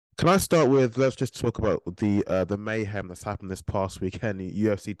Can I start with let's just talk about the mayhem that's happened this past weekend in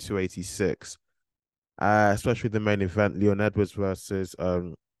UFC 286, especially the main event, Leon Edwards versus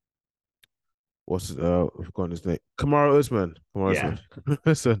I've forgotten his name, Kamaru Usman. Kamaru Yeah. Usman.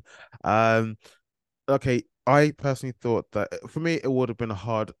 Listen, um, okay, I personally thought that for me it would have been a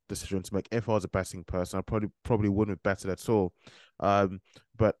hard decision to make. If I was a betting person, I probably wouldn't have betted at all. Um,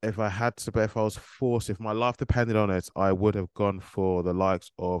 but if I had to bet, if I was forced, if my life depended on it, I would have gone for the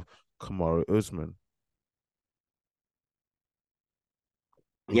likes of Kamaru Usman.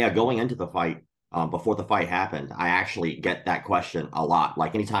 Yeah, going into the fight, before the fight happened, I actually get that question a lot.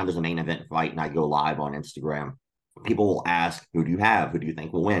 Like anytime there's a main event fight and I go live on Instagram, people will ask, "Who do you have? Who do you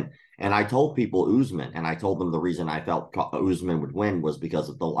think will win?" And I told people Usman, and I told them the reason I felt Usman would win was because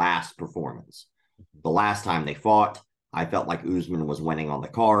of the last performance. The last time they fought, I felt like Usman was winning on the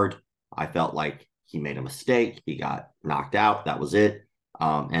card. I felt like he made a mistake. He got knocked out. That was it.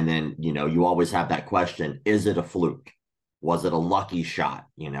 And then, you always have that question, is it a fluke? Was it a lucky shot?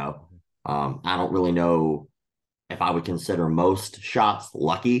 I don't really know if I would consider most shots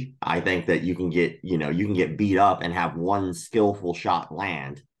lucky. I think that you can get beat up and have one skillful shot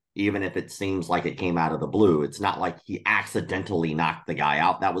land, even if it seems like it came out of the blue. It's not like he accidentally knocked the guy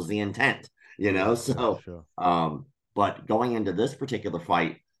out. That was the intent, you know? Yeah, yeah, So, sure. but going into this particular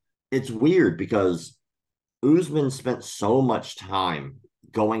fight, it's weird because Usman spent so much time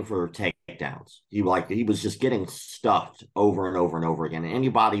going for takedowns. He was just getting stuffed over and over and over again. And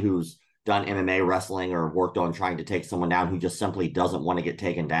anybody who's done MMA wrestling or worked on trying to take someone down who just simply doesn't want to get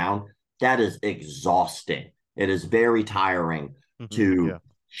taken down, that is exhausting. It is very tiring Yeah, to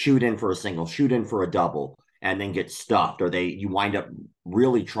shoot in for a single, shoot in for a double, and then get stuffed, or you wind up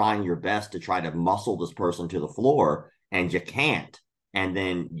really trying your best to try to muscle this person to the floor, and you can't. And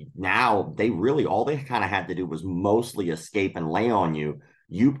then now they really all they kind of had to do was mostly escape and lay on you.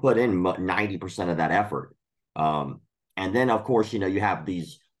 You put in 90% of that effort. Um, and then, of course, you have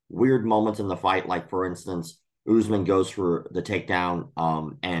these weird moments in the fight. Like, for instance, Usman goes for the takedown.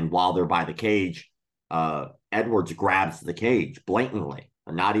 And while they're by the cage, Edwards grabs the cage blatantly,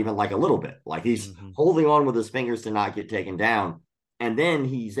 not even like a little bit. Like he's hmm holding on with his fingers to not get taken down. And then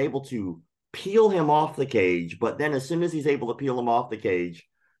he's able to peel him off the cage. But then, as soon as he's able to peel him off the cage,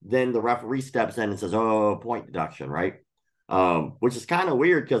 then the referee steps in and says, "Oh, point deduction," right? Which is kind of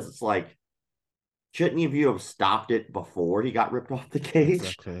weird because it's like, shouldn't you have stopped it before he got ripped off the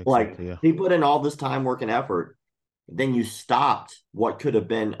cage? exactly, Like exactly. Yeah, he put in all this time, work, and effort. Then you stopped what could have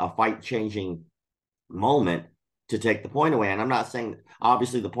been a fight changing moment to take the point away. And I'm not saying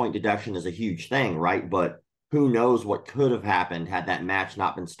obviously the point deduction is a huge thing, right? But who knows what could have happened had that match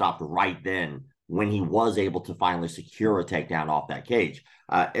not been stopped right then when he was able to finally secure a takedown off that cage.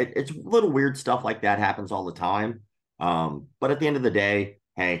 It's little weird stuff like that happens all the time. But at the end of the day,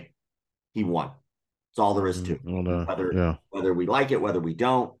 hey, he won. That's all there is to it. oh, no. Whether Yeah, whether we like it, whether we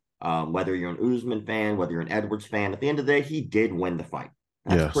don't, whether you're an Usman fan, whether you're an Edwards fan, at the end of the day, he did win the fight.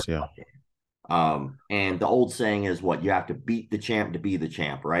 That's yes, pretty yeah. much it. And the old saying is what you have to beat the champ to be the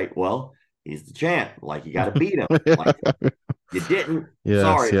champ, right? Well, he's the champ. Like you got to beat him. Like you didn't. Yes,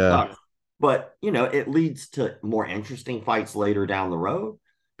 Sorry, it yeah. sucks. But it leads to more interesting fights later down the road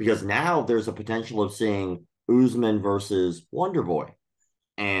because now there's a potential of seeing Usman versus Wonder Boy,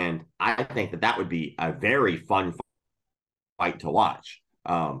 and I think that would be a very fun fight to watch.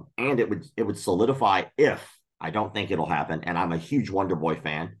 And it would solidify if I don't think it'll happen, and I'm a huge Wonder Boy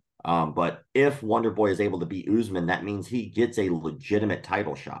fan. But if Wonder Boy is able to beat Usman, that means he gets a legitimate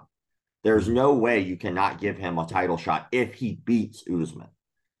title shot. There's Mhm. no way you cannot give him a title shot if he beats Usman.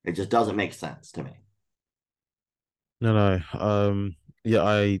 It just doesn't make sense to me. No, no. Yeah,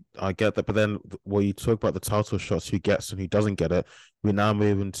 I get that, but then when you talk about the title shots, who gets and who doesn't get it, we now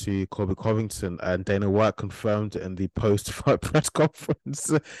move into Colby Covington, and Dana White confirmed in the post-fight press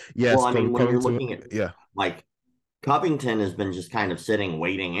conference. Well, Yes, I Colby mean, when you're Covington. looking at Yeah, like Covington has been just kind of sitting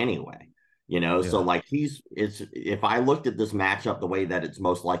waiting anyway. So yeah. like it's if I looked at this matchup the way that it's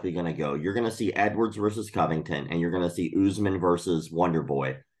most likely going to go, you're going to see Edwards versus Covington, and you're going to see Usman versus Wonder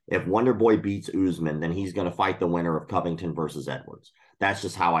Boy. If Wonder Boy beats Usman, then he's going to fight the winner of Covington versus Edwards. That's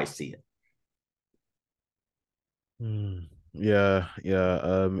just how I see it. Yeah,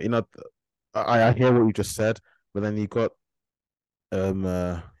 yeah. I hear what you just said, but then um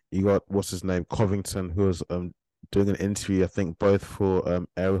uh you got what's his name, Covington, who was doing an interview, I think both for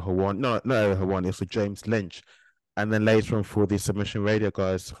Area Hawan, no, not Area Hawan, it's for James Lynch, and then later on for the Submission Radio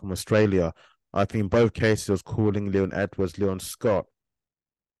guys from Australia. I think in both cases was calling Leon Edwards Leon Scott,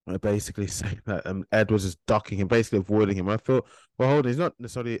 basically saying that Edwards is ducking him, basically avoiding him. I thought, well, hold on, he's not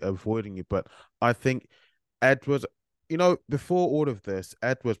necessarily avoiding you, but I think Edwards, before all of this,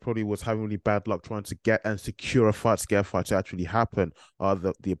 Edwards probably was having really bad luck trying to get and secure a fight, scare fight to actually happen.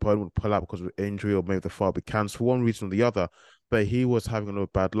 The opponent would pull out because of injury, or maybe the fight would be cancelled for one reason or the other. But he was having a little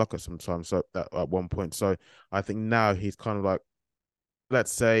bad luck at some time. So at one point, so I think now he's kind of like,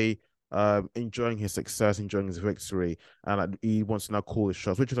 let's say, enjoying his success, enjoying his victory, and he wants to now call his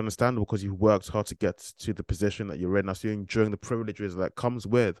shots, which is understandable because you've worked hard to get to the position that you're in. Now, so you're enjoying the privileges that comes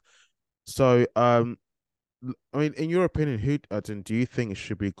with. So, I mean, in your opinion, who do you think it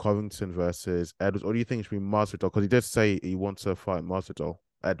should be, Covington versus Edwards, or do you think it should be Masvidal? Because he did say he wants to fight Masvidal.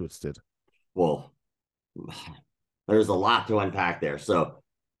 Edwards did. Well, there's a lot to unpack there. So,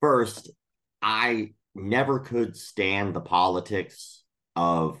 first, I never could stand the politics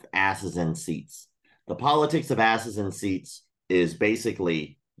of asses in seats. The politics of asses in seats is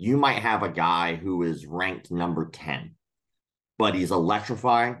basically you might have a guy who is ranked number 10, but he's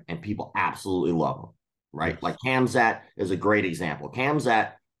electrifying and people absolutely love him, right? Yes. Like Kamzat is a great example.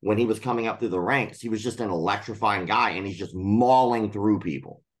 Kamzat, when he was coming up through the ranks, he was just an electrifying guy and he's just mauling through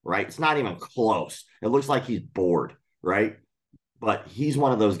people, right? It's not even close. It looks like he's bored, right? But he's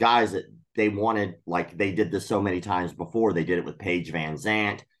one of those guys that they wanted, like they did this so many times before. They did it with Paige Van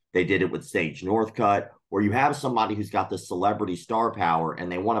Zant. They did it with Sage Northcutt, where you have somebody who's got this celebrity star power and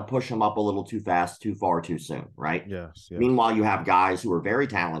they want to push him up a little too fast, too far, too soon, right? Yes. Yes. Meanwhile, you have guys who are very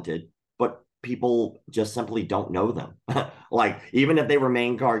talented, but people just simply don't know them. Like, even if they were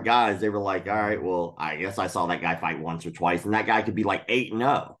main card guys, they were like, all right, well, I guess I saw that guy fight once or twice, and that guy could be like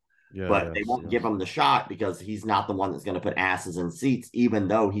 8-0. Yeah. But they Yes. won't give Yes. him the shot because he's not the one that's going to put asses in seats, even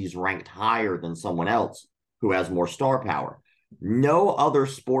though he's ranked higher than someone else who has more star power. No other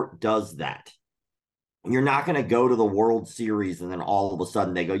sport does that. You're not going to go to the World Series and then all of a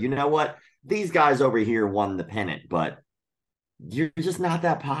sudden they go, you know what? These guys over here won the pennant, but you're just not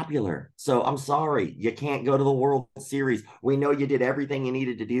that popular. So I'm sorry, you can't go to the World Series. We know you did everything you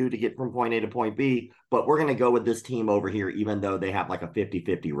needed to do to get from point A to point B, but we're going to go with this team over here, even though they have like a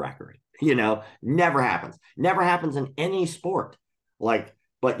 50-50 record. Never happens. Never happens in any sport. Like,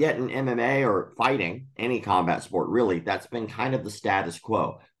 but yet in MMA or fighting, any combat sport, really, that's been kind of the status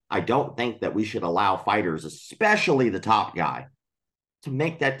quo. I don't think that we should allow fighters, especially the top guy, to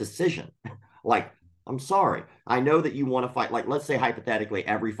make that decision. Like, I'm sorry. I know that you want to fight. Like, let's say hypothetically,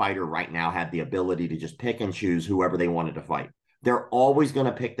 every fighter right now had the ability to just pick and choose whoever they wanted to fight. They're always going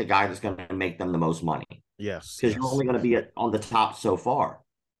to pick the guy that's going to make them the most money Yes. because you're Yes. only going to be on the top so far.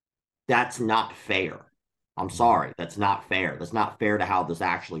 That's not fair. I'm sorry. That's not fair. That's not fair to how this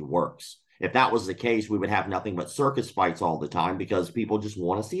actually works. If that was the case, we would have nothing but circus fights all the time because people just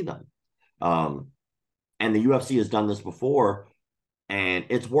want to see them. Um, and the UFC has done this before and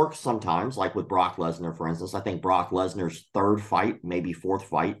it's worked sometimes, like with Brock Lesnar, for instance. I think Brock Lesnar's third fight, maybe fourth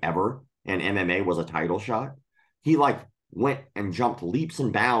fight ever in MMA was a title shot. He like went and jumped leaps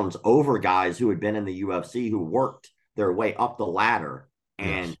and bounds over guys who had been in the UFC who worked their way up the ladder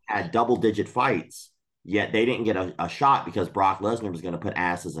and Yes. had double digit fights, yet they didn't get a shot because Brock Lesnar was going to put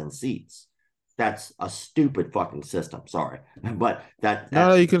asses in seats. That's a stupid fucking system. Sorry. But No, no,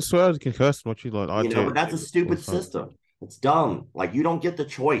 that's you can swear, you can curse what you like. I but do that's a it all the stupid time. system. It's dumb. Like, you don't get the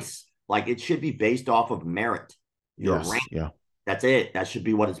choice. Like, it should be based off of merit, your rank. Yes. Yeah. That's it. That should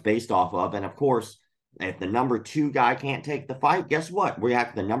be what it's based off of. And of course, if the number 2 guy can't take the fight, guess what? We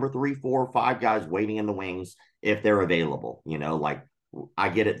have the number 3, 4, 5 guys waiting in the wings if they're available. Like, I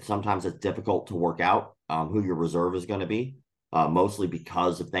get it. Sometimes it's difficult to work out who your reserve is going to be, mostly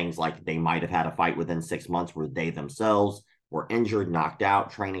because of things like they might have had a fight within 6 months where they themselves were injured, knocked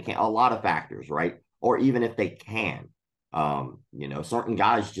out, training camp, a lot of factors, right? Or even if they can. Certain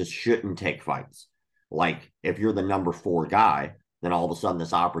guys just shouldn't take fights. Like, if you're the number 4 guy, then all of a sudden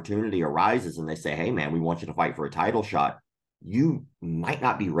this opportunity arises and they say, hey, man, we want you to fight for a title shot. You might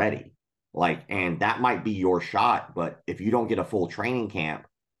not be ready. Like, and that might be your shot. But if you don't get a full training camp,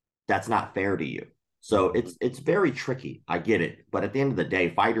 that's not fair to you. So Mhm. it's very tricky. I get it. But at the end of the day,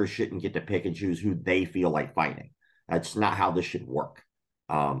 fighters shouldn't get to pick and choose who they feel like fighting. That's not how this should work.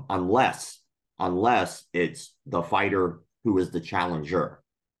 Unless it's the fighter who is the challenger,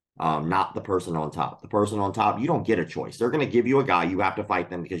 not the person on top. The person on top, you don't get a choice. They're going to give you a guy. You have to fight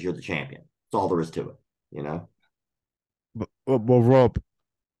them because you're the champion. That's all there is to it. Well, Rob,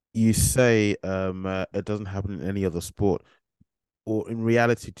 you say it doesn't happen in any other sport, or in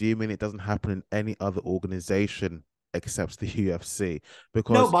reality, do you mean it doesn't happen in any other organization except the UFC? No,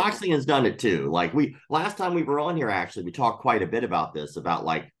 Because boxing has done it too. Like, we last time we were on here, actually, we talked quite a bit about this, about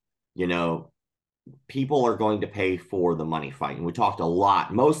like, you know, people are going to pay for the money fight. And we talked a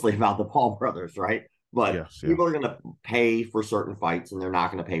lot, mostly about the Paul brothers, right? But yes, yeah, people are going to pay for certain fights and they're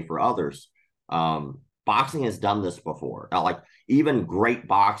not going to pay for others. boxing has done this before. Like even great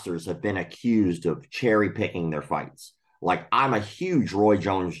boxers have been accused of cherry picking their fights. Like I'm a huge Roy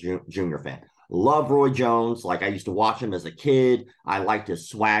Jones Jr. fan. Love Roy Jones. Like I used to watch him as a kid. I liked his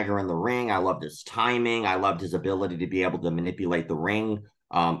swagger in the ring. I loved his timing. I loved his ability to be able to manipulate the ring.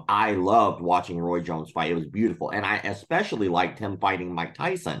 I loved watching Roy Jones fight. It was beautiful. And I especially liked him fighting Mike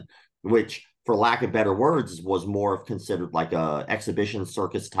Tyson, which, for lack of better words, was more of considered like a exhibition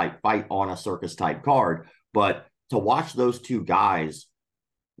circus type fight on a circus type card. But to watch those two guys,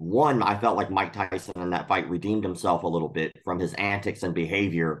 one, I felt like Mike Tyson in that fight redeemed himself a little bit from his antics and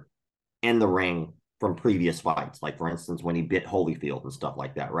behavior in the ring from previous fights. Like, for instance, when he bit Holyfield and stuff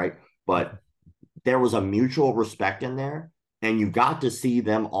like that, right? But there was a mutual respect in there, and you got to see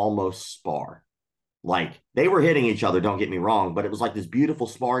them almost spar. Like they were hitting each other, don't get me wrong, but it was like this beautiful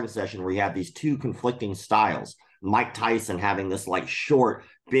sparring session where you have these two conflicting styles. Mike Tyson having this like short,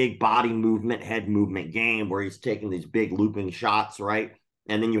 big body movement, head movement game where he's taking these big looping shots, right?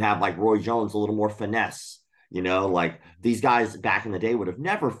 And then you have like Roy Jones, a little more finesse. Like these guys back in the day would have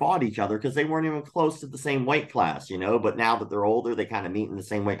never fought each other because they weren't even close to the same weight class, but now that they're older, they kind of meet in the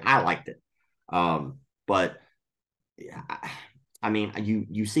same way. I liked it. But yeah, I mean,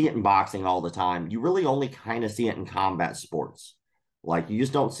 you see it in boxing all the time. You really only kind of see it in combat sports. Like you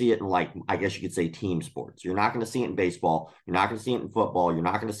just don't see it in like, I guess you could say, team sports. You're not going to see it in baseball. You're not going to see it in football. You're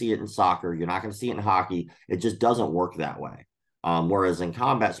not going to see it in soccer. You're not going to see it in hockey. It just doesn't work that way. Whereas in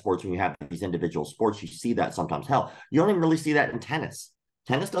combat sports, when you have these individual sports, you see that sometimes. Hell, you don't even really see that in tennis.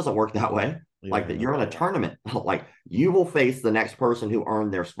 Tennis doesn't work that way. Like that, you're in a tournament. Like you will face the next person who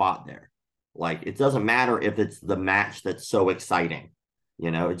earned their spot there. Like it doesn't matter if it's the match that's so exciting.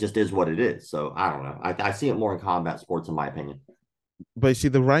 It just is what it is. So I don't know. I see it more in combat sports, in my opinion. But you see,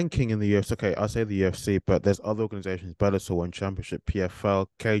 the ranking in the UFC, okay, I say the UFC, but there's other organizations, Bellator One Championship, PFL,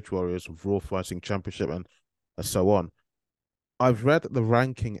 Cage Warriors, Raw Fighting Championship, and so on. I've read the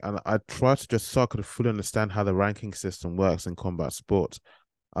ranking and I try to just so I could fully understand how the ranking system works in combat sports.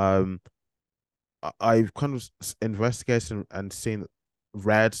 Um, I've kind of investigated and seen,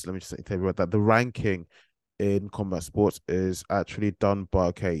 let me just tell you about that. The ranking in combat sports is actually done by,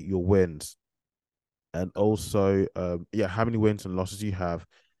 okay, your wins and also, yeah, how many wins and losses you have,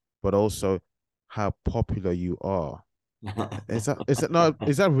 but also how popular you are. Is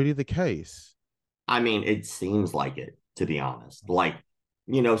that really the case? I mean, it seems like it, to be honest. Like,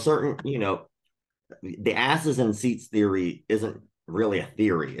 certain, the asses and seats theory isn't really a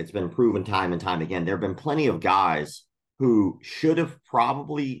theory. It's been proven time and time again. There have been plenty of guys who should have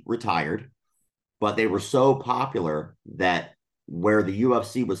probably retired, but they were so popular that where the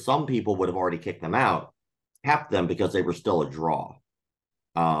UFC with some people would have already kicked them out, kept them because they were still a draw.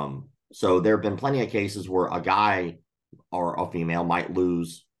 So there have been plenty of cases where a guy or a female might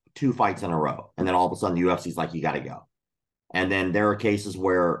lose two fights in a row, and then all of a sudden the UFC's like, you got to go. And then there are cases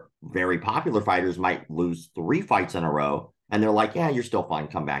where very popular fighters might lose three fights in a row, and they're like, yeah, you're still fine,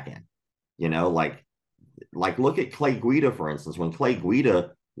 come back in. Like look at Clay Guida, for instance. When Clay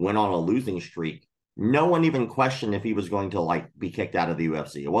Guida went on a losing streak, no one even questioned if he was going to like be kicked out of the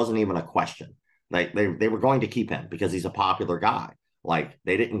UFC. It wasn't even a question. Like they were going to keep him because he's a popular guy. Like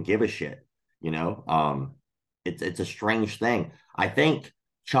they didn't give a shit. It's a strange thing. I think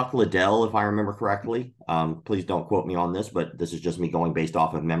Chuck Liddell, if I remember correctly, please don't quote me on this, but this is just me going based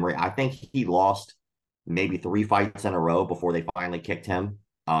off of memory. I think he lost maybe three fights in a row before they finally kicked him,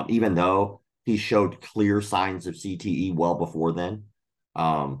 even though he showed clear signs of CTE well before then.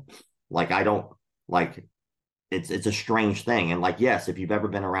 Like I don't like it's a strange thing. And like, yes, if you've ever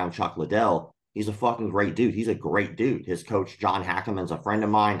been around Chuck Liddell, he's a fucking great dude. He's a great dude. His coach, John Hackeman's a friend of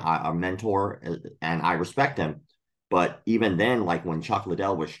mine, a mentor, and I respect him. But even then, like when Chuck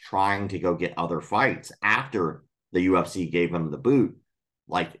Liddell was trying to go get other fights after the UFC gave him the boot,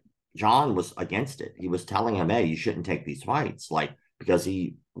 like John was against it. He was telling him, hey, you shouldn't take these fights, like because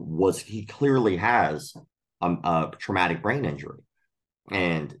he clearly has a traumatic brain injury.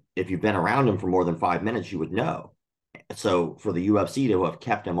 And if you've been around him for more than 5 minutes, you would know. So for the UFC to have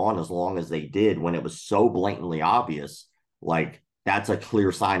kept him on as long as they did when it was so blatantly obvious, like that's a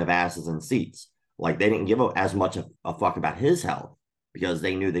clear sign of asses and seats. Like they didn't give as much a fuck about his health because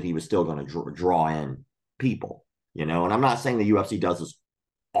they knew that he was still going to draw in people, And I'm not saying the UFC does this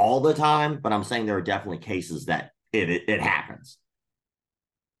all the time, but I'm saying there are definitely cases that it happens.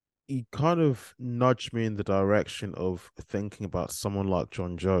 You kind of nudged me in the direction of thinking about someone like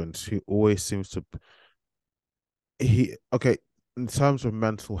John Jones, who always seems to okay, in terms of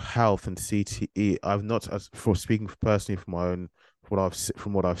mental health and CTE, I've not, as for speaking personally from my own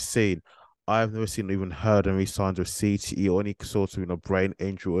from what I've seen, I've never seen or even heard any signs of CTE or any sort of brain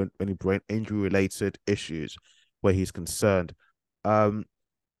injury or any brain injury related issues where he's concerned. Um,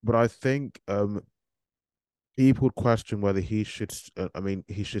 but I think people question whether he should. I mean,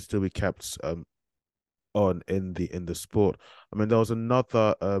 he should still be kept on in the sport. I mean, there was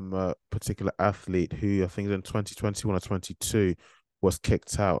another particular athlete who I think in 2021 or 22 was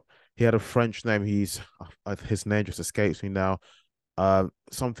kicked out. He had a French name. His name just escapes me now.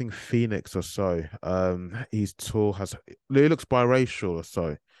 Something Phoenix or so. He's tall, he looks biracial or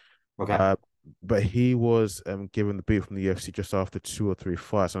so. Okay. Uh, but he was given the boot from the UFC just after 2 or 3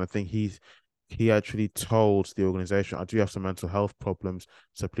 fights, and I think he actually told the organization, "I do have some mental health problems,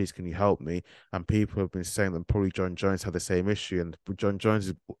 so please can you help me?" And people have been saying that probably John Jones had the same issue, and John Jones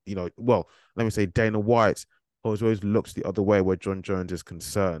is, well, let me say Dana White always looks the other way where John Jones is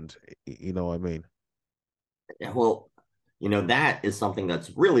concerned. You know what I mean? Yeah, well, that is something that's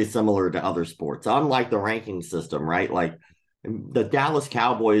really similar to other sports. Unlike the ranking system, right? Like the Dallas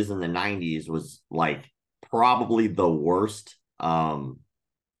Cowboys in the 90s was like probably the worst role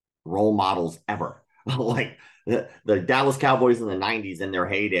models ever. Like the Dallas Cowboys in the 90s in their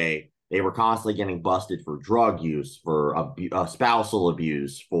heyday, they were constantly getting busted for drug use, for spousal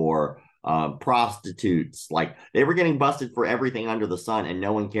abuse, for prostitutes. Like they were getting busted for everything under the sun, and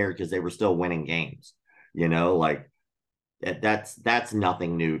no one cared because they were still winning games. Like that's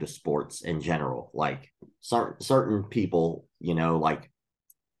nothing new to sports in general. Like certain people, like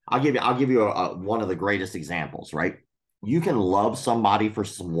I'll give you one of the greatest examples, right? You can love somebody for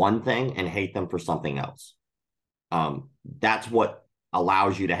one thing and hate them for something else. That's what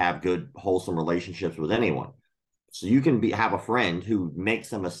allows you to have good, wholesome relationships with anyone. So you can have a friend who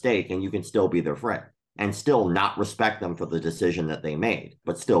makes a mistake and you can still be their friend and still not respect them for the decision that they made,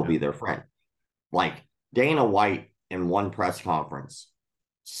 but still Yeah. be their friend. Like Dana White in one press conference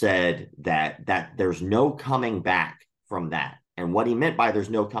said that there's no coming back from that. And what he meant by there's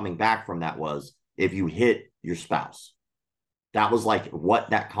no coming back from that was if you hit your spouse. That was like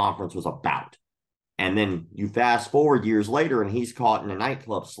what that conference was about. And then you fast forward years later, and he's caught in a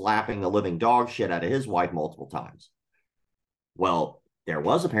nightclub slapping the living dog shit out of his wife multiple times. Well, there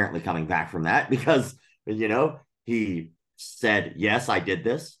was apparently coming back from that because, he said, yes, I did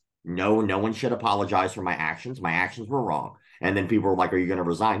this. No, no one should apologize for my actions. My actions were wrong. And then people were like, are you going to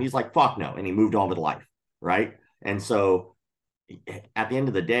resign? He's like, fuck no. And he moved on with life. Right. And so at the end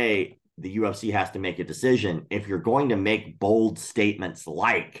of the day, the UFC has to make a decision. If you're going to make bold statements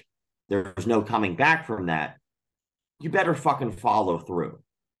like there's no coming back from that, you better fucking follow through.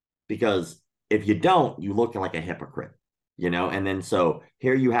 Because if you don't, you look like a hypocrite, And then so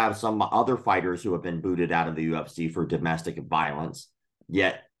here you have some other fighters who have been booted out of the UFC for domestic violence,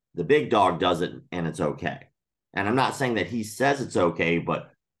 yet the big dog does it and it's okay. And I'm not saying that he says it's okay, but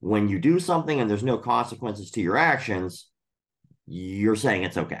when you do something and there's no consequences to your actions, you're saying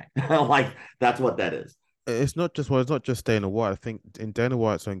it's okay. Like that's what that is. It's not just Dana White. I think in Dana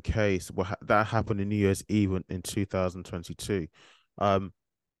White's own case, that happened in New Year's Eve in 2022. Um,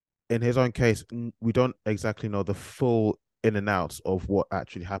 in his own case, we don't exactly know the full in and outs of what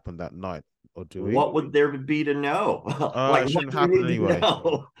actually happened that night, or do we? What would there be to know? Like, It what shouldn't do we happen need to anyway.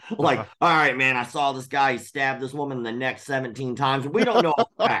 know? Like, all right, man, I saw this guy stab this woman in the neck 17 times. We don't know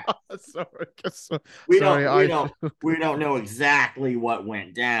all the facts. Sorry, We sorry. don't, we don't, we don't know exactly what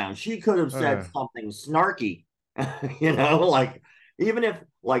went down. She could have said Uh, something snarky, like even if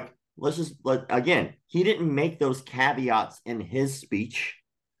like again, he didn't make those caveats in his speech.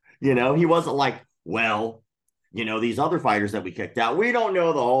 He wasn't like, well, these other fighters that we kicked out, we don't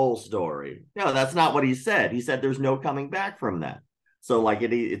know the whole story. No, that's not what he said. He said there's no coming back from that. So like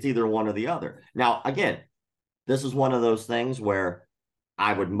it's either one or the other. Now, again, this is one of those things where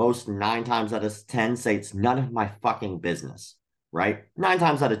I would most 9 times out of 10 say it's none of my fucking business, right? 9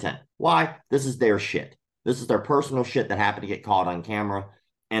 times out of 10. Why? This is their shit. This is their personal shit that happened to get caught on camera.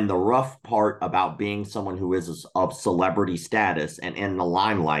 And the rough part about being someone who is of celebrity status and in the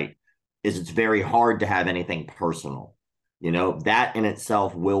limelight is it's very hard to have anything personal. That in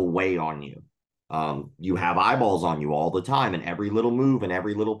itself will weigh on you. You have eyeballs on you all the time, and every little move and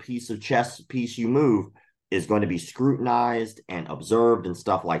every little piece of chess piece you move is going to be scrutinized and observed and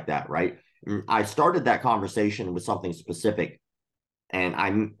stuff like that, right? And I started that conversation with something specific, and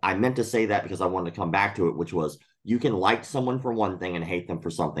I meant to say that because I wanted to come back to it, which was you can like someone for one thing and hate them for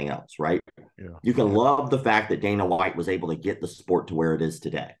something else, right? yeah, You can love the fact that Dana White was able to get the sport to where it is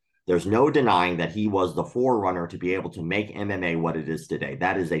today. There's no denying that he was the forerunner to be able to make MMA what it is today.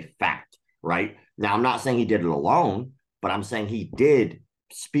 That is a fact, right? Now, I'm not saying he did it alone, but I'm saying he did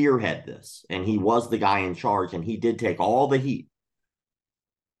spearhead this, and he was the guy in charge, and he did take all the heat.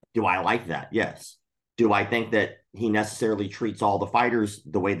 Do I like that? Yes. Do I think that he necessarily treats all the fighters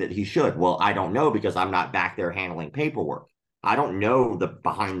the way that he should? Well, I don't know because I'm not back there handling paperwork. I don't know the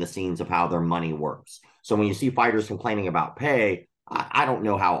behind the scenes of how their money works. So when you see fighters complaining about pay, I don't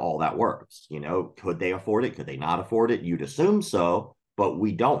know how all that works. You know, could they afford it? Could they not afford it? You'd assume so, but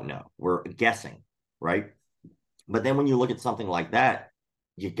we don't know. We're guessing, right? But then when you look at something like that,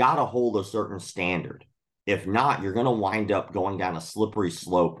 you got to hold a certain standard. If not, you're going to wind up going down a slippery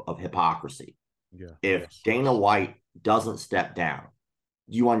slope of hypocrisy. Yeah. If Yes. Dana White doesn't step down,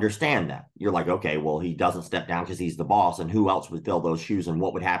 you understand that. You're like, okay, well, he doesn't step down because he's the boss, and who else would fill those shoes, and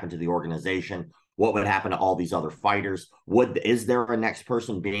what would happen to the organization? What would happen to all these other fighters? Is there a next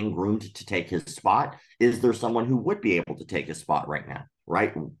person being groomed to take his spot? Is there someone who would be able to take his spot right now?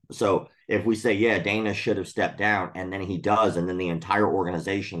 Right. So if we say, yeah, Dana should have stepped down, and then he does, and then the entire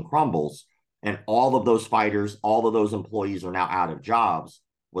organization crumbles, and all of those fighters, all of those employees are now out of jobs,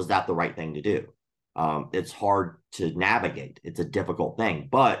 was that the right thing to do? It's hard to navigate. It's a difficult thing,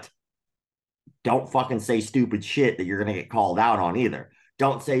 but don't fucking say stupid shit that you're going to get called out on either.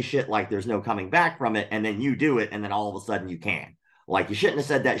 Don't say shit like there's no coming back from it, and then you do it, and then all of a sudden you can. Like, you shouldn't have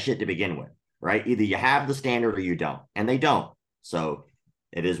said that shit to begin with, right? Either you have the standard or you don't, and they don't. So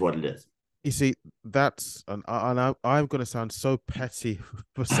it is what it is. You see, I'm going to sound so petty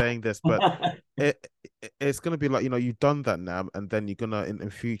for saying this, but it's going to be like, you've done that now, and then you're going to, in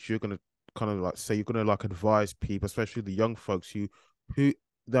future, you're going to kind of like say, you're going to like advise people, especially the young folks who,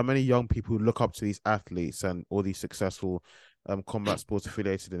 there are many young people who look up to these athletes and all these successful combat sports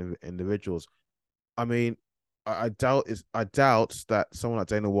affiliated individuals. I mean, I doubt that someone like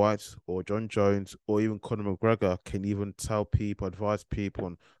Dana White or John Jones or even Conor McGregor can even tell people, advise people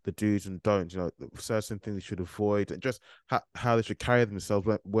on the do's and don'ts, certain things they should avoid and just how they should carry themselves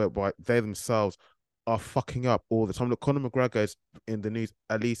whereby they themselves are fucking up all the time. Look, Conor McGregor is in the news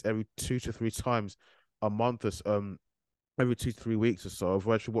at least every 2 to 3 times a month, every 2 to 3 weeks or so, of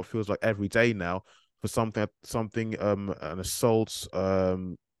actually what feels like every day now for something an assault,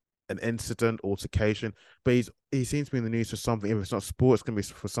 an incident, altercation, but he seems to be in the news for something. If it's not sports, it's gonna be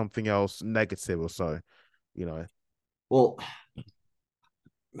for something else negative or so, you know. Well,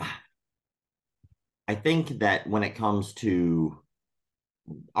 I think that when it comes to,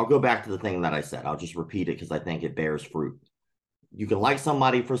 I'll go back to the thing that I said. I'll just repeat it because I think it bears fruit. You can like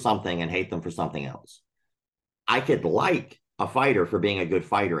somebody for something and hate them for something else. I could like a fighter for being a good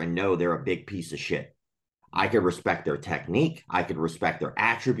fighter and know they're a big piece of shit. I could respect their technique. I could respect their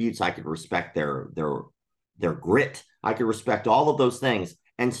attributes. I could respect their grit. I could respect all of those things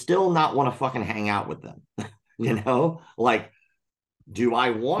and still not want to fucking hang out with them. Like, do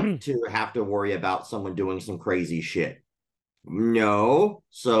I want to have to worry about someone doing some crazy shit? No.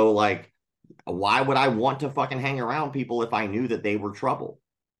 So, like, why would I want to fucking hang around people if I knew that they were trouble?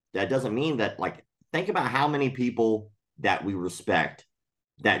 That doesn't mean that, like, think about how many people that we respect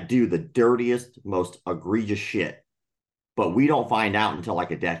that do the dirtiest, most egregious shit, but we don't find out until like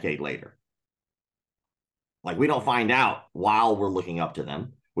a decade later. Like, we don't find out while we're looking up to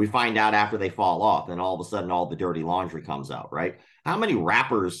them. We find out after they fall off, and all of a sudden all the dirty laundry comes out, right? How many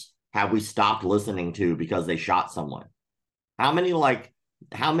rappers have we stopped listening to because they shot someone? How many like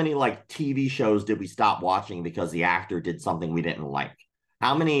TV shows did we stop watching because the actor did something we didn't like?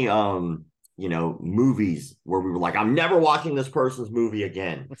 How many movies where we were like, I'm never watching this person's movie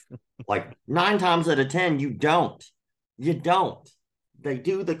again? Like 9 times out of 10, you don't. You don't. They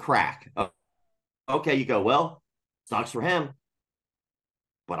do the crack. Okay, you go, well, sucks for him,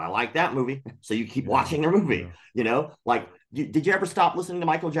 but I like that movie. So you keep Yeah, watching their movie, yeah. like, did you ever stop listening to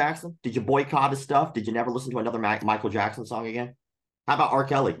Michael Jackson? Did you boycott his stuff? Did you never listen to another Michael Jackson song again? How about R.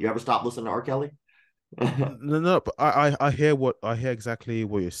 Kelly? You ever stop listening to R. Kelly? No, no, but I hear exactly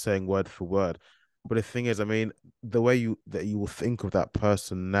what you're saying word for word. But the thing is, I mean, the way you will think of that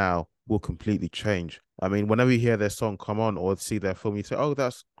person now will completely change. I mean, whenever you hear their song come on or see their film, you say, "Oh,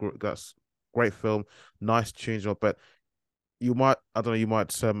 that's great film, nice tunes," but you might, I don't know, you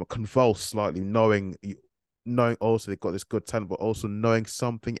might convulse slightly, knowing also they've got this good talent, but also knowing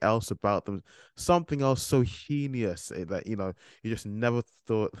something else about them, something else so heinous that you just never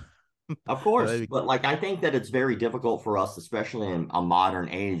thought Of that course, they. but like, I think that it's very difficult for us, especially in a modern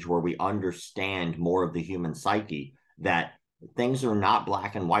age where we understand more of the human psyche, that things are not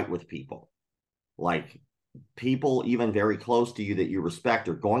black and white with people. Like, people even very close to you that you respect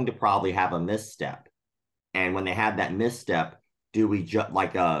are going to probably have a misstep. And when they have that misstep, do we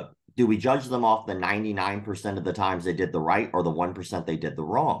do we judge them off the 99% of the times they did the right, or the 1% they did the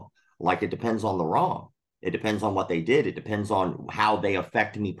wrong? Like, it depends on the wrong. It depends on what they did. It depends on how they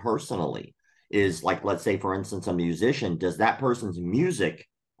affect me personally. Is, like, let's say, for instance, a musician, does that person's music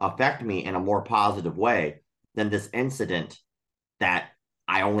affect me in a more positive way than this incident that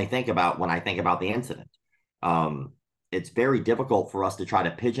I only think about when I think about the incident. Um, it's very difficult for us to try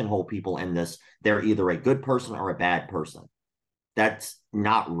to pigeonhole people in this. They're either a good person or a bad person. That's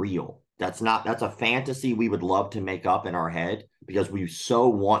not real. That's a fantasy we would love to make up in our head because we so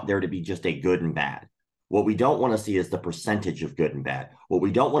want there to be just a good and bad. What we don't want to see is the percentage of good and bad. What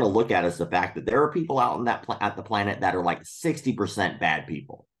we don't want to look at is the fact that there are people out in at the planet that are like 60% bad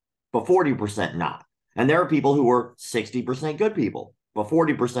people, but 40% not. And there are people who are 60% good people, but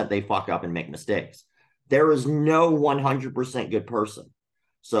 40% they fuck up and make mistakes. There is no 100% good person.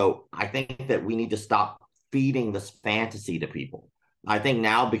 So I think that we need to stop feeding this fantasy to people. I think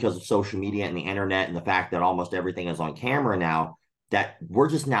now, because of social media and the internet and the fact that almost everything is on camera now, that we're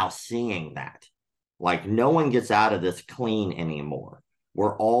just now seeing that. Like, no one gets out of this clean anymore.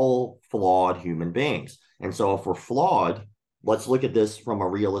 We're all flawed human beings. And so if we're flawed, let's look at this from a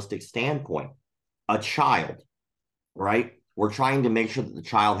realistic standpoint. A child, right? We're trying to make sure that the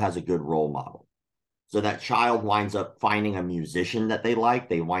child has a good role model. So that child winds up finding a musician that they like.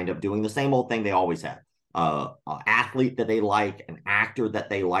 They wind up doing the same old thing they always have. An athlete that they like, an actor that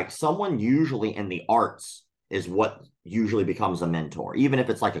they like, someone usually in the arts is what usually becomes a mentor, even if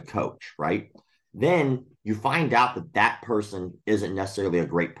it's like a coach, right? Then you find out that that person isn't necessarily a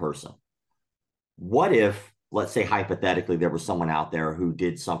great person. What if, let's say hypothetically, there was someone out there who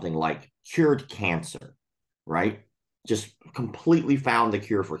did something like cured cancer, right? Just completely found the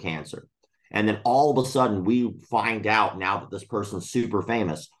cure for cancer. And then all of a sudden, we find out now that this person's super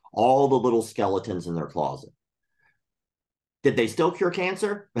famous, all the little skeletons in their closet. Did they still cure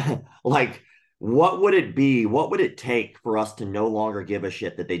cancer? Like, what would it be? What would it take for us to no longer give a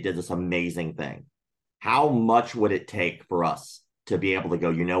shit that they did this amazing thing? How much would it take for us to be able to go,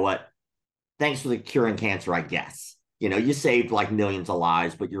 you know what? Thanks for the curing cancer, I guess. You know, you saved like millions of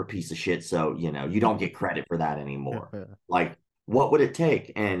lives, but you're a piece of shit. So, you know, you don't get credit for that anymore. Like, what would it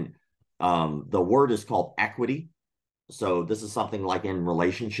take? And the word is called equity. So this is something like in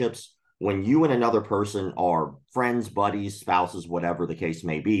relationships, when you and another person are friends, buddies, spouses, whatever the case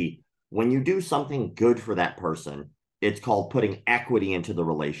may be, when you do something good for that person, it's called putting equity into the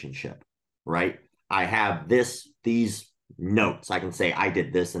relationship, right? I have these notes. I can say I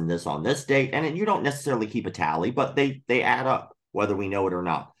did this and this on this date, and you don't necessarily keep a tally, but they add up, whether we know it or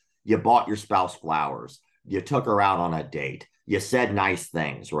not. You bought your spouse flowers. You took her out on a date. You said nice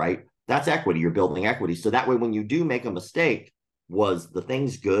things, right? That's equity. You're building equity. So that way, when you do make a mistake, was the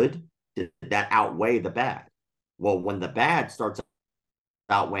things good? Did that outweigh the bad? Well, when the bad starts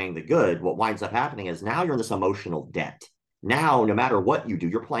outweighing the good, what winds up happening is now you're in this emotional debt. Now, no matter what you do,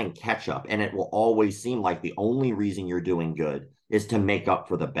 you're playing catch up, and it will always seem like the only reason you're doing good is to make up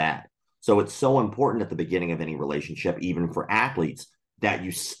for the bad. So it's so important at the beginning of any relationship, even for athletes, that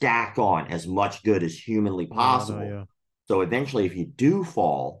you stack on as much good as humanly possible. Yeah. So eventually, if you do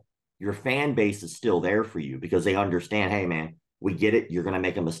fall, your fan base is still there for you because they understand, hey, man, we get it. You're going to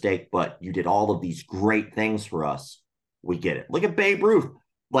make a mistake, but you did all of these great things for us. We get it. Look at Babe Ruth.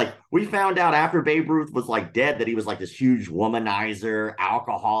 Like, we found out after Babe Ruth was like dead that he was like this huge womanizer,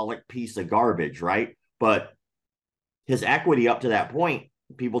 alcoholic piece of garbage, right? But his equity up to that point,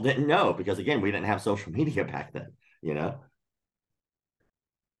 people didn't know because, again, we didn't have social media back then, you know?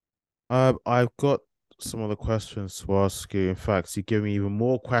 I've got some other questions to ask you. In fact, you give me even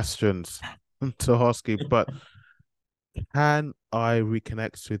more questions to ask you, but can I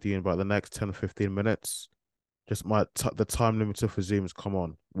reconnect with you in about the next 10 or 15 minutes? Just the time limiter for Zoom's come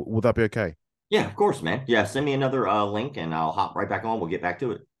on. Would that be okay? Yeah, of course, man. Yeah, send me another link and I'll hop right back on. We'll get back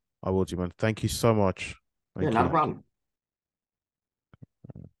to it. I will do, man. Thank you so much. Yeah, Thank not a you. problem.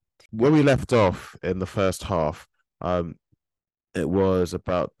 Where we left off in the first half, it was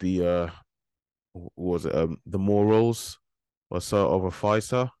about the was it the morals or so of a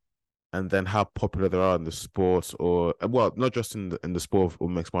fighter, and then how popular they are in the sport, or well, not just in the sport of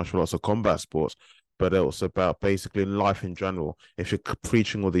mixed martial arts or combat sports, but also about basically in life in general. If you're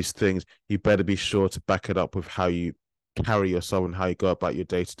preaching all these things, you better be sure to back it up with how you carry yourself and how you go about your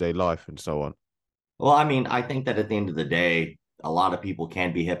day-to-day life and so on. Well, I mean, I think that at the end of the day, a lot of people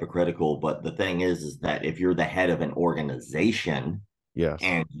can be hypocritical, but the thing is that if you're the head of an organization Yes.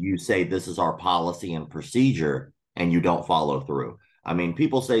 and you say this is our policy and procedure and you don't follow through. I mean,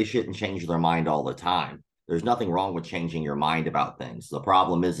 people say shit and change their mind all the time. There's nothing wrong with changing your mind about things. The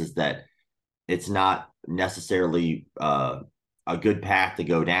problem is that it's not necessarily a good path to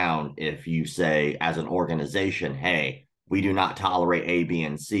go down if you say, as an organization, hey, we do not tolerate A, B,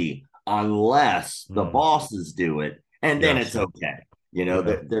 and C unless the bosses do it, and then it's Yes. okay. You know,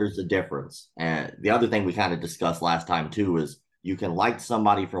 Yeah. there's a difference. And the other thing we kind of discussed last time too is you can like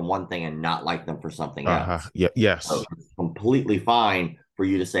somebody for one thing and not like them for something Uh-huh. else. Yeah, So yes. it's completely fine for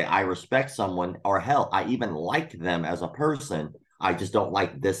you to say, I respect someone, or hell, I even like them as a person. I just don't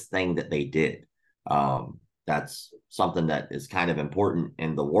like this thing that they did. That's something that is kind of important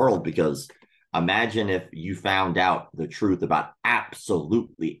in the world, because imagine if you found out the truth about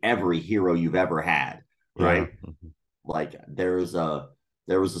absolutely every hero you've ever had, Yeah. right? Like there was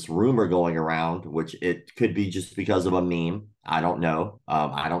this rumor going around, which it could be just because of a meme. I don't know.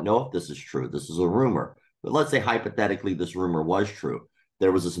 I don't know if this is true. This is a rumor, but let's say hypothetically this rumor was true.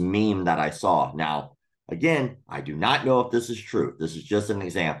 There was this meme that I saw. Now, again, I do not know if this is true. This is just an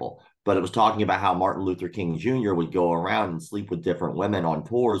example, but it was talking about how Martin Luther King Jr. would go around and sleep with different women on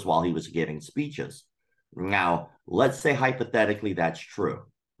tours while he was giving speeches. Now, let's say hypothetically that's true,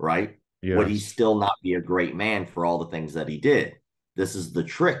 right? Would he Yes. still not be a great man for all the things that he did? This is the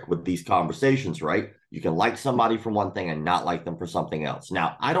trick with these conversations, right? You can like somebody for one thing and not like them for something else.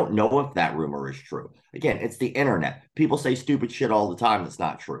 Now, I don't know if that rumor is true. Again, it's the internet. People say stupid shit all the time that's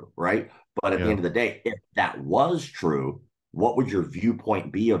not true, right? But at the Yeah. end of the day, if that was true, what would your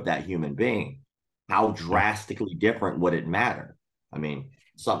viewpoint be of that human being? How Yeah. drastically different would it matter? I mean,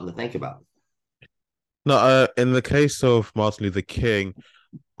 something to think about. No, in the case of Martin Luther King,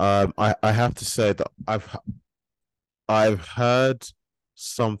 I have to say that I've heard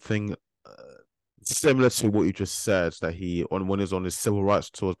something similar to what you just said, that he on when he was on his civil rights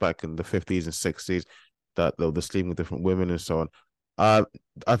tours back in the 50s and 60s, that they were sleeping with different women and so on. Uh,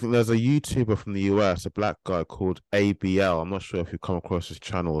 I think there's a YouTuber from the US, a black guy called ABL. I'm not sure if you've come across his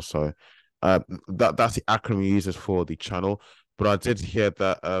channel or so. That's the acronym he uses for the channel. But I did hear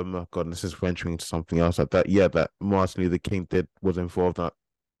that oh God, this is venturing into something else like that. Yeah, that Martin Luther King did was involved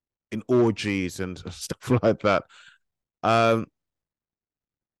in orgies and stuff like that. Um,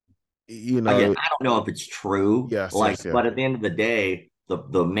 you Again, know, I don't know if it's true, yes, like, yes, yeah, but at the end of the day,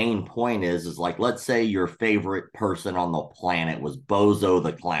 the main point is like, let's say your favorite person on the planet was Bozo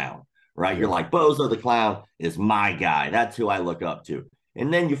the Clown, right? You're yeah. like, Bozo the Clown is my guy. That's who I look up to.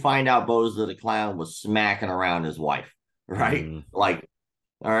 And then you find out Bozo the Clown was smacking around his wife, right? Mm, Like,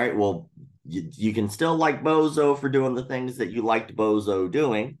 all right, well, you can still like Bozo for doing the things that you liked Bozo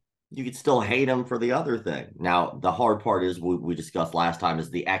doing. You could still hate him for the other thing. Now, the hard part is we discussed last time is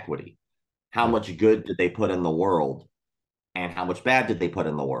the equity. How yeah. much good did they put in the world, and how much bad did they put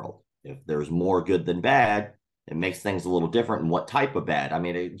in the world? If there's more good than bad, it makes things a little different. And what type of bad? I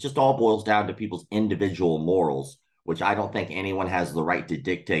mean, it just all boils down to people's individual morals, which I don't think anyone has the right to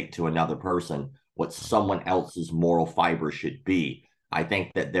dictate to another person what someone else's moral fiber should be. I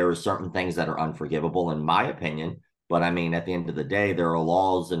think that there are certain things that are unforgivable, in my opinion. But I mean, at the end of the day, there are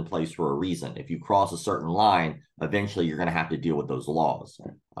laws in place for a reason. If you cross a certain line, eventually you're going to have to deal with those laws.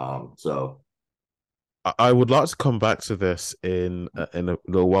 So I would like to come back to this in a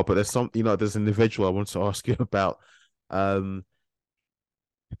little while, but there's there's an individual I want to ask you about. Um,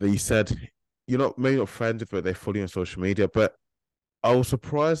 that you said you're not maybe not friends with, but they follow you on social media. But I was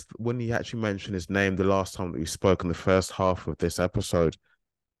surprised when you actually mentioned his name the last time that we spoke in the first half of this episode,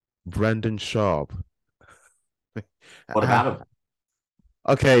 Brendan Sharp. what Uh, about him?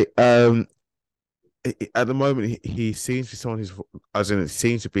 okay, at the moment he seems to be someone who's, as in, it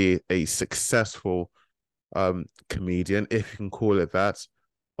seems to be a successful comedian, if you can call it that.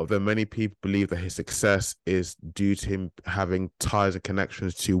 Although many people believe that his success is due to him having ties and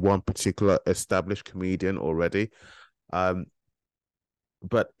connections to one particular established comedian already. Um,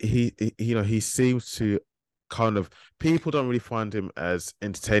 but he seems to kind of, people don't really find him as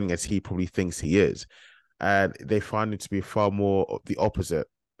entertaining as he probably thinks he is, and they find him to be far more of the opposite,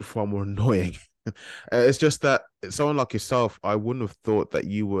 far more annoying. It's just that someone like yourself, I wouldn't have thought that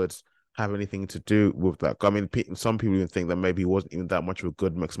you would have anything to do with that. I mean, some people even think that maybe he wasn't even that much of a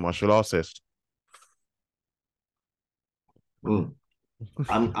good mixed martial artist. Mm.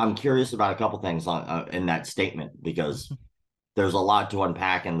 I'm curious about a couple things on in that statement, because there's a lot to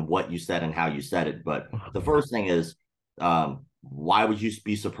unpack in what you said and how you said it. But the first thing is, why would you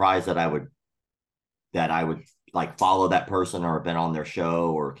be surprised that I would like follow that person or have been on their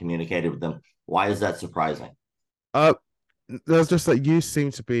show or communicated with them? Why is that surprising? Uh, there's just that you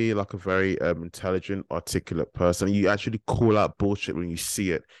seem to be like a very intelligent, articulate person. You actually call out bullshit when you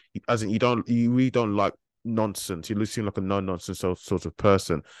see it. As in, you really don't like nonsense. You seem like a no-nonsense sort of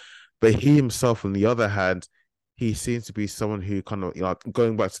person. But he himself, on the other hand, he seems to be someone who kind of,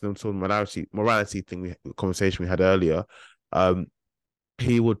 going back to the sort of morality thing, conversation we had earlier. Um,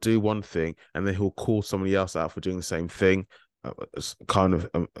 he will do one thing and then he'll call somebody else out for doing the same thing, kind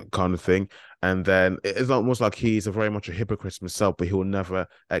of thing. And then it's almost like he's a very much a hypocrite himself, but he'll never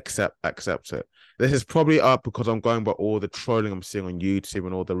accept it. this is probably up because I'm going by all the trolling I'm seeing on YouTube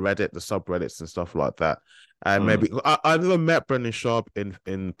and all the Reddit, the subreddits and stuff like that. And Hmm. maybe I've never met Brendan Sharp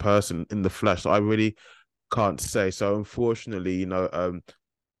in person in the flesh, so I really can't say. So unfortunately,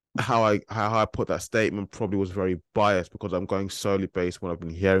 how I put that statement probably was very biased because I'm going solely based on what I've been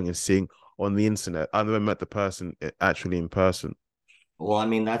hearing and seeing on the internet. I've never met the person actually in person. Well, I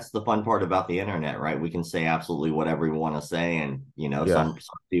mean, that's the fun part about the internet, right? We can say absolutely whatever we want to say, and Yeah. some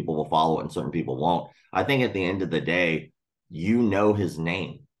people will follow it and certain people won't. I think at the end of the day, you know his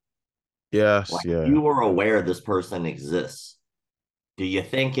name. Yes. Like Yeah. you were aware this person exists. Do you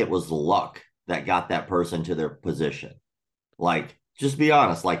think it was luck that got that person to their position? Like, just be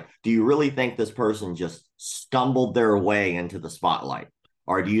honest. Like, do you really think this person just stumbled their way into the spotlight?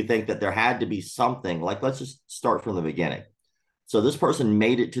 Or do you think that there had to be something? Like, let's just start from the beginning. So this person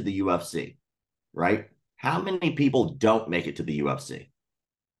made it to the UFC, right? How many people don't make it to the UFC?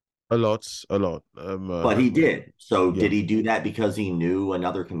 A lot. A lot. But he did. So Yeah. did he do that because he knew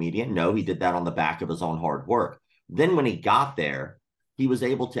another comedian? No, he did that on the back of his own hard work. Then when he got there, he was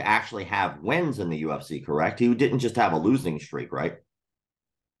able to actually have wins in the UFC, correct? He didn't just have a losing streak, right?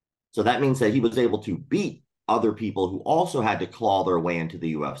 So that means that he was able to beat other people who also had to claw their way into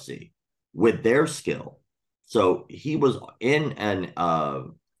the UFC with their skill. So he was in a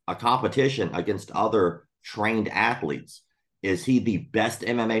competition against other trained athletes. Is he the best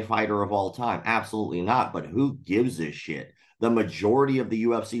MMA fighter of all time? Absolutely not. But who gives a shit? The majority of the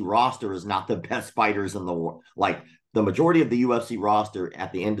UFC roster is not the best fighters in the world. Like the majority of the UFC roster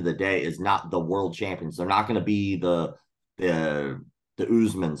at the end of the day is not the world champions. They're not going to be the the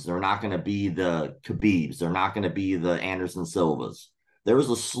Usmans. They're not going to be the Khabibs. They're not going to be the Anderson Silvas. There was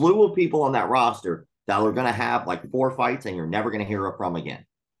a slew of people on that roster that are going to have like 4 fights and you're never going to hear from again.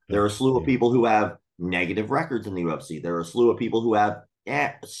 There are a slew of Yeah. people who have negative records in the UFC. There are a slew of people who have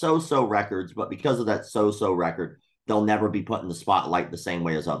so-so records, but because of that so-so record, they'll never be put in the spotlight the same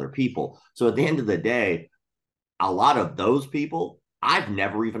way as other people. So at the end of the day, a lot of those people I've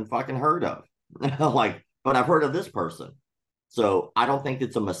never even fucking heard of. Like, but I've heard of this person. So I don't think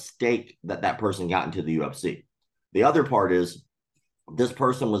it's a mistake that that person got into the UFC. The other part is this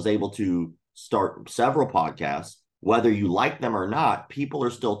person was able to start several podcasts. Whether you like them or not, people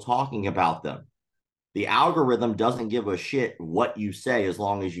are still talking about them. The algorithm doesn't give a shit what you say as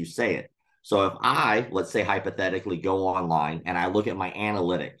long as you say it. So if I, let's say hypothetically, go online and I look at my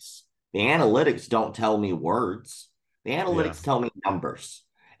analytics, the analytics don't tell me words. The Yeah. analytics tell me numbers.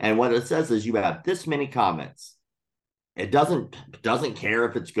 And what it says is you have this many comments. It doesn't care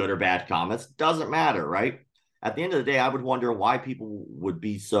if it's good or bad comments. Doesn't matter, right? At the end of the day, I would wonder why people would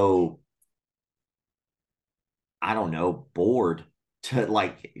be so, I don't know, bored to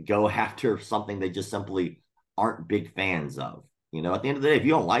like go after something they just simply aren't big fans of. At the end of the day, if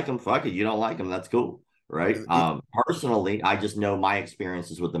you don't like them, fuck it. You don't like them, that's cool, right? It, Personally, I just know my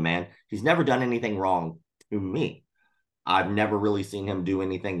experiences with the man. He's never done anything wrong to me. I've never really seen him do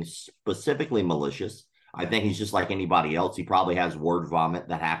anything specifically malicious. I think he's just like anybody else. He probably has word vomit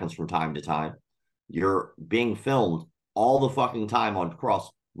that happens from time to time. You're being filmed all the fucking time on across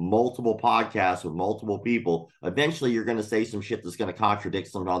multiple podcasts with multiple people. Eventually, you're going to say some shit that's going to contradict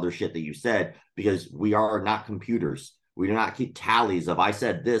some other shit that you said because we are not computers. We do not keep tallies of I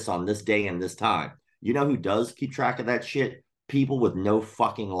said this on this day and this time. You know who does keep track of that shit? People with no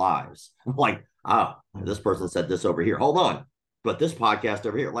fucking lives. Like, oh, this person said this over here. Hold on. But this podcast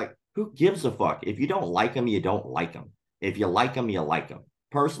over here, like, who gives a fuck? If you don't like them, you don't like them. If you like them, you like them.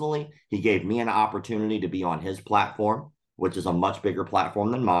 Personally, he gave me an opportunity to be on his platform, which is a much bigger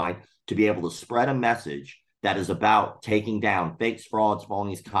platform than mine, to be able to spread a message that is about taking down fakes, frauds,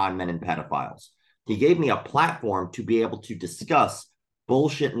 phonies, con men, and pedophiles. He gave me a platform to be able to discuss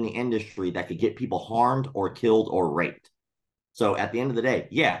bullshit in the industry that could get people harmed or killed or raped. So at the end of the day,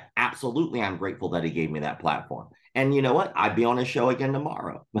 yeah, absolutely, I'm grateful that he gave me that platform. And you know what? I'd be on his show again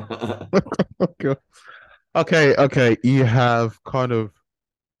tomorrow. okay. Okay. You've kind of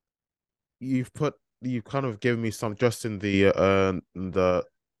given me some just in the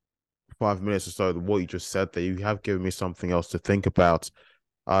 5 minutes or so what you just said there. You have given me something else to think about.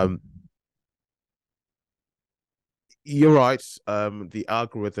 Um, You're right. The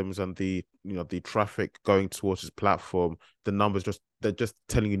algorithms and the traffic going towards his platform, the numbers they're just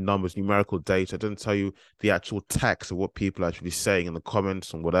telling you numbers, numerical data. It doesn't tell you the actual text of what people are actually saying in the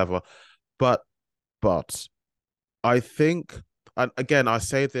comments and whatever. But but I think, and again, I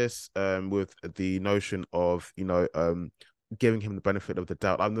say this with the notion of giving him the benefit of the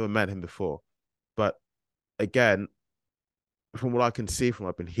doubt. I've never met him before, but again, from what I can see, from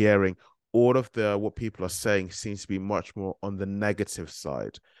what I've been hearing, all of the what people are saying seems to be much more on the negative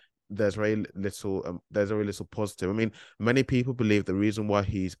side. there's very little positive. I mean, many people believe the reason why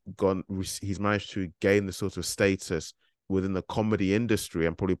he's managed to gain the sort of status within the comedy industry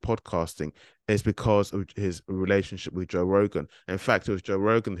and probably podcasting is because of his relationship with Joe Rogan. In fact, it was Joe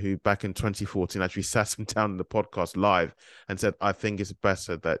Rogan who back in 2014 actually sat him down in the podcast live and said, I think it's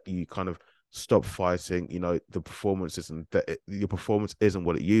better that you kind of stop fighting, the performances, and that your performance isn't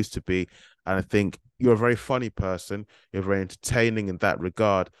what it used to be. And I think you're a very funny person. You're very entertaining in that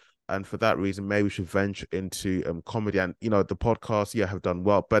regard. And for that reason, maybe we should venture into comedy. And, the podcast, yeah, have done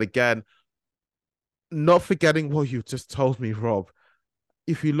well. But again, not forgetting what you just told me, Rob,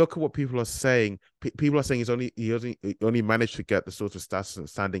 if you look at what people are saying, people are saying he only managed to get the sort of status and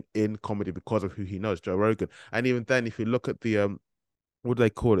standing in comedy because of who he knows, Joe Rogan. And even then, if you look at the what do they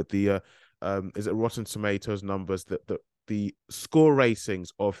call it? The is it Rotten Tomatoes numbers, that the score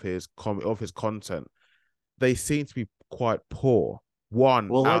ratings of his content, they seem to be quite poor. One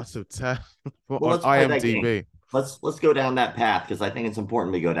Well, out of 10 on let's play that game. IMDb. Let's go down that path because I think it's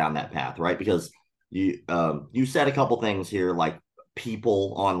important we go down that path, right? Because you said a couple things here like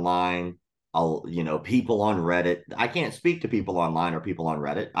people online, people on Reddit. I can't speak to people online or people on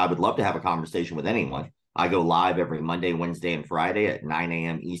Reddit. I would love to have a conversation with anyone. I go live every Monday, Wednesday, and Friday at 9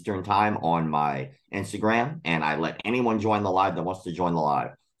 a.m. Eastern time on my Instagram, and I let anyone join the live that wants to join the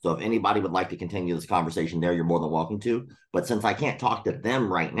live. So if anybody would like to continue this conversation there, you're more than welcome to. But since I can't talk to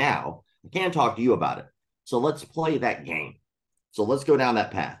them right now, I can talk to you about it. So let's play that game. So let's go down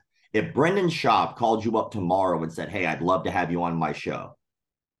that path. If Brendan Schaub called you up tomorrow and said, hey, I'd love to have you on my show,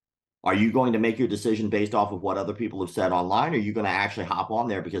 are you going to make your decision based off of what other people have said online? Or are you going to actually hop on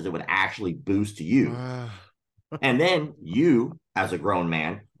there because it would actually boost you? And then you, as a grown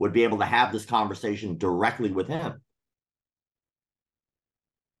man, would be able to have this conversation directly with him.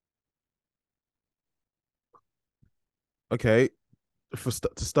 Okay, to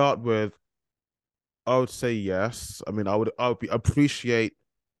start with, I would say yes. I mean, I would appreciate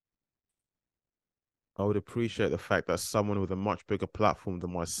the fact that someone with a much bigger platform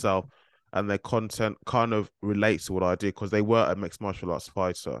than myself and their content kind of relates to what I do, because they were a mixed martial arts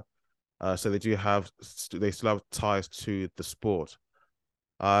fighter. So they still have ties to the sport.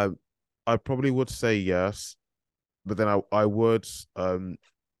 I probably would say yes, but then I would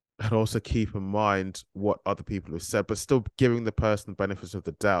and also keep in mind what other people have said, but still giving the person the benefits of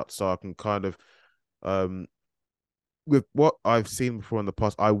the doubt, so I can kind of with what I've seen before in the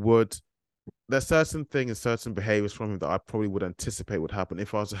past, there's certain things, certain behaviors from him that I probably would anticipate would happen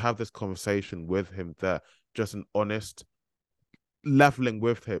if I was to have this conversation with him. That just an honest leveling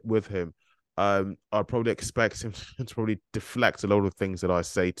with him. I'd probably expect him to probably deflect a lot of things that I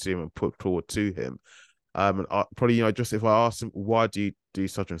say to him and put forward to him. And I probably, just if I ask him, why do you do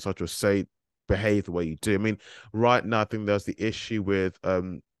such and such, or say behave the way you do? I mean, right now I think there's the issue with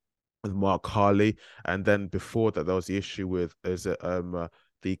Mark Harley, and then before that there was the issue with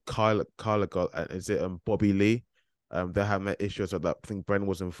the Kyla girl, and is it Bobby Lee? They're having issues with that. I think Bren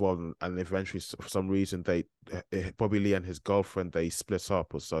was involved, and eventually for some reason Bobby Lee and his girlfriend, they split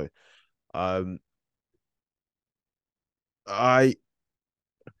up or so. I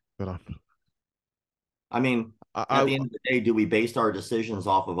but I mean, at I the end of the day, do we base our decisions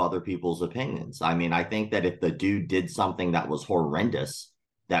off of other people's opinions? I mean, I think that if the dude did something that was horrendous,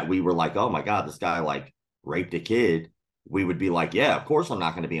 that we were like, oh my God, this guy like raped a kid, we would be like, yeah, of course I'm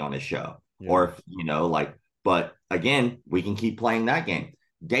not going to be on his show. yeah. Or, but again, we can keep playing that game.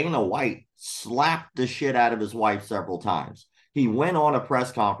 Dana White slapped the shit out of his wife several times. He went on a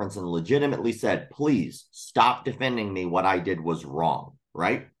press conference and legitimately said, please stop defending me. What I did was wrong.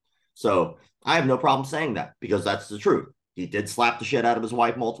 Right. So I have no problem saying that because that's the truth. He did slap the shit out of his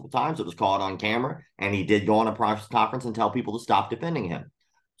wife multiple times. It was caught on camera, and he did go on a press conference and tell people to stop defending him.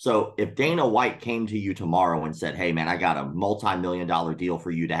 So if Dana White came to you tomorrow and said, hey, man, I got a multi-million-dollar deal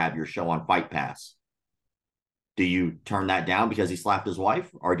for you to have your show on Fight Pass, do you turn that down because he slapped his wife,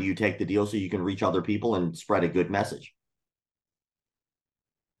 or do you take the deal so you can reach other people and spread a good message?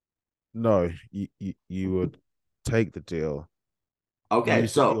 No, you would take the deal. Okay,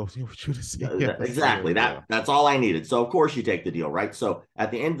 so exactly that's all I needed. So of course you take the deal, right? So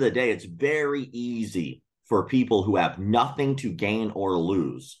at the end of the day, it's very easy for people who have nothing to gain or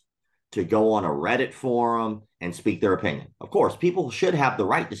lose to go on a Reddit forum and speak their opinion. Of course, people should have the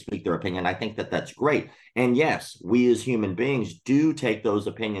right to speak their opinion. I think that that's great. And yes, we as human beings do take those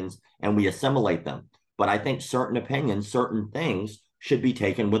opinions and we assimilate them. But I think certain opinions, certain things should be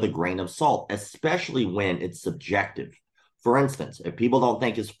taken with a grain of salt, especially when it's subjective. For instance, if people don't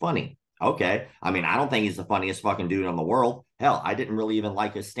think it's funny, okay. I mean, I don't think he's the funniest fucking dude in the world. Hell, I didn't really even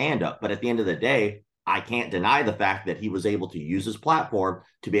like his stand-up. But at the end of the day, I can't deny the fact that he was able to use his platform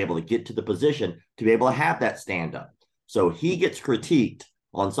to be able to get to the position, to be able to have that stand up. So he gets critiqued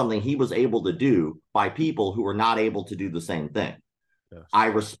on something he was able to do by people who were not able to do the same thing. Yes. I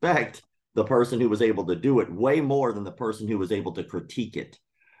respect the person who was able to do it way more than the person who was able to critique it.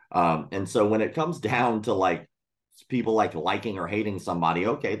 And so when it comes down to like people like liking or hating somebody,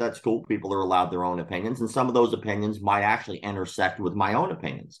 okay, that's cool. People are allowed their own opinions, and some of those opinions might actually intersect with my own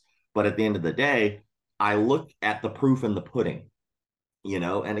opinions. But at the end of the day, I look at the proof in the pudding,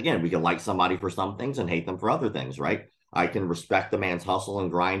 and again, we can like somebody for some things and hate them for other things, right? I can respect the man's hustle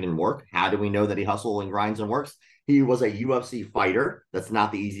and grind and work. How do we know that he hustles and grinds and works? He was a UFC fighter. That's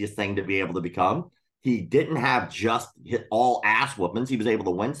not the easiest thing to be able to become. He didn't have just hit all ass whoopings. He was able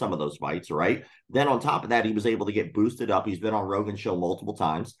to win some of those fights, right? Then on top of that, he was able to get boosted up. He's been on Rogan's show multiple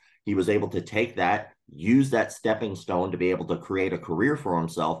times. He was able to take that, use that stepping stone to be able to create a career for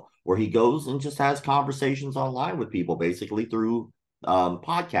himself where he goes and just has conversations online with people basically through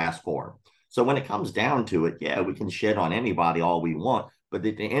podcast form. So when it comes down to it, yeah, we can shit on anybody all we want. But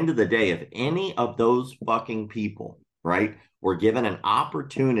at the end of the day, if any of those fucking people, right, were given an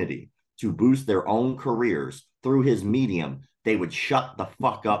opportunity to boost their own careers through his medium, they would shut the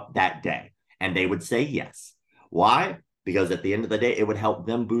fuck up that day and they would say yes. Why? Because at the end of the day, it would help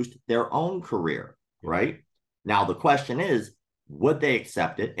them boost their own career, right? Now, the question is, would they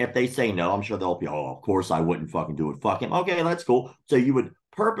accept it? If they say no, I'm sure they'll be, oh, of course I wouldn't fucking do it. Fuck him. Okay, that's cool. So you would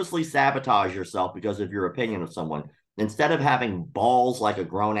purposely sabotage yourself because of your opinion of someone instead of having balls like a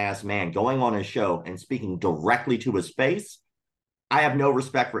grown-ass man going on his show and speaking directly to his face. I have no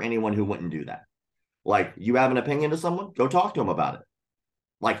respect for anyone who wouldn't do that. Like, you have an opinion of someone, go talk to him about it.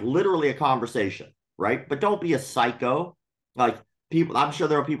 Like, literally a conversation, right? But don't be a psycho. Like, people, I'm sure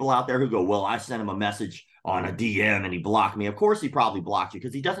there are people out there who go, well, I sent him a message on a DM and he blocked me. Of course he probably blocked you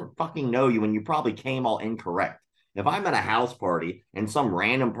because he doesn't fucking know you and you probably came all incorrect. If I'm at a house party and some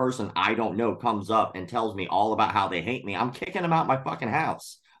random person I don't know comes up and tells me all about how they hate me, I'm kicking them out my fucking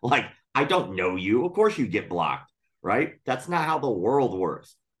house. Like, I don't know you. Of course you get blocked, right? That's not how the world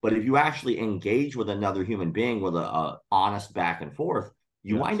works. But if you actually engage with another human being with a honest back and forth,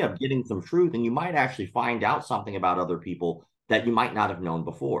 you wind up getting some truth and you might actually find out something about other people that you might not have known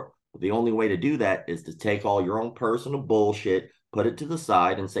before. But the only way to do that is to take all your own personal bullshit, put it to the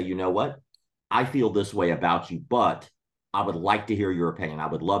side and say, you know what? I feel this way about you, but I would like to hear your opinion. I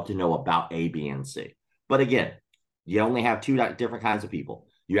would love to know about A, B, and C. But again, you only have two different kinds of people.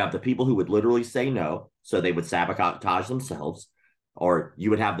 You have the people who would literally say no, so they would sabotage themselves, or you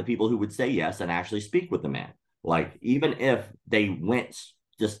would have the people who would say yes and actually speak with the man. Like, even if they went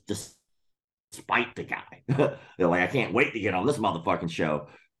just despite the guy, they're like, I can't wait to get on this motherfucking show.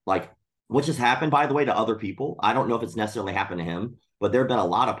 Like, which has happened, by the way, to other people. I don't know if it's necessarily happened to him, but there have been a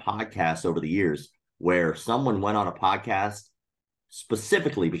lot of podcasts over the years where someone went on a podcast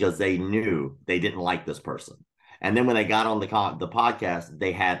specifically because they knew they didn't like this person. And then when they got on the podcast,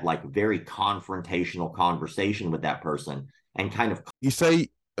 they had like very confrontational conversation with that person and kind of. You say,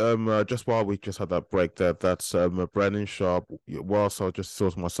 just while we just had that break there, that's Brennan Sharp. Whilst I just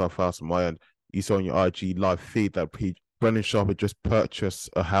sorted myself out on my end, you saw on your IG live feed that Brennan Sharp had just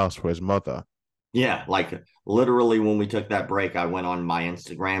purchased a house for his mother. Yeah, like literally when we took that break, I went on my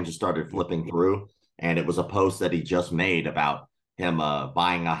Instagram, just started flipping through, and it was a post that he just made about him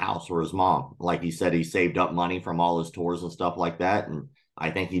buying a house for his mom. Like he said, he saved up money from all his tours and stuff like that, and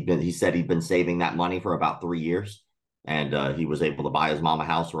I think he said he'd been saving that money for about 3 years, and he was able to buy his mom a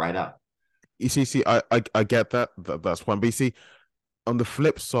house right out. You see, I get that's one. But you see, on the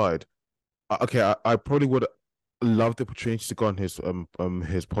flip side, okay, I probably would love the opportunity to go on his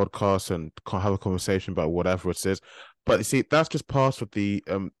podcast and have a conversation about whatever it is. But you see, that's just part of the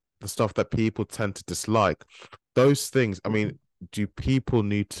stuff that people tend to dislike. Those things, I mean, do people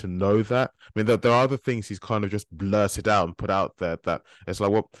need to know that? I mean, there are other things he's kind of just blurted out and put out there that it's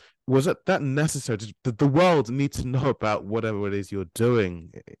like, well, was it that necessary? Did the world need to know about whatever it is you're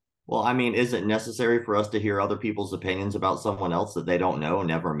doing? Well, I mean, is it necessary for us to hear other people's opinions about someone else that they don't know,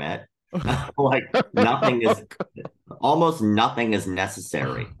 never met? Like, nothing is almost nothing is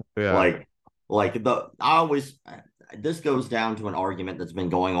necessary. Yeah. This goes down to an argument that's been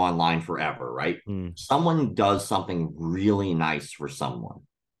going online forever, right? Mm. Someone does something really nice for someone,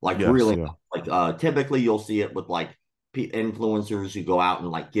 like Yes, really yeah. like typically you'll see it with like influencers who go out and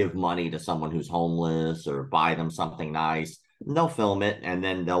like give money to someone who's homeless or buy them something nice. And they'll film it and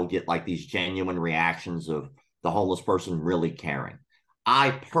then they'll get like these genuine reactions of the homeless person really caring.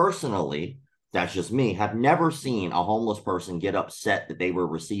 I personally, that's just me, have never seen a homeless person get upset that they were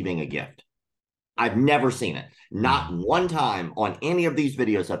receiving a gift. I've never seen it. Not Mm. one time on any of these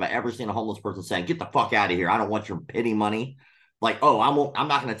videos have I ever seen a homeless person saying, "Get the fuck out of here. I don't want your pity money." Like, "Oh, I'm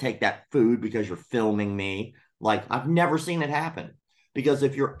not going to take that food because you're filming me." Like, I've never seen it happen. Because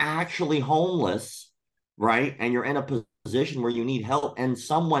if you're actually homeless, right, and you're in a position where you need help and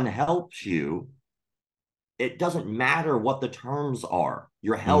someone helps you, it doesn't matter what the terms are.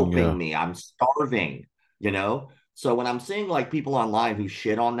 You're helping Yeah. me. I'm starving, you know? So when I'm seeing like people online who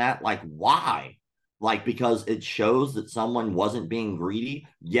shit on that, like, why? Like, because it shows that someone wasn't being greedy,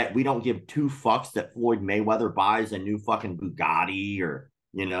 yet we don't give two fucks that Floyd Mayweather buys a new fucking Bugatti or,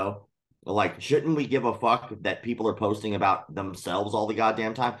 like, shouldn't we give a fuck that people are posting about themselves all the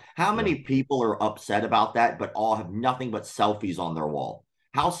goddamn time? How Yeah. many people are upset about that, but all have nothing but selfies on their wall?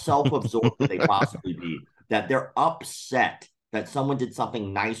 How self absorbed could they possibly be that they're upset that someone did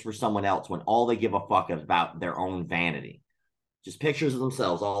something nice for someone else when all they give a fuck is about their own vanity? Just pictures of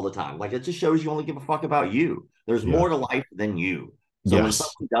themselves all the time. Like, it just shows you only give a fuck about you. There's Yeah. more to life than you. So when Yes.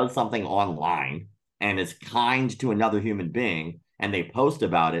 someone does something online and is kind to another human being and they post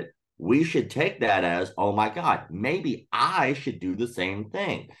about it, we should take that as, oh my God, maybe I should do the same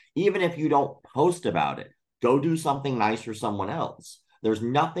thing. Even if you don't post about it, go do something nice for someone else. There's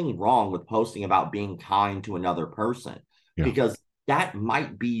nothing wrong with posting about being kind to another person Yeah. because that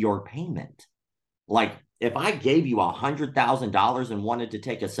might be your payment. Like, if I gave you $100,000 and wanted to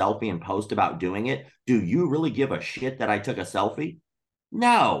take a selfie and post about doing it, do you really give a shit that I took a selfie?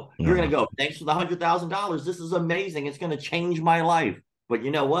 No, you're going Yeah. to go, thanks for the $100,000. This is amazing. It's going to change my life. But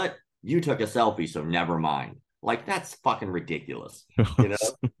you know what? You took a selfie, so never mind. Like, that's fucking ridiculous. You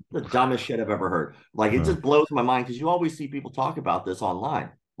know, the dumbest shit I've ever heard. Like, it Yeah. just blows my mind because you always see people talk about this online.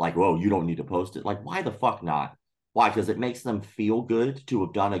 Like, whoa, you don't need to post it. Like, why the fuck not? Why? Because it makes them feel good to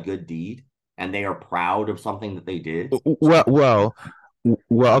have done a good deed and they are proud of something that they did. Well, well,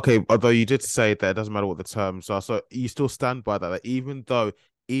 well, okay. Although you did say that it doesn't matter what the terms are, so you still stand by that. That even though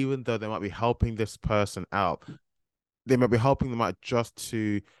they might be helping this person out, they might be helping them out just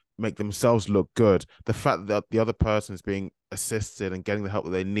to make themselves look good. The fact that the other person is being assisted and getting the help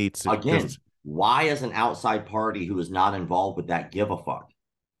that they need to Again, just, why is an outside party who is not involved with that give a fuck?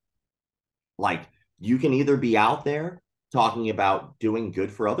 Like, you can either be out there talking about doing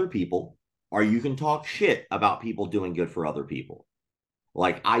good for other people, or you can talk shit about people doing good for other people.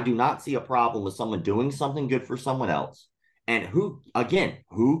 Like, I do not see a problem with someone doing something good for someone else. And who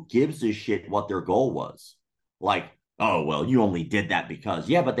gives a shit what their goal was? Like, oh, well, you only did that because,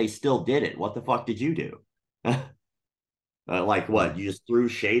 yeah, but they still did it. What the fuck did you do? Like, mm. what? You just threw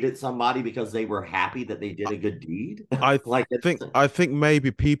shade at somebody because they were happy that they did a good deed? I Like, think I think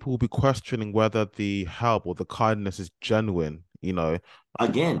maybe people will be questioning whether the help or the kindness is genuine.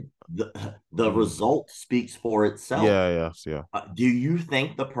 again, the Mm. result speaks for itself. Yeah, yes, yeah. Do you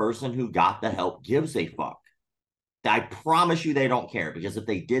think the person who got the help gives a fuck? I promise you they don't care because if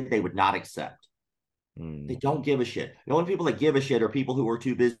they did, they would not accept. They Mm. don't give a shit. The only people that give a shit are people who are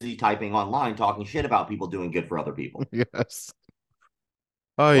too busy typing online talking shit about people doing good for other people. Yes.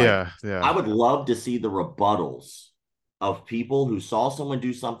 Oh Like, yeah, yeah. I would love to see the rebuttals of people who saw someone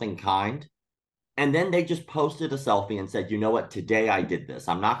do something kind and then they just posted a selfie and said, you know what, today I did this.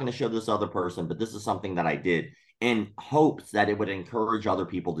 I'm not going to show this other person, but this is something that I did in hopes that it would encourage other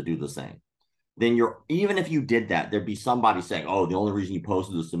people to do the same. Then even if you did that, there'd be somebody saying, oh, the only reason you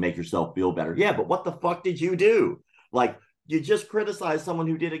posted this is to make yourself feel better. Yeah, but what the fuck did you do? Like, you just criticized someone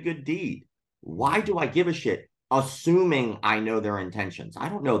who did a good deed. Why do I give a shit? Assuming I know their intentions. I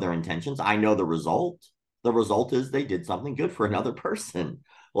don't know their intentions. I know the result. The result is they did something good for another person.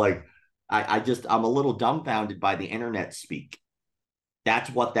 Like, I'm a little dumbfounded by the internet speak.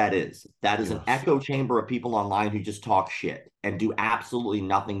 That's what that is. That is an Yes. echo chamber of people online who just talk shit and do absolutely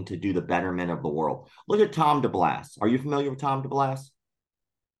nothing to do the betterment of the world. Look at Tom DeBlas. Are you familiar with Tom DeBlas?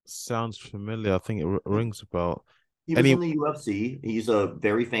 Sounds familiar. I think it rings a bell. He was Any in the UFC. He's a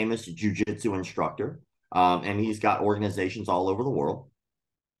very famous jiu-jitsu instructor, and he's got organizations all over the world.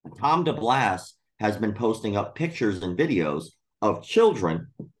 Tom DeBlas has been posting up pictures and videos of children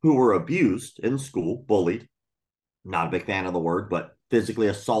who were abused in school, bullied, not a big fan of the word, but physically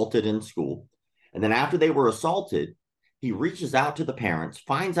assaulted in school. And then after they were assaulted, he reaches out to the parents,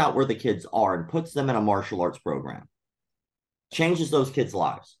 finds out where the kids are, and puts them in a martial arts program. Changes those kids'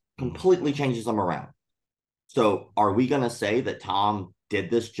 lives, mm, completely changes them around. So, are we going to say that Tom did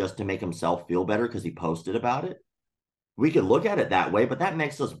this just to make himself feel better because he posted about it? We could look at it that way, but that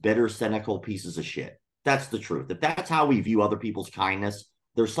makes us bitter, cynical pieces of shit. That's the truth. If that's how we view other people's kindness,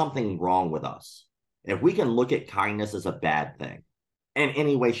 there's something wrong with us. If we can look at kindness as a bad thing in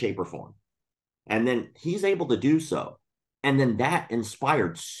any way, shape, or form, and then he's able to do so. And then that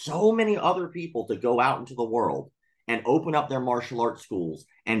inspired so many other people to go out into the world and open up their martial arts schools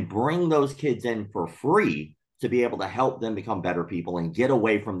and bring those kids in for free to be able to help them become better people and get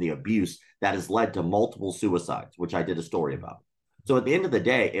away from the abuse that has led to multiple suicides, which I did a story about. So at the end of the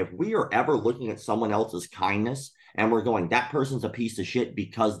day, if we are ever looking at someone else's kindness and we're going, that person's a piece of shit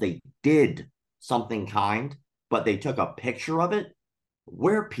because they did something kind, but they took a picture of it,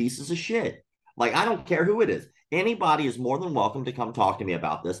 we're pieces of shit. Like, I don't care who it is. Anybody is more than welcome to come talk to me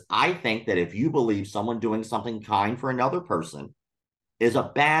about this. I think that if you believe someone doing something kind for another person is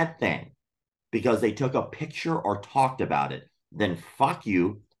a bad thing because they took a picture or talked about it, then fuck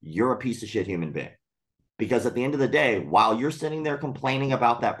you. You're a piece of shit human being. Because at the end of the day, while you're sitting there complaining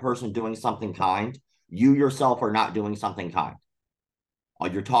about that person doing something kind, you yourself are not doing something kind.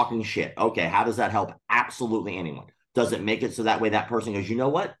 You're talking shit. Okay, how does that help absolutely anyone? Does it make it so that way that person goes, you know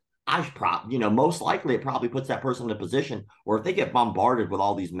what? Most likely it probably puts that person in a position where if they get bombarded with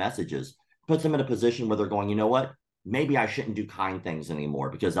all these messages, puts them in a position where they're going, you know what? Maybe I shouldn't do kind things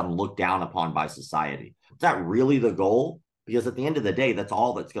anymore because I'm looked down upon by society. Is that really the goal? Because at the end of the day, that's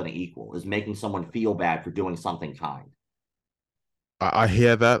all that's going to equal is making someone feel bad for doing something kind. I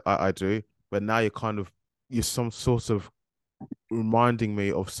hear that, I do, but now you're some sort of reminding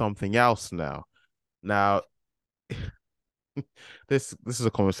me of something else now. Now, this is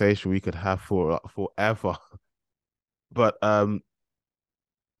a conversation we could have for forever. But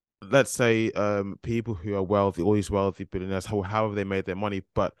let's say people who are wealthy, all these wealthy billionaires, however they made their money,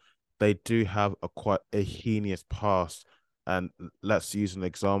 but they do have a quite a heinous past. And let's use an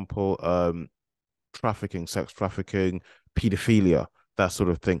example, trafficking, sex trafficking, pedophilia, that sort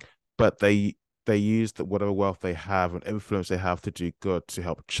of thing. But they use whatever wealth they have and influence they have to do good, to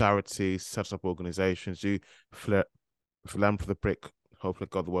help charities, set up organizations, do philanthropic, hopefully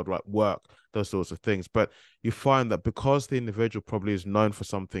got the word right, work, those sorts of things. But you find that because the individual probably is known for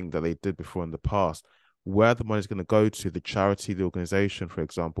something that they did before in the past, where the money is going to go to, the charity, the organization, for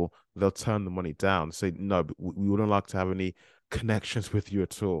example, they'll turn the money down, say, no, we wouldn't like to have any connections with you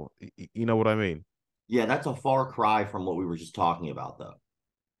at all. You know what I mean? Yeah, that's a far cry from what we were just talking about, though.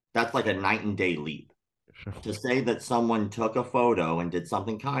 That's like a night and day leap. To say that someone took a photo and did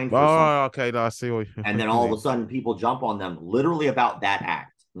something kind for someone, Oh, okay. No, I see what and then you all of mean. a sudden people jump on them literally about that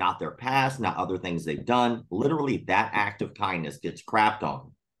act, not their past, not other things they've done. Literally, that act of kindness gets crapped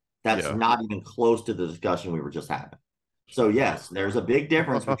on. That's Yeah. not even close to the discussion we were just having. So, yes, there's a big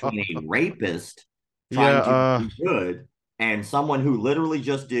difference between a rapist Yeah, trying to do good and someone who literally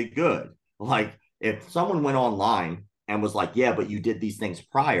just did good. Like, if someone went online and was like, yeah, but you did these things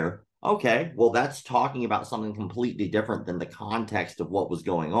prior, okay, well, that's talking about something completely different than the context of what was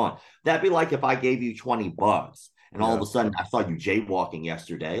going on. That'd be like if I gave you $20 and all of yeah, a sudden I saw you jaywalking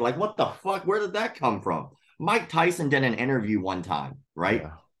yesterday. Like, what the fuck? Where did that come from? Mike Tyson did an interview one time, right?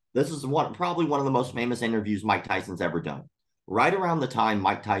 yeah. This is probably one of the most famous interviews Mike Tyson's ever done. Right around the time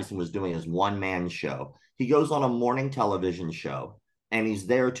Mike Tyson was doing his one-man show, he goes on a morning television show and he's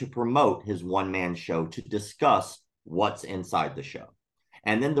there to promote his one-man show to discuss what's inside the show.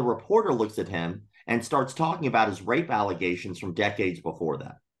 And then the reporter looks at him and starts talking about his rape allegations from decades before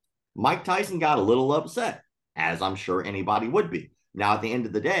that. Mike Tyson got a little upset, as I'm sure anybody would be. Now, at the end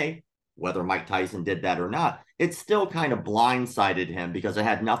of the day, whether Mike Tyson did that or not, it still kind of blindsided him because it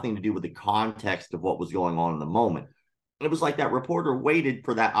had nothing to do with the context of what was going on in the moment. It was like that reporter waited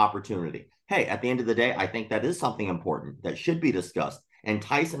for that opportunity. Hey, at the end of the day, I think that is something important that should be discussed. And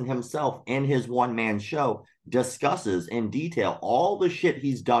Tyson himself, in his one man show, discusses in detail all the shit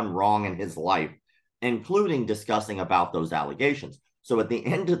he's done wrong in his life, including discussing about those allegations. So at the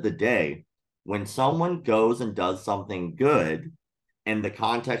end of the day, when someone goes and does something good in the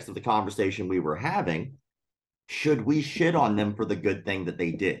context of the conversation we were having, should we shit on them for the good thing that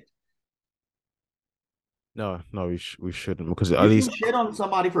they did? No, no, we shouldn't, because at You can least, shit on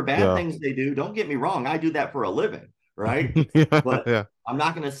somebody for bad yeah. things they do. Don't get me wrong. I do that for a living, right? Yeah, But yeah. I'm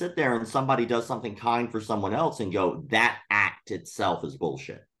not going to sit there and somebody does something kind for someone else and go, that act itself is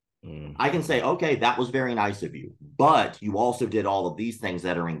bullshit. Mm, I can say, okay, that was very nice of you, but you also did all of these things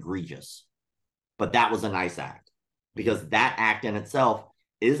that are egregious. But that was a nice act because that act in itself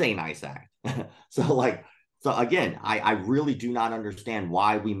is a nice act. so, like, so again, I really do not understand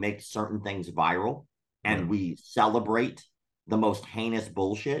why we make certain things viral yeah, and we celebrate the most heinous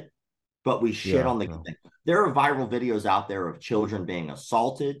bullshit, but we shit yeah, on the yeah. good thing. There are viral videos out there of children being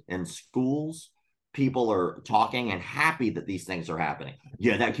assaulted in schools. People are talking and happy that these things are happening.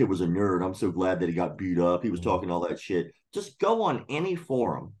 Yeah, that kid was a nerd. I'm so glad that he got beat up. He was Mm, talking all that shit. Just go on any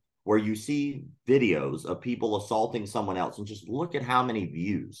forum where you see videos of people assaulting someone else and just look at how many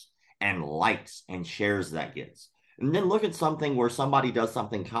views and likes and shares that gets. And then look at something where somebody does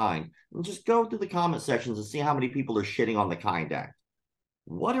something kind and just go through the comment sections and see how many people are shitting on the kind act.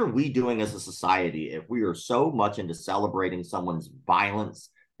 What are we doing as a society if we are so much into celebrating someone's violence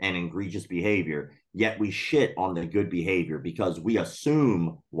and egregious behavior, yet we shit on the good behavior because we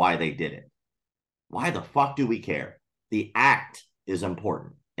assume why they did it? Why the fuck do we care? The act is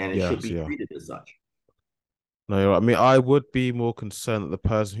important and it should Yes, be yeah. treated as such. No, you're right. I mean, I would be more concerned that the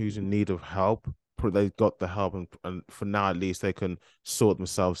person who's in need of help, they got the help, and for now at least they can sort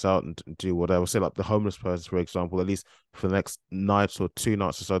themselves out and do whatever. Say like the homeless person, for example, at least for the next night or 2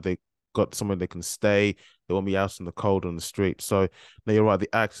 nights or so, they got somewhere they can stay. They won't be out in the cold on the street. So, no, you're right. The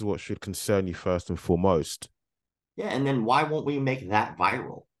act is what should concern you first and foremost. Yeah, and then why won't we make that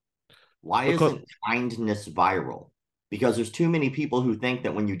viral? Why Because isn't kindness viral? Because there's too many people who think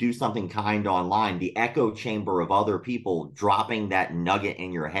that when you do something kind online, the echo chamber of other people dropping that nugget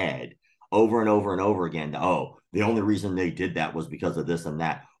in your head over and over and over again. Oh, the only reason they did that was because of this and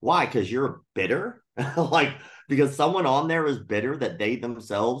that. Why? Because you're bitter? Like, because someone on there is bitter that they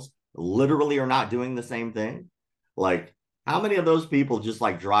themselves literally are not doing the same thing? Like, how many of those people just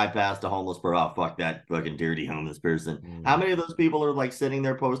like drive past a homeless person? Oh, fuck that fucking dirty homeless person. How mm, many of those people are like sitting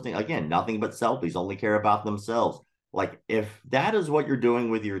there posting again, nothing but selfies, only care about themselves? Like, if that is what you're doing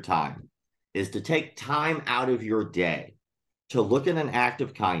with your time, is to take time out of your day to look at an act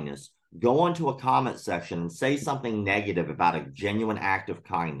of kindness, go onto a comment section and say something negative about a genuine act of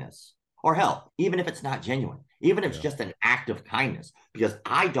kindness, or hell, even if it's not genuine, even if it's yeah, just an act of kindness, because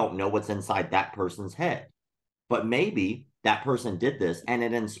I don't know what's inside that person's head. But maybe that person did this and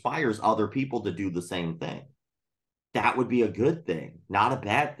it inspires other people to do the same thing. That would be a good thing, not a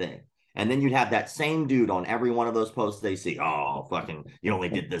bad thing. And then you'd have that same dude on every one of those posts they see. Oh, fucking, you only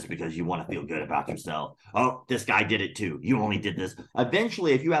did this because you want to feel good about yourself. Oh, this guy did it too. You only did this.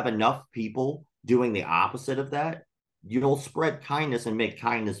 Eventually, if you have enough people doing the opposite of that, you'll spread kindness and make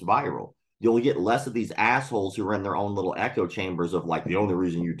kindness viral. You'll get less of these assholes who are in their own little echo chambers of like, the only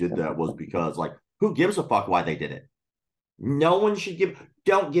reason you did that was because, like, who gives a fuck why they did it? No one should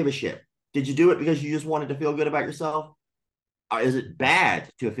don't give a shit. Did you do it because you just wanted to feel good about yourself? Or is it bad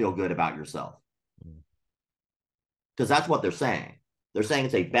to feel good about yourself? mm, Because that's what they're saying. They're saying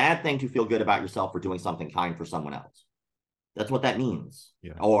it's a bad thing to feel good about yourself for doing something kind for someone else. That's what that means.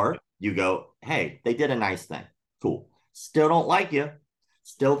 yeah. Or you go, hey, they did a nice thing. Cool. Still don't like you.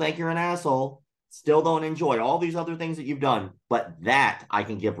 Still think you're an asshole. Still don't enjoy all these other things that you've done. But that I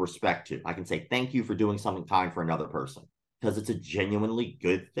can give respect to. I can say thank you for doing something kind for another person because it's a genuinely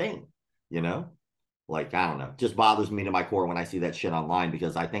good thing, you know? Like, I don't know, just bothers me to my core when I see that shit online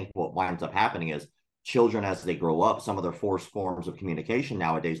because I think what winds up happening is children, as they grow up, some of their forced forms of communication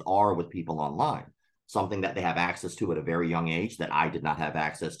nowadays are with people online, something that they have access to at a very young age that I did not have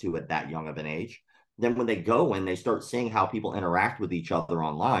access to at that young of an age. Then when they go and they start seeing how people interact with each other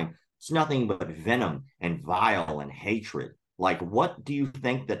online, it's nothing but venom and vile and hatred. Like, what do you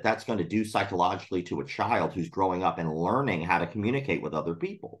think that that's going to do psychologically to a child who's growing up and learning how to communicate with other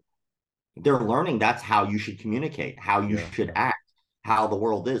people? They're learning that's how you should communicate, how you Yeah, should act, how the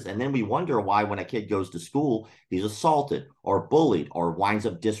world is. And then we wonder why, when a kid goes to school, he's assaulted or bullied or winds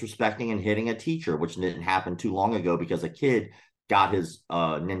up disrespecting and hitting a teacher, which didn't happen too long ago because a kid got his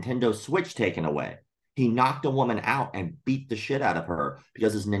Nintendo Switch taken away. He knocked a woman out and beat the shit out of her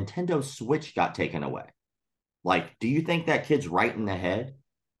because his Nintendo Switch got taken away. Like, do you think that kid's right in the head?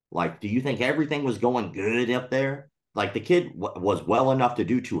 Like, do you think everything was going good up there? Like, the kid was well enough to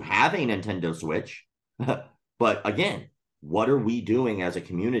do to have a Nintendo Switch. But again, what are we doing as a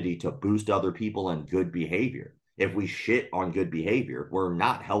community to boost other people in good behavior? If we shit on good behavior, we're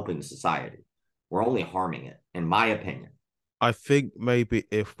not helping society. We're only harming it, in my opinion. I think maybe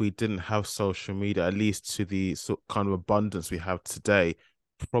if we didn't have social media, at least to the sort kind of abundance we have today,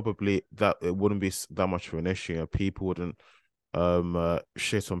 probably that it wouldn't be that much of an issue. People wouldn't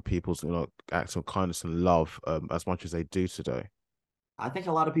shit on people's acts of kindness and love as much as they do today. I think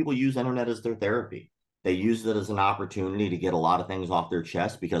a lot of people use internet as their therapy. They use it as an opportunity to get a lot of things off their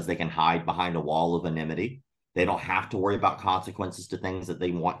chest because they can hide behind a wall of anonymity. They don't have to worry about consequences to things that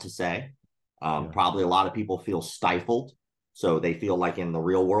they want to say. Yeah, Probably a lot of people feel stifled. So they feel like in the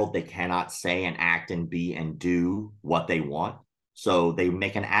real world, they cannot say and act and be and do what they want. So they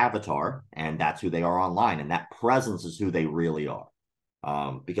make an avatar and that's who they are online. And that presence is who they really are,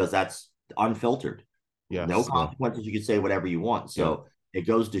 because that's unfiltered, no yes, yeah, consequences. You can say whatever you want. yeah. So it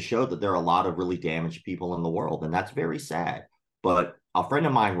goes to show that there are a lot of really damaged people in the world, and that's very sad. But a friend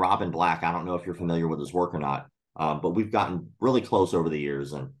of mine, Robin Black, I don't know if you're familiar with his work or not, but we've gotten really close over the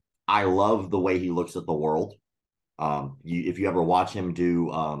years, and I love the way he looks at the world. If you ever watch him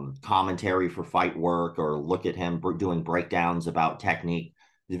do commentary for Fight Work or look at him doing breakdowns about technique,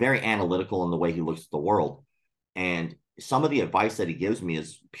 he's very analytical in the way he looks at the world. And some of the advice that he gives me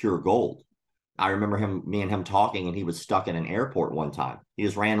is pure gold. I remember me and him talking, and he was stuck in an airport one time. He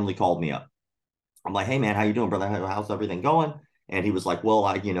just randomly called me up. I'm like, "Hey man, how you doing, brother? How's everything going?" And he was like, "Well,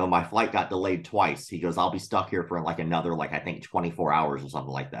 my flight got delayed twice." He goes, "I'll be stuck here for like another, like I think 24 hours or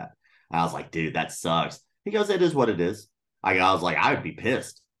something like that." And I was like, "Dude, that sucks." He goes, "It is what it is." I was like, "I would be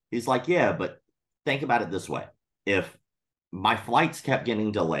pissed." He's like, "Yeah, but think about it this way: if my flights kept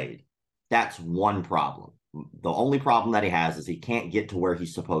getting delayed, that's one problem. The only problem that he has is he can't get to where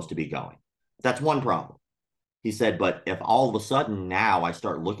he's supposed to be going. That's one problem." He said, "But if all of a sudden now I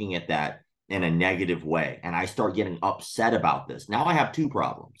start looking at that in a negative way and I start getting upset about this, now I have two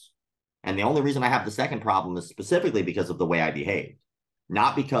problems. And the only reason I have the second problem is specifically because of the way I behaved,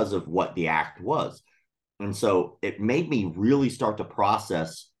 not because of what the act was." And so it made me really start to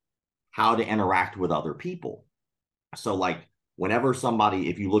process how to interact with other people. So, like, whenever somebody,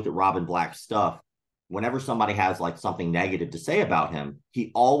 if you look at Robin Black's stuff, whenever somebody has like something negative to say about him,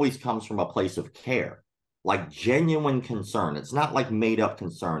 he always comes from a place of care, like genuine concern. It's not like made up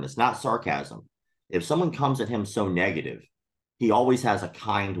concern, it's not sarcasm. If someone comes at him so negative, he always has a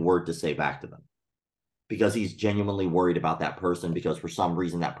kind word to say back to them because he's genuinely worried about that person, because for some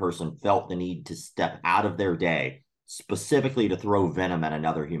reason that person felt the need to step out of their day specifically to throw venom at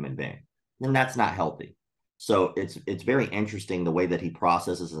another human being. And that's not healthy. So it's very interesting the way that he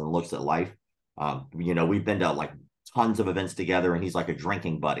processes and looks at life. We've been to like tons of events together, and he's like a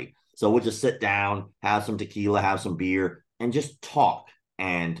drinking buddy. So we'll just sit down, have some tequila, have some beer, and just talk.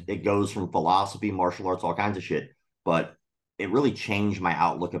 And it goes from philosophy, martial arts, all kinds of shit. But it really changed my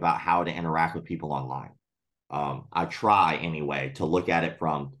outlook about how to interact with people online. I try anyway to look at it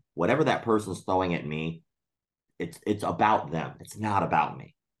from whatever that person's throwing at me. It's about them. It's not about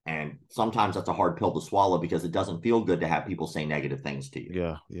me. And sometimes that's a hard pill to swallow because it doesn't feel good to have people say negative things to you.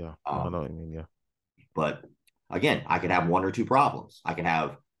 Yeah, yeah. I know Um, what I mean. Yeah, but again, I could have one or two problems. I can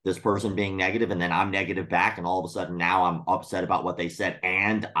have this person being negative, and then I'm negative back, and all of a sudden now I'm upset about what they said,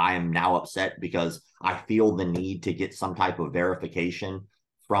 and I am now upset because I feel the need to get some type of verification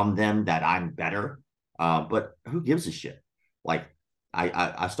from them that I'm better. But who gives a shit? Like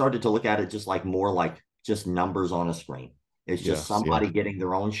I started to look at it just like more like just numbers on a screen. It's just yes, yeah, somebody getting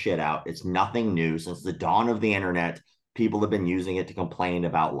their own shit out. It's nothing new. Since the dawn of the internet, people have been using it to complain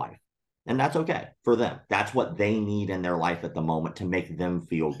about life. And that's okay for them. That's what they need in their life at the moment to make them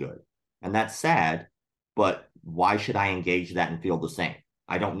feel good. And that's sad, but why should I engage that and feel the same?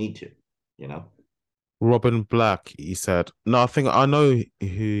 I don't need to, you know? Robin Black, he said. No, I think I know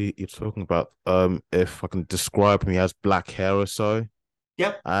who you're talking about. If I can describe him, he has black hair or so.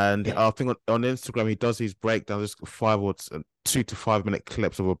 Yep. And Yep. I think on Instagram he does these breakdowns, 2 to 5 minute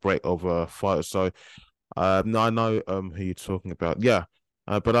clips of a break of a fight or so. No, I know who you're talking about. Yeah.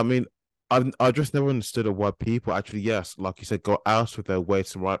 But I mean, I just never understood why people actually, yes, like you said, go out of their way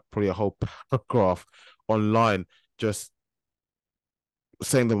to write probably a whole paragraph online just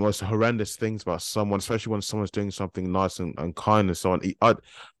saying the most horrendous things about someone, especially when someone's doing something nice and kind and so on.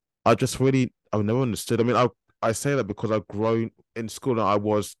 I just really I've never understood. I mean, I say that because I've grown in school and I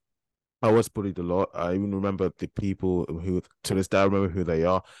was bullied a lot. I even remember the people who to this day I remember who they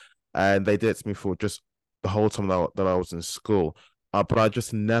are, and they did it to me for just the whole time that I was in school. But I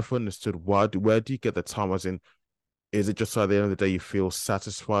just never understood where do you get the time? As in, is it just so at the end of the day you feel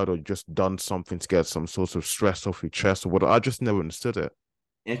satisfied, or you just done something to get some sort of stress off your chest, or what? I just never understood it.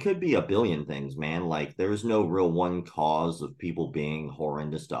 It could be a billion things, man. Like there's no real one cause of people being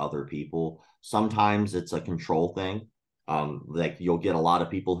horrendous to other people. Sometimes it's a control thing. Like you'll get a lot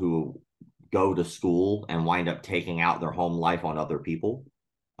of people who go to school and wind up taking out their home life on other people.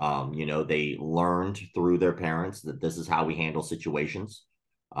 They learned through their parents that this is how we handle situations.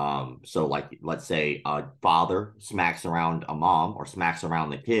 So like let's say a father smacks around a mom or smacks around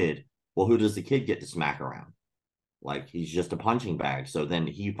the kid. Well, who does the kid get to smack around? Like he's just a punching bag. So then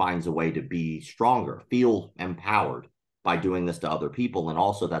he finds a way to be stronger, feel empowered by doing this to other people. And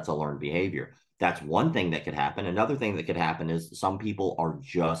also, that's a learned behavior. That's one thing that could happen. Another thing that could happen is some people are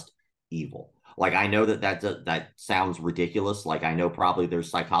just evil. Like I know that sounds ridiculous. Like I know probably there's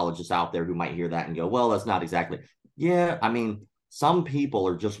psychologists out there who might hear that and go, "Well, that's not exactly." Yeah, I mean, some people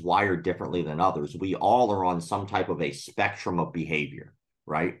are just wired differently than others. We all are on some type of a spectrum of behavior,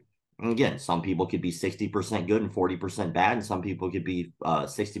 right? And again, some people could be 60% good and 40% bad, and some people could be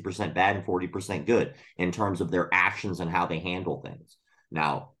 60% bad and 40% good in terms of their actions and how they handle things.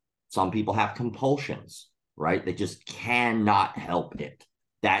 Now, some people have compulsions, right? They just cannot help it.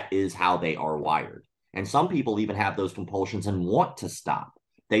 That is how they are wired. And some people even have those compulsions and want to stop.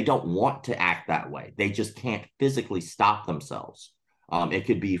 They don't want to act that way. They just can't physically stop themselves. It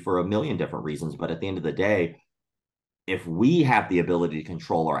could be for a million different reasons, but at the end of the day, if we have the ability to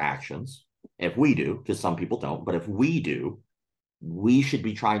control our actions, if we do, because some people don't, but if we do, we should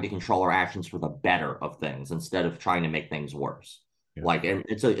be trying to control our actions for the better of things instead of trying to make things worse. Yeah. Like, and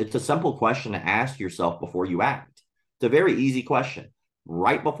it's a simple question to ask yourself before you act. It's a very easy question.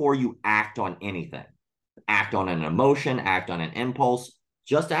 Right before you act on anything, act on an emotion, act on an impulse,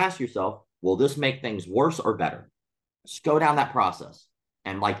 just ask yourself, will this make things worse or better? Just go down that process.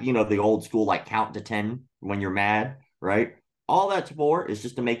 And like, the old school, like count to 10 when you're mad, right? All that's for is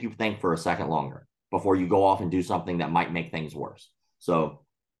just to make you think for a second longer before you go off and do something that might make things worse. So,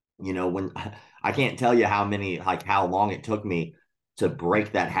 when I can't tell you how long it took me to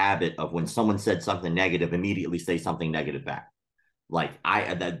break that habit of when someone said something negative, immediately say something negative back. Like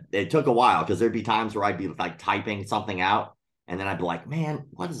it took a while because there'd be times where I'd be like typing something out and then I'd be like, man,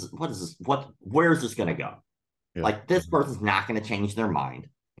 what is this? Where is this going to go? Yeah. Like this person's not going to change their mind.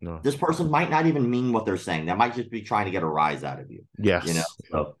 No. This person might not even mean what they're saying. They might just be trying to get a rise out of you, Yes. Yeah.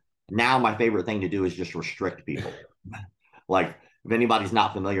 So now my favorite thing to do is just restrict people. Like if anybody's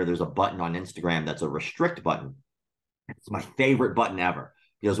not familiar, there's a button on Instagram that's a restrict button. It's my favorite button ever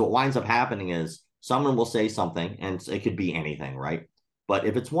because what winds up happening is someone will say something and it could be anything, right? But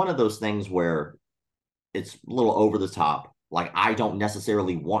if it's one of those things where it's a little over the top, like I don't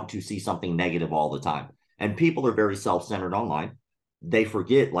necessarily want to see something negative all the time. And people are very self-centered online. They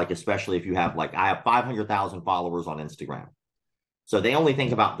forget, like, especially if you have, like, I have 500,000 followers on Instagram. So they only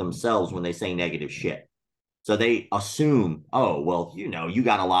think about themselves when they say negative shit. So they assume, oh, well, you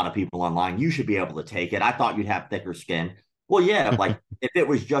got a lot of people online. You should be able to take it. I thought you'd have thicker skin. Well, yeah, like if it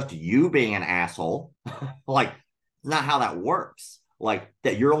was just you being an asshole, like, not how that works. Like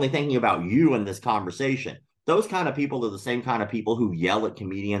that you're only thinking about you in this conversation. Those kind of people are the same kind of people who yell at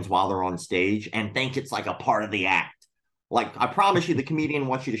comedians while they're on stage and think it's like a part of the act. Like, I promise you, the comedian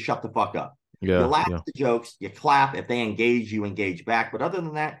wants you to shut the fuck up. You Yeah. laugh Yeah. at the jokes, you clap. If they engage, you engage back. But other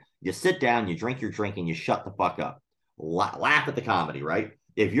than that, you sit down, you drink your drink, and you shut the fuck up. Laugh at the comedy, right?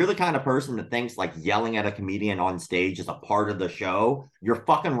 If you're the kind of person that thinks like yelling at a comedian on stage is a part of the show, you're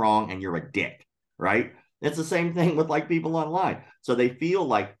fucking wrong and you're a dick, right? It's the same thing with like people online. So they feel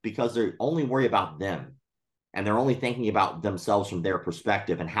like because they're only worried about them and they're only thinking about themselves from their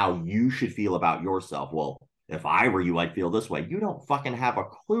perspective and how you should feel about yourself. Well, if I were you, I'd feel this way. You don't fucking have a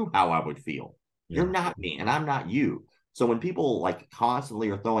clue how I would feel. You're Yeah. not me and I'm not you. So when people like constantly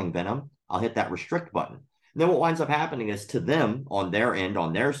are throwing venom, I'll hit that restrict button. And then what winds up happening is to them on their end,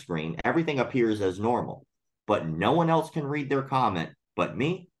 on their screen, everything appears as normal, but no one else can read their comment but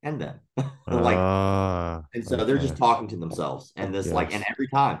me and them. Like, and so they're just Okay. talking to themselves. And this, like, and Yes. every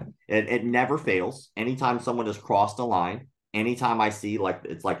time it never fails. Anytime someone has crossed a line, anytime I see like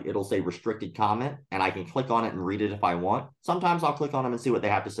it's like it'll say restricted comment and I can click on it and read it if I want. Sometimes I'll click on them and see what they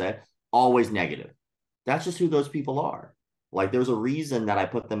have to say. Always negative. That's just who those people are. Like there's a reason that I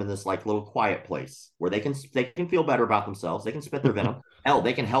put them in this like little quiet place where they can feel better about themselves. They can spit their venom. Hell,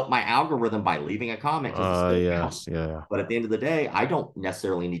 they can help my algorithm by leaving a comment because it still counts. Yes. Yeah. But at the end of the day, I don't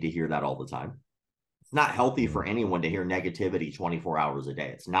necessarily need to hear that all the time. It's not healthy Yeah. for anyone to hear negativity 24 hours a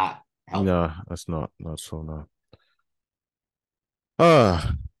day. It's not healthy. No, that's not so no.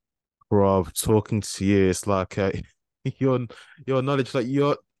 Ah, bro, talking to you, it's like your your knowledge, like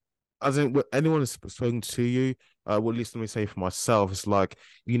your as in anyone who's spoken to you, well, at least let me say for myself, it's like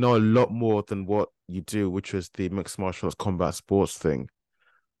you know a lot more than what you do, which was the mixed martial arts combat sports thing.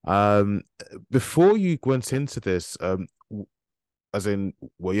 Um, before you went into this, as in,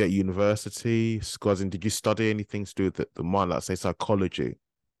 were you at university? As in, did you study anything to do with the mind, like say psychology?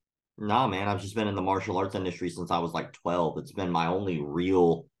 No, man, I've just been in the martial arts industry since I was like 12. It's been my only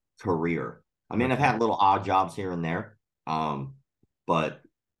real career. I mean, I've Okay. had little odd jobs here and there, but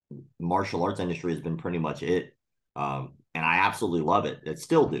martial arts industry has been pretty much it. And I absolutely love it. It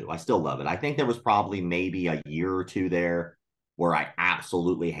still do. I still love it. I think there was probably maybe a year or two there where I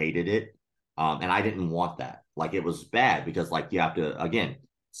absolutely hated it. And I didn't want that. Like it was bad because like you have to, again,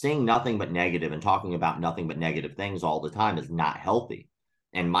 seeing nothing but negative and talking about nothing but negative things all the time is not healthy.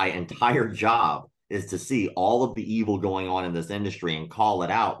 And my entire job is to see all of the evil going on in this industry and call it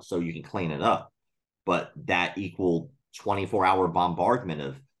out so you can clean it up. But that equal 24-hour bombardment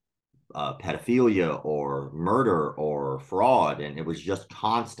of pedophilia or murder or fraud, and it was just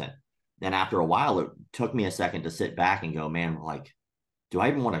constant. Then after a while, it took me a second to sit back and go, man, like, do I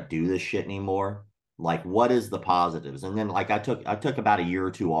even want to do this shit anymore? Like, what is the positives? And then like I took about a year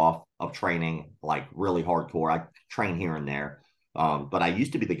or two off of training, like really hardcore. I train here and there. But I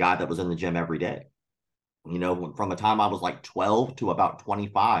used to be the guy that was in the gym every day. You know, from the time I was like 12 to about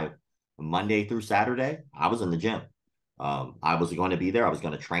 25, Monday through Saturday, I was in the gym. I was going to be there. I was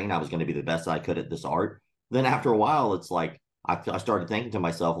going to train. I was going to be the best I could at this art. Then after a while, it's like I started thinking to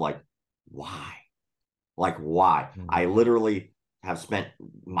myself, like, why? Like, why? Mm. I literally have spent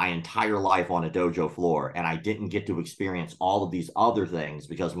my entire life on a dojo floor and I didn't get to experience all of these other things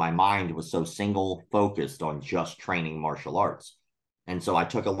because my mind was so single focused on just training martial arts. And so I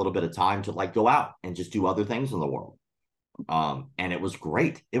took a little bit of time to like go out and just do other things in the world. And it was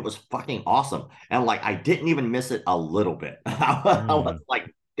great. It was fucking awesome. And like I didn't even miss it a little bit. I was Mm.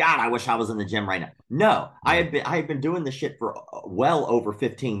 like, God, I wish I was in the gym right now. No, Yeah. I had been doing this shit for well over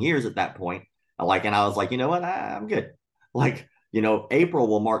 15 years at that point. Like, and I was like, you know what? I'm good. Like, you know, April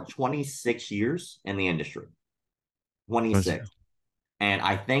will mark 26 years in the industry. 26. And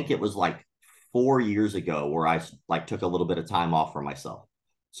I think it was like 4 years ago where I like took a little bit of time off for myself.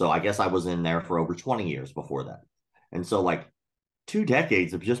 So I guess I was in there for over 20 years before that. And so like 2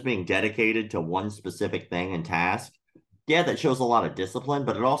 decades of just being dedicated to one specific thing and task, yeah, that shows a lot of discipline,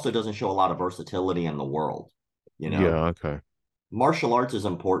 but it also doesn't show a lot of versatility in the world. You know, Yeah. Okay. martial arts is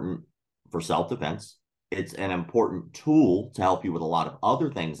important for self-defense. It's an important tool to help you with a lot of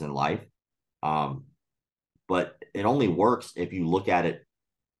other things in life. Um, but it only works if you look at it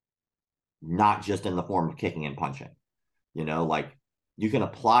not just in the form of kicking and punching. You know, like you can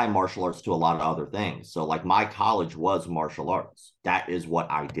apply martial arts to a lot of other things. So, like, my college was martial arts. That is what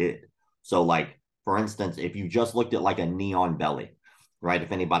I did. So, like, for instance, if you just looked at like a neon belly, right?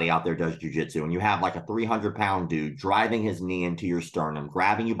 If anybody out there does jujitsu and you have like a 300-pound dude driving his knee into your sternum,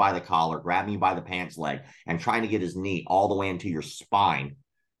 grabbing you by the collar, grabbing you by the pants leg, and trying to get his knee all the way into your spine,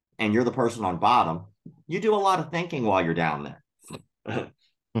 and you're the person on bottom, you do a lot of thinking while you're down there.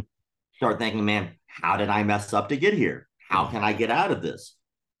 Start thinking, man, how did I mess up to get here? How can I get out of this?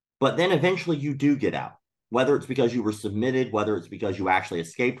 But then eventually you do get out, whether it's because you were submitted, whether it's because you actually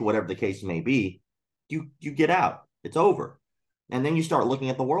escaped, whatever the case may be, you get out. It's over. And then you start looking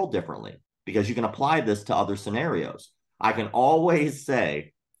at the world differently because you can apply this to other scenarios. I can always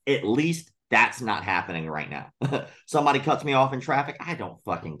say, at least that's not happening right now. Somebody cuts me off in traffic. I don't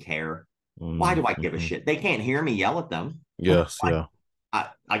fucking care. Why do I give a Mm-hmm. shit? They can't hear me yell at them. Yes. Like, Yeah.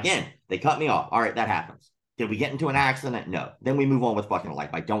 again, they cut me off. All right, that happens. Did we get into an accident? No. Then we move on with fucking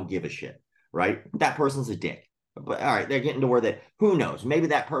life. I don't give a shit. Right? That person's a dick. But all right, they're getting to where they, who knows? Maybe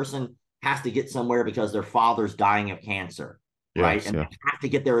that person has to get somewhere because their father's dying of cancer. Right? Yes. And Yeah. they have to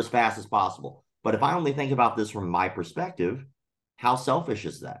get there as fast as possible. But if I only think about this from my perspective, how selfish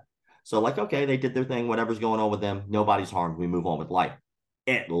is that? So, like, okay, they did their thing, whatever's going on with them, nobody's harmed. We move on with life.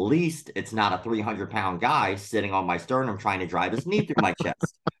 At least it's not a 300-pound guy sitting on my sternum trying to drive his knee through my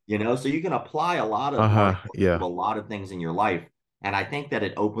chest. You know, so you can apply a lot of martial Uh-huh. arts to Yeah. a lot of things in your life. And I think that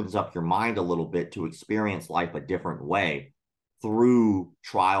it opens up your mind a little bit to experience life a different way through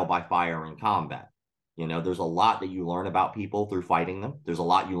trial by fire and combat. You know, there's a lot that you learn about people through fighting them. There's a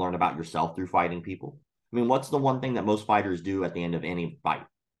lot you learn about yourself through fighting people. I mean, what's the one thing that most fighters do at the end of any fight?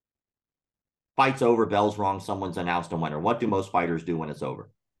 Fight's over, bell's rung, someone's announced a winner. What do most fighters do when it's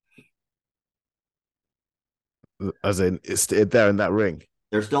over? As in, it's there in that ring.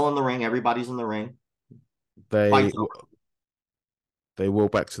 They're still in the ring. Everybody's in the ring. They Fight's over. they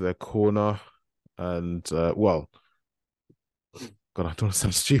walk back to their corner, and well, God, I don't want to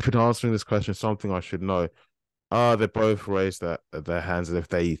sound stupid answering this question. Something I should know. They both raised their hands as if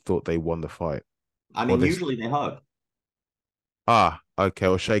they thought they won the fight, I or mean, this. usually they hug. Okay,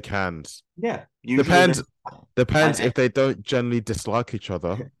 or shake hands. Yeah, usually they. Depends. Depends I, if they don't generally dislike each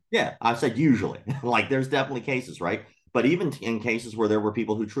other. yeah, I said usually. Like, there's definitely cases, right? But even in cases where there were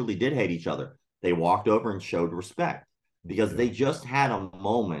people who truly did hate each other, they walked over and showed respect because Yeah. they just had a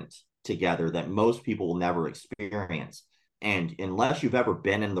moment together that most people will never experience. And unless you've ever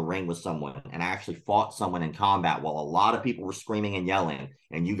been in the ring with someone and actually fought someone in combat while a lot of people were screaming and yelling,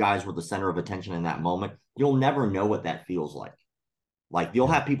 and you guys were the center of attention in that moment, you'll never know what that feels like. Like, you'll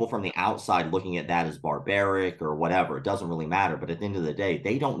Yeah. have people from the outside looking at that as barbaric or whatever. It doesn't really matter. But at the end of the day,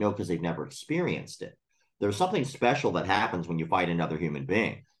 they don't know because they've never experienced it. There's something special that happens when you fight another human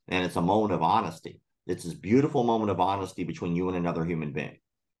being, and it's a moment of honesty. It's this beautiful moment of honesty between you and another human being.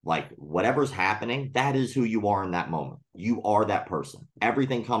 Like, whatever's happening, that is who you are in that moment. You are that person.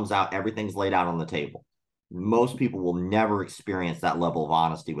 Everything comes out, everything's laid out on the table. Most people will never experience that level of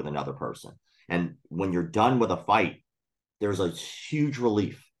honesty with another person. And when you're done with a fight, there's a huge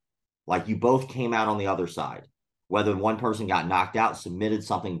relief. Like, you both came out on the other side. Whether one person got knocked out, submitted,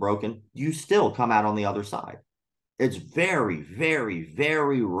 something broken, you still come out on the other side. It's very, very,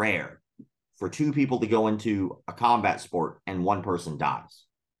 very rare for two people to go into a combat sport and one person dies.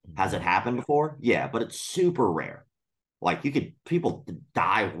 Has it happened before? Yeah, but it's super rare. Like people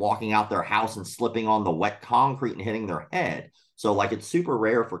die walking out their house and slipping on the wet concrete and hitting their head. So like it's super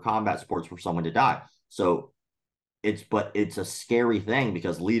rare for combat sports for someone to die. So it's a scary thing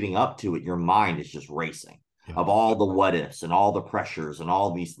because leading up to it, your mind is just racing Yeah. of all the what ifs and all the pressures and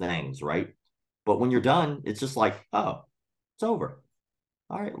all these things, right? But when you're done, it's just like, oh, it's over.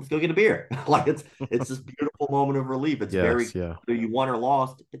 All right, let's go get a beer. Like it's this beautiful moment of relief. It's very Yes, yeah. whether you won or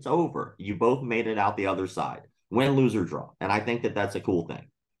lost, it's over. You both made it out the other side, win, lose, or draw. And I think that that's a cool thing.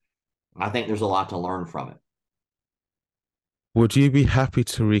 I think there's a lot to learn from it. Would you be happy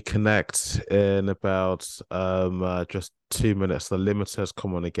to reconnect in about just 2 minutes? The limiter has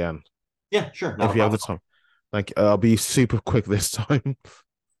come on again. Yeah, sure, not If a you have the problem. time. Like I'll be super quick this time.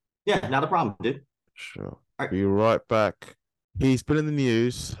 Yeah, not a problem, dude. Sure. All right. Be right back. He's been in the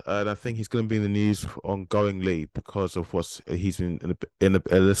news, and I think he's going to be in the news ongoingly because of what's he's in a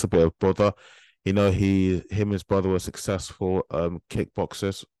little bit of bother. Him and his brother were successful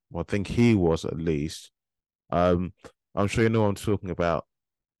kickboxers. Well, I think he was at least. Um, I'm sure you know what I'm talking about.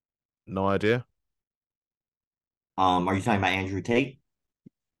 No idea. Are you talking about Andrew Tate?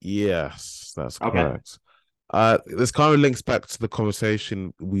 Yes, that's Okay. correct. This kind of links back to the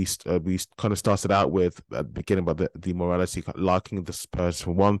conversation we kind of started out with at the beginning about the morality, liking this person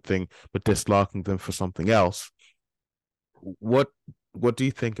for one thing, but disliking them for something else. What what do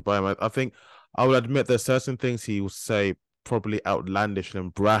you think about him? I think I would admit there's certain things he will say probably outlandish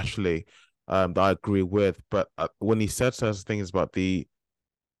and brashly, that I agree with, but when he said certain things about the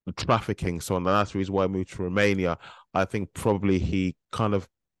trafficking, so on, that's the reason why I moved to Romania. I think probably he kind of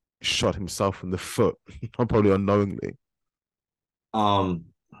shot himself in the foot, probably unknowingly. Um,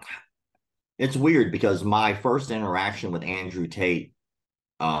 it's weird because my first interaction with Andrew Tate,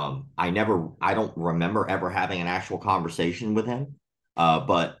 I don't remember ever having an actual conversation with him.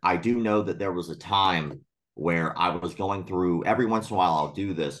 But I do know that there was a time where I was going through every once in a while, I'll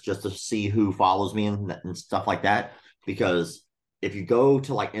do this just to see who follows me and stuff like that. Because if you go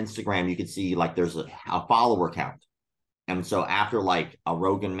to like Instagram, you can see like there's a follower count. And so after like a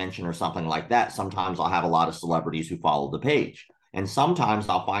Rogan mention or something like that, sometimes I'll have a lot of celebrities who follow the page. And sometimes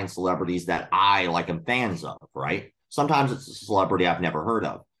I'll find celebrities that I like am fans of, right? Sometimes it's a celebrity I've never heard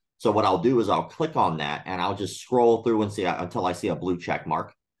of. So what I'll do is I'll click on that and I'll just scroll through and see until I see a blue check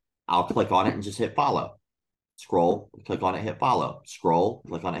mark. I'll click on it and just hit follow. Scroll, click on it, hit follow. Scroll,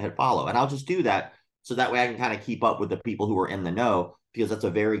 click on it, hit follow. And I'll just do that so that way I can kind of keep up with the people who are in the know because that's a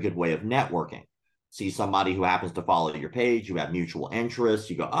very good way of networking. See somebody who happens to follow your page, you have mutual interests,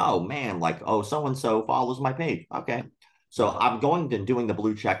 you go, oh man, like, oh, so and so follows my page. Okay. So I'm going and doing the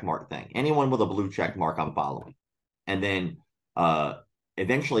blue check mark thing. Anyone with a blue check mark, I'm following. And then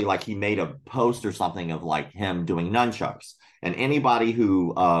eventually, like, he made a post or something of like him doing nunchucks. And anybody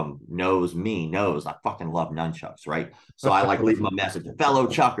who knows me knows I fucking love nunchucks, right? So I like leave him a message, fellow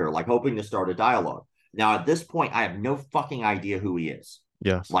chucker, like hoping to start a dialogue. Now, at this point, I have no fucking idea who he is.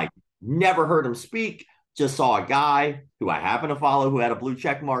 Yes. Like, never heard him speak. Just saw a guy who I happen to follow who had a blue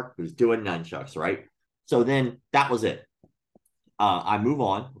check mark who's doing nunchucks, right? So then that was it. I move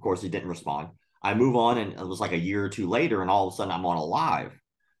on. Of course, he didn't respond. I move on, and it was like a year or two later, and all of a sudden I'm on a live.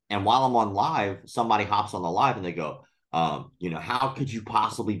 And while I'm on live, somebody hops on the live and they go, how could you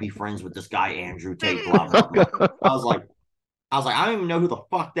possibly be friends with this guy, Andrew Tate, blah, blah, blah. I was like, I don't even know who the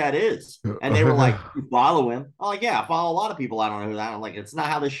fuck that is. And they were like, you follow him? I'm like, yeah, I follow a lot of people. I don't know who that is. I'm like, it's not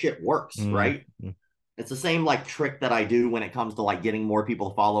how this shit works, Mm. right? It's the same like trick that I do when it comes to like getting more people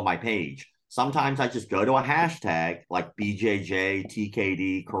to follow my page. Sometimes I just go to a hashtag like BJJ,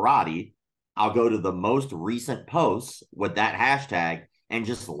 TKD, karate. I'll go to the most recent posts with that hashtag and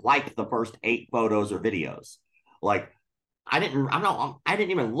just like the first 8 photos or videos. Like I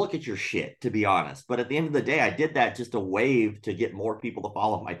didn't even look at your shit, to be honest. But at the end of the day, I did that just a wave to get more people to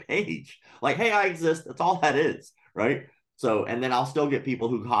follow my page. Like, hey, I exist. That's all that is, right? So, and then I'll still get people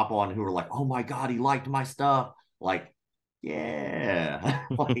who hop on who are like, oh my God, he liked my stuff. Like, yeah,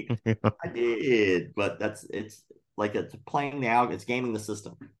 like I did. But it's like it's playing now, it's gaming the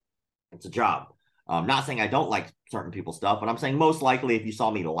system. It's a job. I'm not saying I don't like certain people's stuff, but I'm saying most likely if you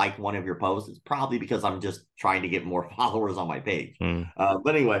saw me like one of your posts, it's probably because I'm just trying to get more followers on my page. Mm.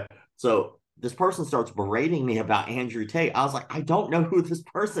 But anyway, so this person starts berating me about Andrew Tate. I was like, I don't know who this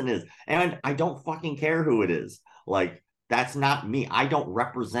person is, and I don't fucking care who it is. Like, that's not me. I don't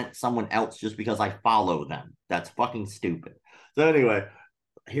represent someone else just because I follow them. That's fucking stupid. So anyway,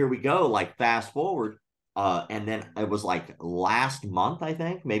 here we go. Like, fast forward. And then it was like last month, I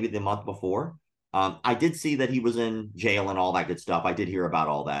think, maybe the month before. I did see that he was in jail and all that good stuff. I did hear about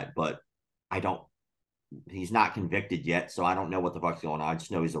all that, but I don't he's not convicted yet, so I don't know what the fuck's going on. I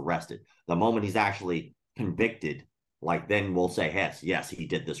just know he's arrested. The moment he's actually convicted, like then we'll say, yes, he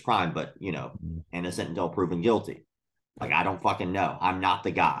did this crime, but innocent until proven guilty. Like, I don't fucking know. I'm not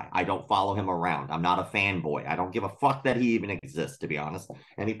the guy. I don't follow him around. I'm not a fanboy. I don't give a fuck that he even exists, to be honest.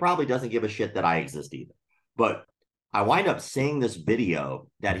 And he probably doesn't give a shit that I exist either. But I wind up seeing this video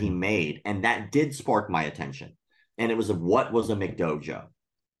that he made, and that did spark my attention. And it was what was a McDojo?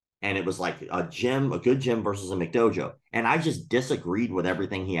 And it was like a good gym versus a McDojo. And I just disagreed with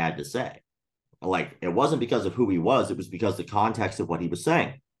everything he had to say. Like, it wasn't because of who he was. It was because the context of what he was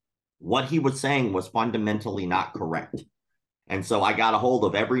saying. What he was saying was fundamentally not correct. And so I got a hold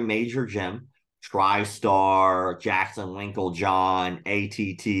of every major gym, TriStar, Jackson Winklejohn,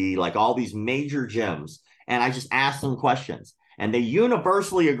 ATT, like all these major gyms. And I just asked them questions. And they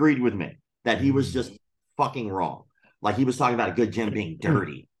universally agreed with me that he was just fucking wrong. Like, he was talking about a good gym being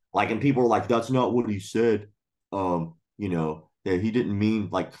dirty. Like, and people were like, that's not what he said. That he didn't mean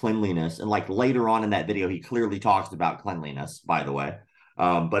like cleanliness. And like later on in that video, he clearly talks about cleanliness, by the way.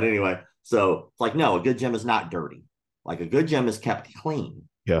 But anyway, so it's like, no, a good gym is not dirty. Like, a good gym is kept clean.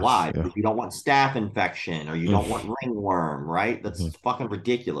 Yes, Why? yeah. Because you don't want staph infection or you don't want ringworm, right? That's fucking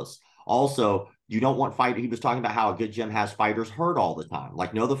ridiculous. Also, you don't want fight. He was talking about how a good gym has fighters hurt all the time.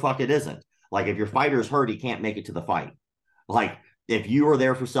 Like, no, the fuck it isn't. Like, if your fighter's hurt, he can't make it to the fight. Like, if you are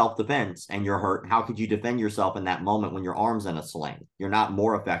there for self-defense and you're hurt, how could you defend yourself in that moment when your arm's in a sling? You're not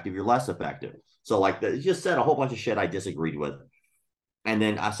more effective, you're less effective. So like, it just said a whole bunch of shit I disagreed with. And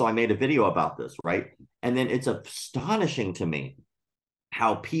then so I made a video about this, right? And then it's astonishing to me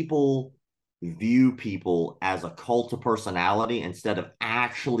how people view people as a cult of personality instead of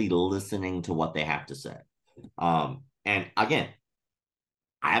actually listening to what they have to say. And again,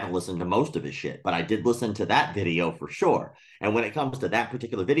 I haven't listened to most of his shit, but I did listen to that video for sure. And when it comes to that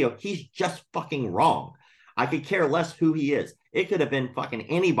particular video, he's just fucking wrong. I could care less who he is. It could have been fucking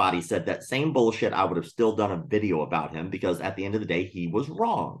anybody said that same bullshit. I would have still done a video about him because at the end of the day, he was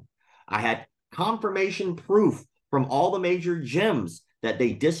wrong. I had confirmation proof from all the major gyms that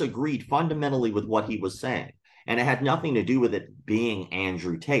they disagreed fundamentally with what he was saying. And it had nothing to do with it being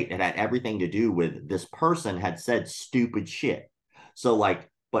Andrew Tate. It had everything to do with this person had said stupid shit. So like,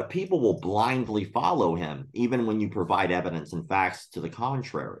 but people will blindly follow him even when you provide evidence and facts to the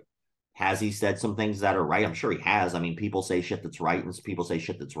contrary. Has he said some things that are right? I'm sure he has. I mean, people say shit that's right and people say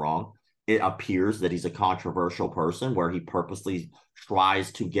shit that's wrong. It appears that he's a controversial person where he purposely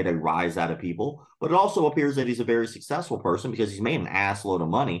tries to get a rise out of people, but it also appears that he's a very successful person because he's made an ass load of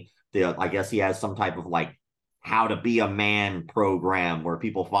money. I guess he has some type of like how to be a man program where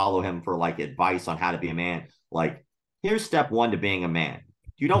people follow him for like advice on how to be a man. Like, here's step one to being a man.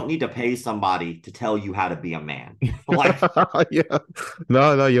 You don't need to pay somebody to tell you how to be a man. Like, yeah.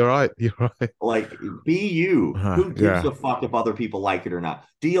 No, you're right. You're right. like, be you. Who gives Yeah. a fuck if other people like it or not?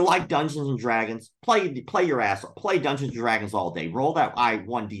 Do you like Dungeons and Dragons? Play your ass. Play Dungeons and Dragons all day. Roll that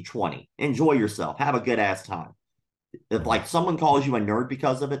I1D20. Enjoy yourself. Have a good ass time. If like someone calls you a nerd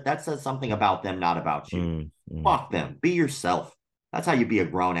because of it, that says something about them, not about you. Fuck them. Be yourself. That's how you be a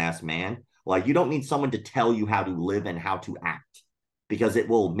grown ass man. Like, you don't need someone to tell you how to live and how to act because it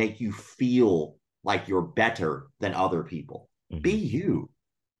will make you feel like you're better than other people. Be you.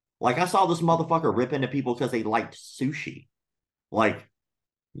 Like, I saw this motherfucker rip into people because they liked sushi. Like,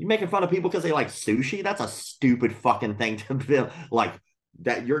 you making fun of people because they like sushi? That's a stupid fucking thing to feel like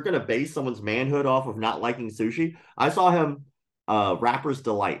that you're going to base someone's manhood off of not liking sushi. I saw him, Rapper's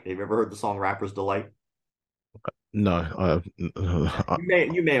Delight. Have you ever heard the song Rapper's Delight? No,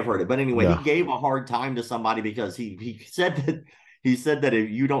 You may have heard it, but anyway, yeah. he gave a hard time to somebody because he said that if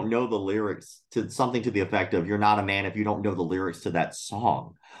you don't know the lyrics to something to the effect of "You're not a man if you don't know the lyrics to that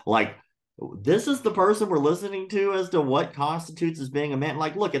song." Like, this is the person we're listening to as to what constitutes as being a man.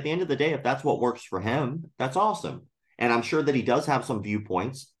 Like, look, at the end of the day, if that's what works for him, that's awesome. And I'm sure that he does have some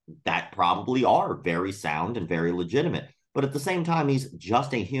viewpoints that probably are very sound and very legitimate. But at the same time, he's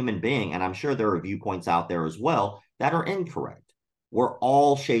just a human being. And I'm sure there are viewpoints out there as well that are incorrect. We're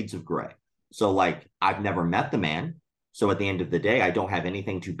all shades of gray. So, like, I've never met the man. So at the end of the day, I don't have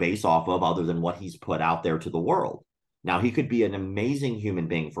anything to base off of other than what he's put out there to the world. Now, he could be an amazing human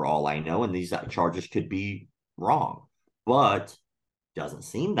being for all I know, and these charges could be wrong, but doesn't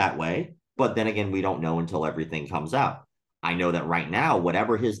seem that way. But then again, we don't know until everything comes out. I know that right now,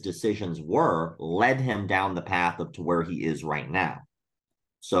 whatever his decisions were led him down the path of to where he is right now.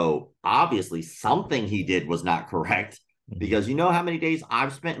 So obviously something he did was not correct because you know how many days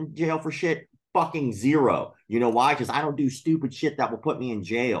I've spent in jail for shit? Fucking zero. You know why? Because I don't do stupid shit that will put me in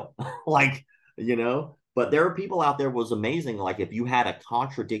jail. Like, but there are people out there was amazing. Like, if you had a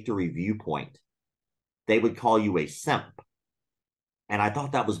contradictory viewpoint, they would call you a simp. And I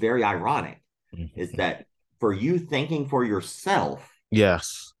thought that was very ironic, is that for you thinking for yourself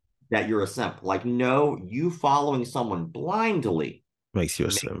Yes. that you're a simp, like, no, you following someone blindly Makes you a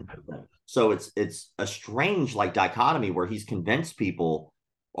makes simp. so it's a strange like dichotomy where he's convinced people,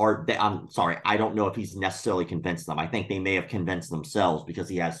 or I'm sorry, I don't know if he's necessarily convinced them. I think they may have convinced themselves because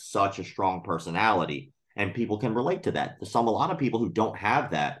he has such a strong personality and people can relate to that. A lot of people who don't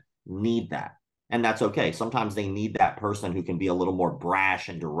have that need that. And that's okay. Sometimes they need that person who can be a little more brash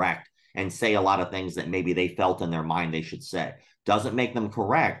and direct and say a lot of things that maybe they felt in their mind they should say. Doesn't make them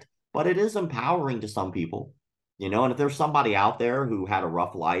correct, but it is empowering to some people. And if there's somebody out there who had a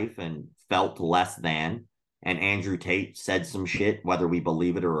rough life and felt less than, and Andrew Tate said some shit, whether we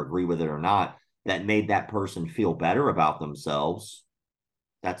believe it or agree with it or not, that made that person feel better about themselves,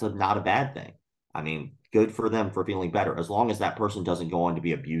 that's not a bad thing. I mean, good for them for feeling better, as long as that person doesn't go on to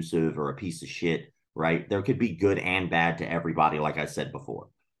be abusive or a piece of shit, right? There could be good and bad to everybody, like I said before.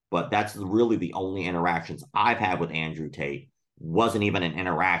 But that's really the only interactions I've had with Andrew Tate. Wasn't even an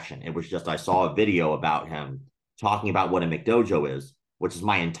interaction. It was just I saw a video about him talking about what a McDojo is, which is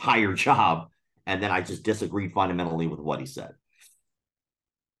my entire job. And then I just disagreed fundamentally with what he said.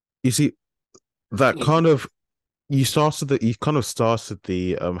 You see, that kind of you kind of started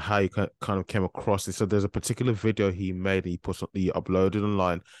the how you kind of came across it. So there's a particular video he made, he uploaded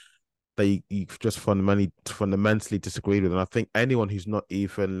online that you just fundamentally disagreed with. And I think anyone who's not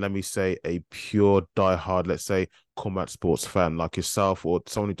even, let me say, a pure diehard, let's say, combat sports fan like yourself, or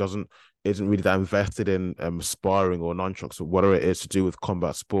someone who isn't really that invested in sparring or nunchucks or whatever it is to do with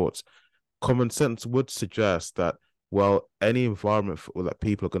combat sports, common sense would suggest that, well, any environment that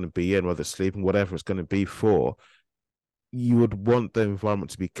people are going to be in, whether it's sleeping, whatever it's going to be for, you would want the environment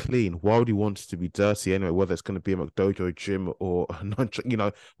to be clean. Why would you want it to be dirty anyway? Whether it's going to be a McDojo gym or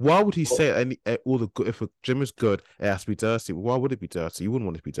not, why would he say all the good? If a gym is good, it has to be dirty. Why would it be dirty? You wouldn't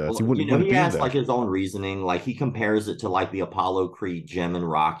want it to be dirty. Well, You wouldn't he be in has there. like his own reasoning. Like he compares it to like the Apollo Creed gym in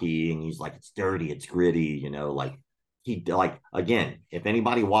Rocky, and he's like, it's dirty, it's gritty, like he like again, if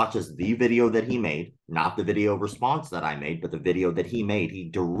anybody watches the video that he made, not the video response that I made, but the video that he made, he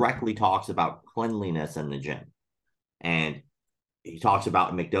directly talks about cleanliness in the gym. And he talks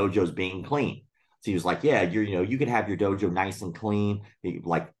about McDojos being clean. So he was like, yeah, you can have your dojo nice and clean.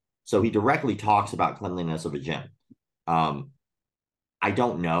 So he directly talks about cleanliness of a gym. I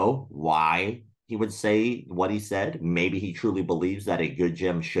don't know why he would say what he said. Maybe he truly believes that a good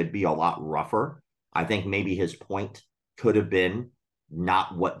gym should be a lot rougher. I think maybe his point could have been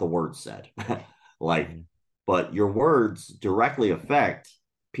not what the words said. like, but your words directly affect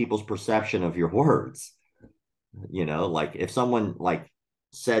people's perception of your words. Like if someone like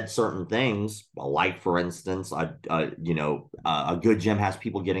said certain things, like for instance, a good gym has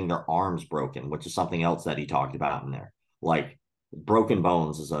people getting their arms broken, which is something else that he talked about in there. Like broken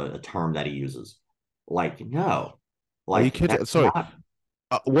bones is a term that he uses. Like, no, Are you like kidding? that's Sorry. not.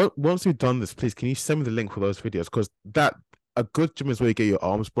 Once we've done this, please, can you send me the link for those videos? Because a good gym is where you get your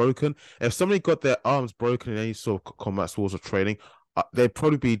arms broken. If somebody got their arms broken in any sort of combat sports or training, they'd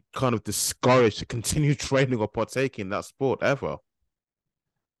probably be kind of discouraged to continue training or partaking in that sport ever.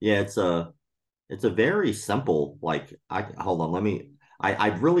 Yeah, it's a very simple. Like, I hold on, let me.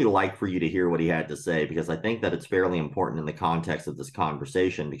 I'd really like for you to hear what he had to say because I think that it's fairly important in the context of this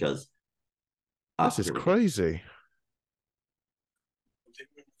conversation. Because This is here we go. crazy.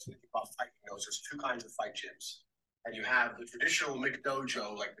 About fighting those, there's two kinds of fight gyms. And you have the traditional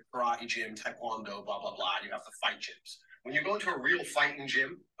McDojo, like the karate gym, taekwondo, blah, blah, blah. You have the fight gyms. When you go into a real fighting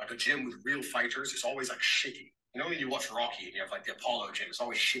gym, like a gym with real fighters, it's always like shitty. When you watch Rocky and you have like the Apollo gym, it's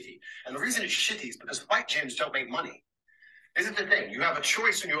always shitty. And the reason it's shitty is because fight gyms don't make money. Isn't the thing? You have a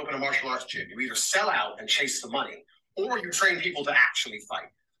choice when you open a martial arts gym. You either sell out and chase the money, or you train people to actually fight.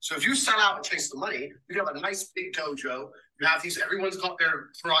 So if you sell out and chase the money, you have a nice big dojo. You have everyone's got their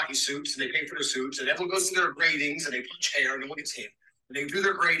karate suits and they pay for their suits, and everyone goes through their gradings and they punch air and no one gets hit. And they do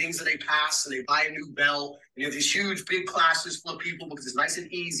their gradings and they pass and they buy a new belt. And you have these huge big classes full of people because it's nice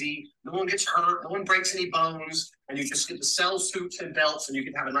and easy. No one gets hurt, no one breaks any bones, and you just get to sell suits and belts and you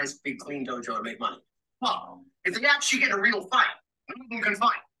can have a nice big clean dojo and make money. Well, if they actually get a real fight, none of them can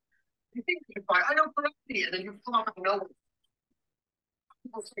fight. You think you can fight? I know karate, and then you come up and nowhere.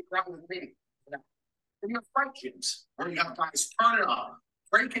 People say grappling with me. And you have fight gyms where you have guys turning up,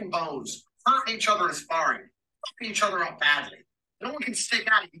 breaking bones, hurting each other in sparring, fucking each other up badly. No one can stick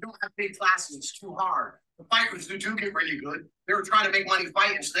at it. You don't have big classes. It's too hard. The fighters who do get really good, they were trying to make money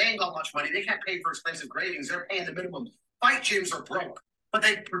fighting, so they ain't got much money. They can't pay for expensive gradings. They're paying the minimum. Fight gyms are broke, but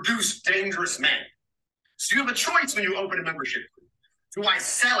they produce dangerous men. So you have a choice when you open a membership group. Do I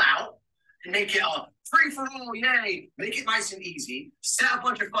sell out and make it a free for all, yay. Make it nice and easy. Set a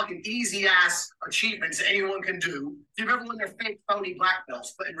bunch of fucking easy ass achievements that anyone can do. Give everyone their fake phony black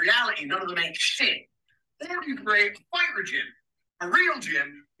belts, but in reality, none of them ain't shit. Or you create a fight gym, a real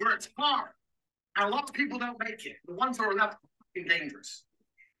gym where it's hard. And a lot of people don't make it. The ones who are left are fucking dangerous.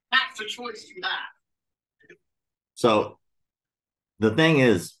 That's the choice you have. So the thing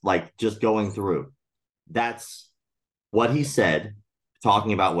is, like, just going through, that's what he said,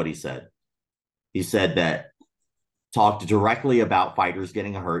 talking about what he said. He said that talked directly about fighters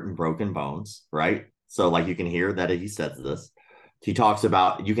getting hurt and broken bones, right? So, like, you can hear that he says this. He talks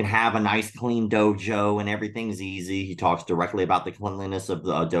about you can have a nice, clean dojo and everything's easy. He talks directly about the cleanliness of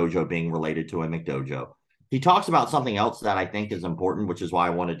the dojo being related to a McDojo. He talks about something else that I think is important, which is why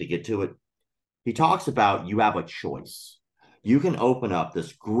I wanted to get to it. He talks about you have a choice. You can open up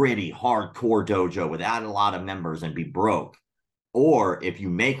this gritty, hardcore dojo without a lot of members and be broke. Or if you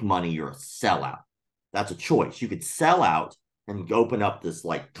make money, you're a sellout. That's a choice. You could sell out and open up this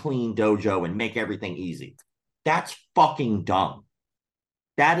like clean dojo and make everything easy. That's fucking dumb.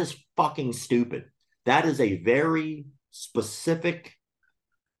 That is fucking stupid. That is a very specific,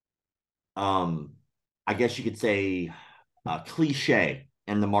 I guess you could say, cliche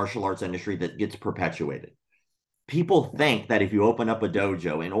in the martial arts industry that gets perpetuated. People think that if you open up a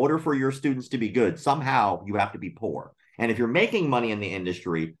dojo, in order for your students to be good, somehow you have to be poor. And if you're making money in the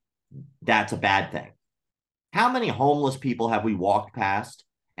industry, that's a bad thing. How many homeless people have we walked past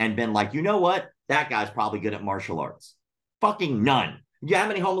and been like, you know what? That guy's probably good at martial arts. Fucking none. Yeah, how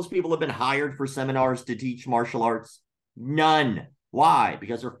many homeless people have been hired for seminars to teach martial arts? None. Why?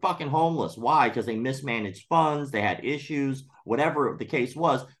 Because they're fucking homeless. Why? Because they mismanaged funds, they had issues, whatever the case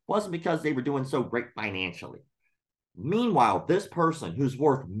was, wasn't because they were doing so great financially. Meanwhile, this person who's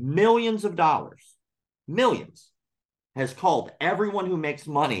worth millions of dollars, millions, has called everyone who makes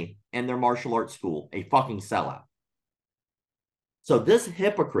money in their martial arts school a fucking sellout. So this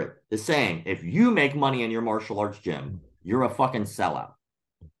hypocrite is saying, if you make money in your martial arts gym, you're a fucking sellout.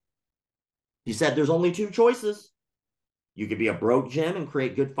 He said there's only two choices. You could be a broke gym and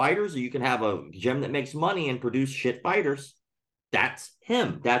create good fighters, or you can have a gym that makes money and produce shit fighters. That's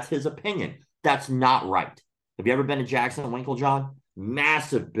him. That's his opinion. That's not right. Have you ever been to Jackson and Winklejohn?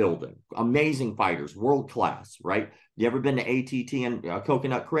 Massive building, amazing fighters, world class, right? You ever been to ATT and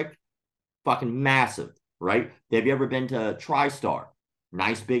Coconut Creek? Fucking massive, right? Have you ever been to TriStar?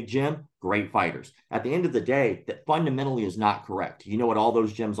 Nice big gym, great fighters. At the end of the day, that fundamentally is not correct. You know what all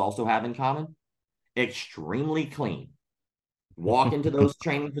those gyms also have in common? Extremely clean. Walk into those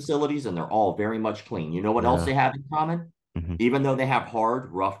training facilities and they're all very much clean. You know what else they have in common? Even though they have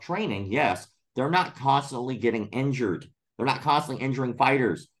hard, rough training, yes, they're not constantly getting injured. They're not constantly injuring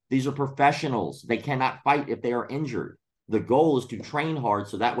fighters. These are professionals. They cannot fight if they are injured. The goal is to train hard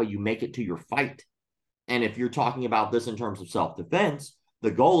so that way you make it to your fight. And if you're talking about this in terms of self-defense,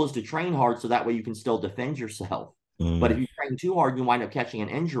 the goal is to train hard so that way you can still defend yourself. But if you train too hard, you wind up catching an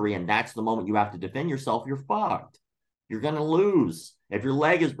injury, and that's the moment you have to defend yourself, you're fucked. You're going to lose. If your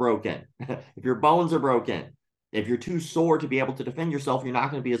leg is broken, if your bones are broken, if you're too sore to be able to defend yourself, you're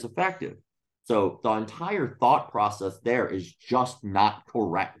not going to be as effective. So the entire thought process there is just not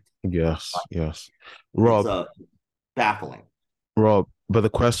correct. Yes, yes. Rob, it's baffling. Rob, but the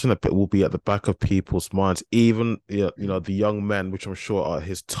question that will be at the back of people's minds, even you know, the young men, which I'm sure are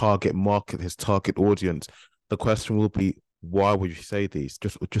his target market, his target audience, the question will be, why would you say these?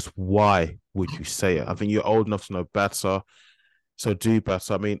 Just why would you say it? I think you're old enough to know better, so do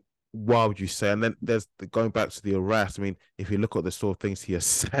better. I mean, why would you say? And then there's going back to the arrest. I mean, if you look at the sort of things he has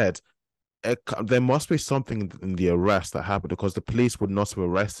said, there must be something in the arrest that happened, because the police would not have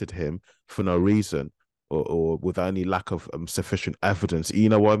arrested him for no reason or without any lack of sufficient evidence. You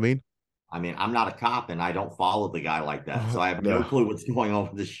know what I mean? I mean, I'm not a cop and I don't follow the guy like that. So I have no clue what's going on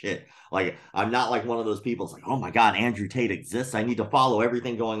with this shit. Like, I'm not like one of those people. It's like, oh my God, Andrew Tate exists. I need to follow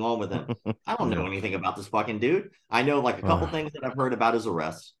everything going on with him. I don't know anything about this fucking dude. I know like a couple things that I've heard about his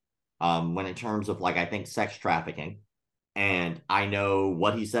arrest. When in terms of like, I think sex trafficking. And I know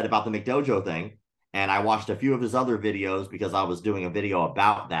what he said about the McDojo thing. And I watched a few of his other videos because I was doing a video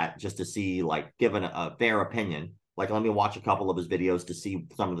about that just to see, like, given a fair opinion. Like, let me watch a couple of his videos to see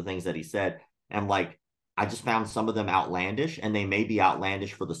some of the things that he said. And, like, I just found some of them outlandish, and they may be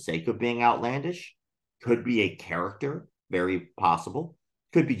outlandish for the sake of being outlandish. Could be a character, very possible.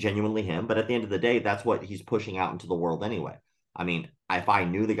 Could be genuinely him. But at the end of the day, that's what he's pushing out into the world anyway. I mean, if I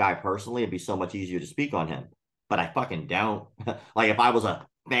knew the guy personally, it'd be so much easier to speak on him. But I fucking don't. Like, if I was a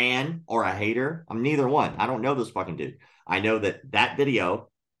fan or a hater, I'm neither one. I don't know this fucking dude. I know that video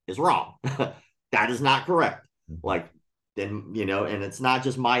is wrong. That is not correct. Like, then, and it's not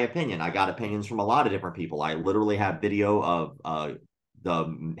just my opinion. I got opinions from a lot of different people. I literally have video of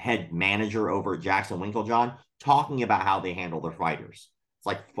the head manager over at Jackson Winklejohn talking about how they handle their fighters. It's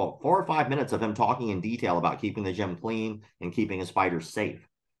like 4 or 5 minutes of him talking in detail about keeping the gym clean and keeping his fighters safe.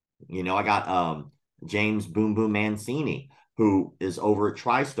 I got James Boom Boom Mancini, who is over at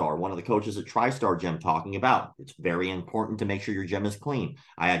TriStar, one of the coaches at TriStar Gym, talking about it's very important to make sure your gym is clean.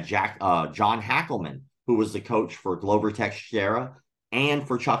 I had John Hackelman, who was the coach for Glover Teixeira and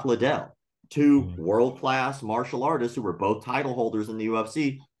for Chuck Liddell, two world-class martial artists who were both title holders in the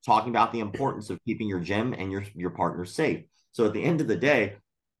UFC, talking about the importance of keeping your gym and your partners safe. So at the end of the day,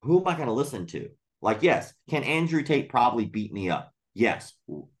 who am I going to listen to? Like, yes, can Andrew Tate probably beat me up? Yes.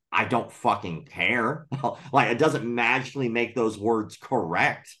 I don't fucking care. Like, it doesn't magically make those words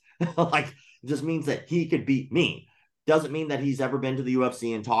correct. Like, it just means that he could beat me. Doesn't mean that he's ever been to the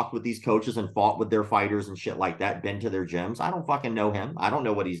UFC and talked with these coaches and fought with their fighters and shit like that, been to their gyms. I don't fucking know him. I don't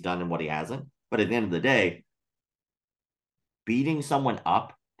know what he's done and what he hasn't. But at the end of the day, beating someone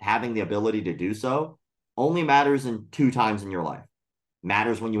up, having the ability to do so, only matters in 2 times in your life.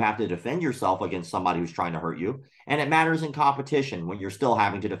 Matters when you have to defend yourself against somebody who's trying to hurt you. And it matters in competition when you're still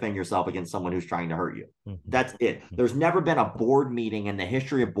having to defend yourself against someone who's trying to hurt you. That's it. There's never been a board meeting in the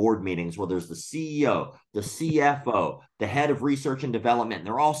history of board meetings where there's the CEO, the CFO, the head of research and development, and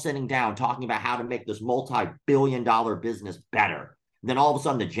they're all sitting down talking about how to make this multi-billion-dollar business better. And then all of a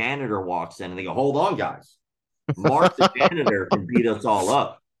sudden the janitor walks in and they go, hold on, guys. Mark the janitor can beat us all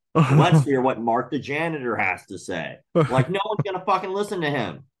up. Let's hear what Mark the janitor has to say. Like, no one's gonna fucking listen to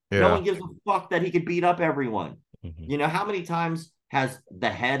him. No one gives a fuck that he could beat up everyone. How many times has the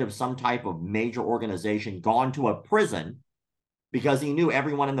head of some type of major organization gone to a prison because he knew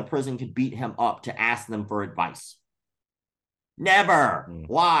everyone in the prison could beat him up to ask them for advice? Never.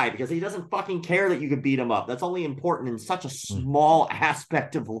 Why? Because he doesn't fucking care that you could beat him up. That's only important in such a small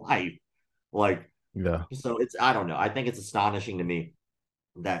aspect of life. Like, so I don't know. I think it's astonishing to me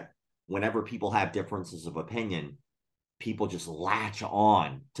that whenever people have differences of opinion, people just latch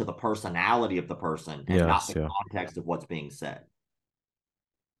on to the personality of the person and not the context of what's being said.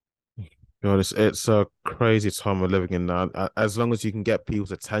 It's a crazy time we're living in now. As long as you can get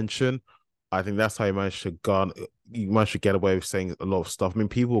people's attention, I think that's how you manage to get away with saying a lot of stuff. I mean,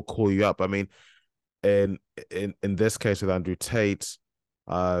 people will call you up. I mean, in this case with Andrew Tate,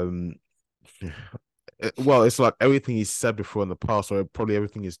 well, it's like everything he's said before in the past, or probably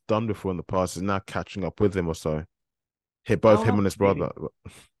everything he's done before in the past, is now catching up with him or so. Hit both him and his brother.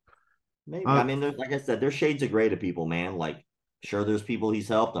 Maybe. I mean, like I said, there's shades of gray to people, man. Like, sure, there's people he's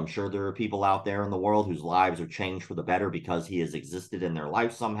helped. I'm sure there are people out there in the world whose lives are changed for the better because he has existed in their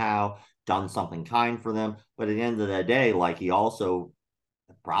life somehow, done something kind for them. But at the end of the day, like, he also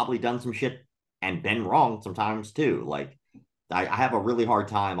probably done some shit and been wrong sometimes too. Like, I have a really hard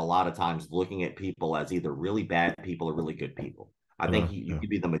time a lot of times looking at people as either really bad people or really good people. I think you could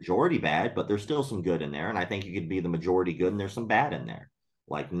be the majority bad, but there's still some good in there. And I think you could be the majority good and there's some bad in there.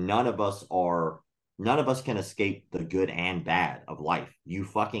 Like, none of us can escape the good and bad of life. You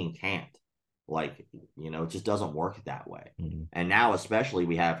fucking can't. Like, it just doesn't work that way. And now, especially,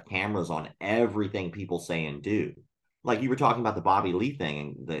 we have cameras on everything people say and do. Like, you were talking about the Bobby Lee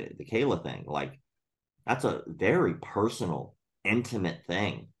thing and the Kayla thing. Like, that's a very personal, intimate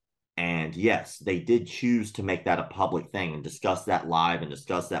thing. And yes, they did choose to make that a public thing and discuss that live and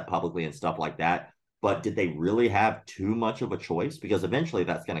discuss that publicly and stuff like that. But did they really have too much of a choice? Because eventually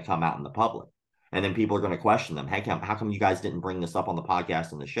that's going to come out in the public. And then people are going to question them. Hey, how come you guys didn't bring this up on the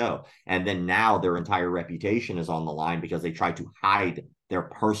podcast and the show? And then now their entire reputation is on the line because they tried to hide their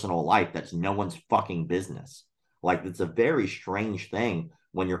personal life. That's no one's fucking business. Like, it's a very strange thing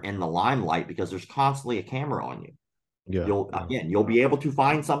when you're in the limelight because there's constantly a camera on you. You'll be able to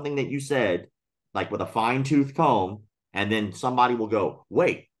find something that you said, like with a fine-tooth comb, and then somebody will go,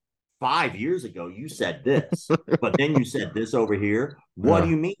 wait, 5 years ago you said this, but then you said this over here. What do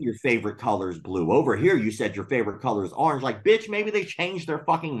you mean your favorite color is blue? Over here you said your favorite color is orange. Like, bitch, maybe they changed their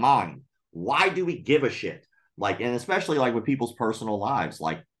fucking mind. Why do we give a shit? Like, and especially like with people's personal lives,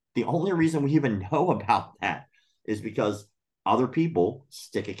 like, the only reason we even know about that is because other people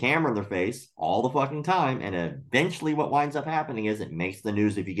stick a camera in their face all the fucking time, and eventually what winds up happening is it makes the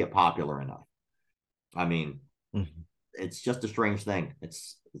news if you get popular enough. I mean, it's just a strange thing.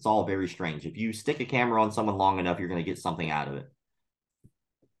 It's all very strange. If you stick a camera on someone long enough, you're going to get something out of it.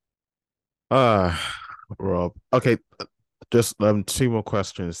 Rob. Okay, just 2 more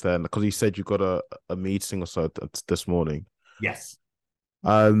questions then, because you said you got a meeting or so this morning. Yes.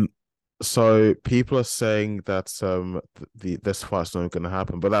 So people are saying that this fight's not going to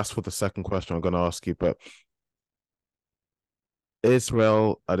happen, but that's for the second question I'm going to ask you. But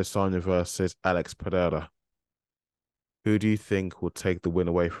Israel Adesanya versus Alex Pereira. Who do you think will take the win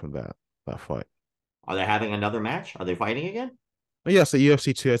away from that fight? Are they having another match? Are they fighting again? Oh, yes, at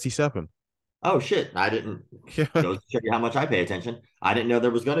UFC 287. Oh shit! I didn't. Yeah, Goes to show you how much I pay attention. I didn't know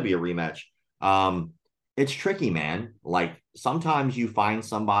there was going to be a rematch. Um, it's tricky, man. Like sometimes you find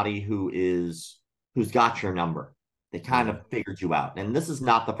somebody who's got your number. They kind mm. of figured you out, and this is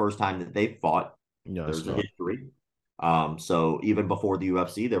not the first time that they've fought. No, it's There's a not. history. So even before the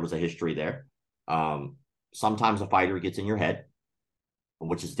UFC, there was a history there. Um, Sometimes a fighter gets in your head,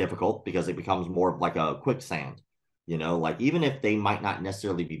 which is difficult because it becomes more like a quicksand. Like even if they might not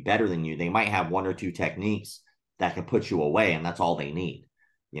necessarily be better than you, they might have one or two techniques that can put you away, and that's all they need.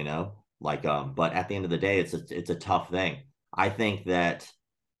 But at the end of the day, it's a tough thing. I think that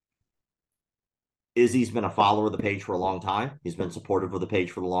Izzy's been a follower of the page for a long time. He's been supportive of the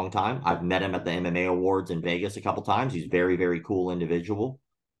page for a long time. I've met him at the MMA awards in Vegas a couple times. He's very, very cool individual.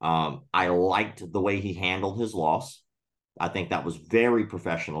 I liked the way he handled his loss. I think that was very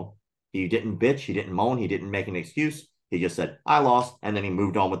professional. He didn't bitch. He didn't moan. He didn't make an excuse. He just said, I lost. And then he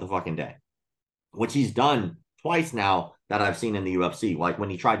moved on with the fucking day, which he's done twice now that I've seen in the UFC. Like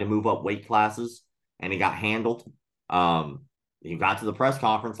when he tried to move up weight classes and he got handled. He got to the press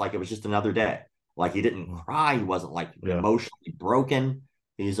conference like it was just another day. Like he didn't cry. He wasn't like Yeah. emotionally broken.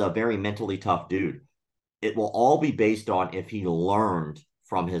 He's a very mentally tough dude. It will all be based on if he learned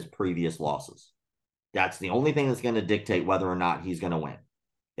from his previous losses. That's the only thing that's going to dictate whether or not he's going to win.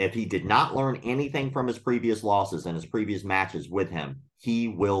 If he did not learn anything from his previous losses and his previous matches with him, he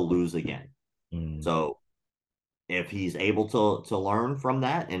will lose again. Mm. So if he's able to learn from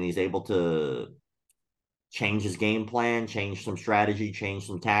that and he's able to change his game plan, change some strategy, change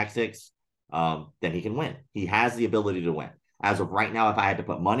some tactics, then he can win. He has the ability to win. As of right now, if I had to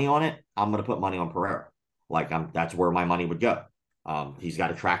put money on it, I'm going to put money on Pereira. That's where my money would go. He's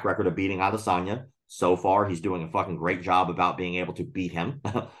got a track record of beating Adesanya. So far, he's doing a fucking great job about being able to beat him.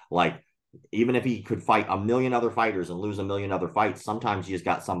 Even if he could fight a million other fighters and lose a million other fights, sometimes you just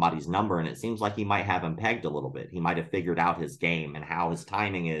got somebody's number, and it seems like he might have him pegged a little bit. He might have figured out his game and how his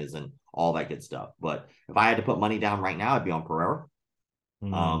timing is and all that good stuff. But if I had to put money down right now, I'd be on Pereira.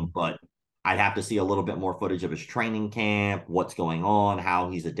 But I'd have to see a little bit more footage of his training camp, what's going on, how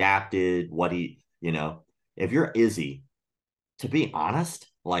he's adapted, if you're Izzy, to be honest,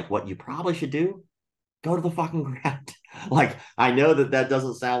 like what you probably should do, go to the fucking ground. I know that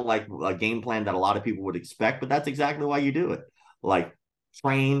doesn't sound like a game plan that a lot of people would expect, but that's exactly why you do it. Like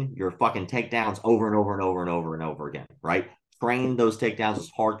train your fucking takedowns over and over and over and over and over again, right? Train those takedowns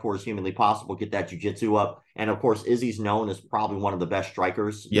as hardcore as humanly possible, get that jiu-jitsu up. And of course, Izzy's known as probably one of the best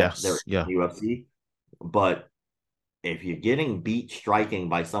strikers there in the UFC. But if you're getting beat striking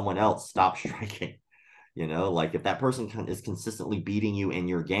by someone else, stop striking. If that person is consistently beating you in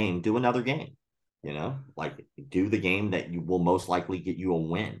your game, do another game. Do the game that you will most likely get you a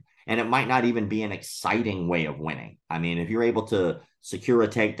win. And it might not even be an exciting way of winning. I mean, if you're able to secure a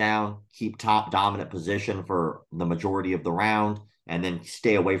takedown, keep top dominant position for the majority of the round, and then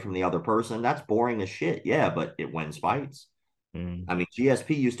stay away from the other person, that's boring as shit. Yeah, but it wins fights. I mean,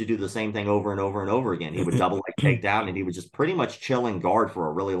 GSP used to do the same thing over and over and over again. He would double leg takedown, and he would just pretty much chill and guard for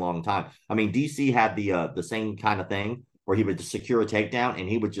a really long time. I mean, DC had the same kind of thing where he would secure a takedown and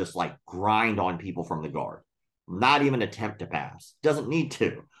he would just like grind on people from the guard, not even attempt to pass. Doesn't need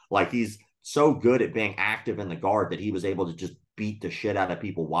to. He's so good at being active in the guard that he was able to just beat the shit out of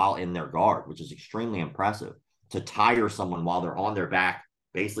people while in their guard, which is extremely impressive. To tire someone while they're on their back,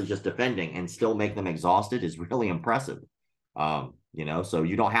 basically just defending, and still make them exhausted is really impressive. So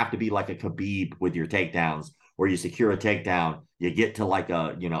you don't have to be like a Khabib with your takedowns where you secure a takedown, you get to like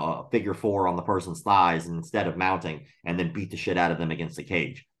a figure four on the person's thighs, and instead of mounting and then beat the shit out of them against the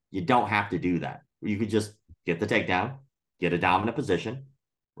cage. You don't have to do that. You could just get the takedown, get a dominant position,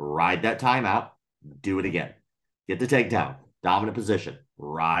 ride that timeout, do it again. Get the takedown, dominant position,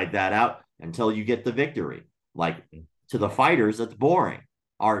 ride that out until you get the victory. To the fighters, that's boring.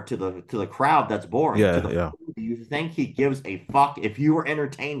 Or to the crowd, that's boring. Yeah. Do you think he gives a fuck if you were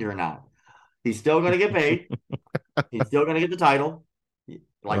entertained or not? He's still going to get paid. He's still going to get the title. He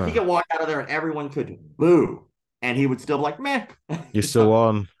could walk out of there and everyone could boo, and he would still be like, meh. You're still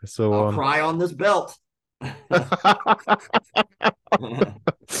on. I'll cry on this belt.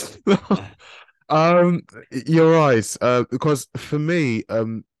 You're right. Because for me,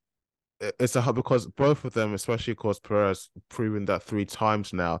 it's because both of them, especially of course Pereira's proven that 3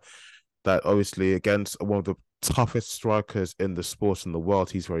 times now, that obviously against one of the toughest strikers in the sport in the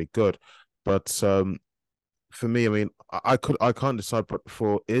world, he's very good. But for me, I mean, I can't decide, but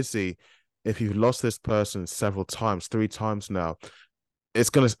for Izzy, if you've lost this person several times, 3 times now,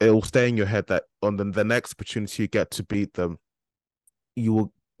 it'll stay in your head that on the next opportunity you get to beat them,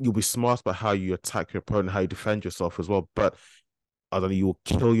 you'll be smart about how you attack your opponent, how you defend yourself as well. But I don't know, you'll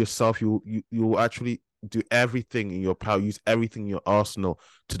kill yourself. You'll actually do everything in your power, use everything in your arsenal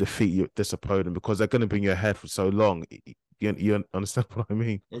to defeat this opponent because they're going to be in your head for so long. You understand what I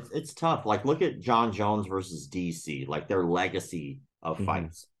mean? It's tough. Like, look at John Jones versus DC, like their legacy of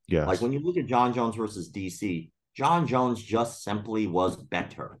fights. Like, Yes. when you look at John Jones versus DC, John Jones just simply was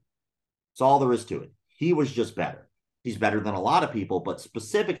better. That's all there is to it. He was just better. He's better than a lot of people, but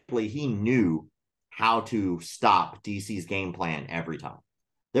specifically, he knew how to stop DC's game plan every time.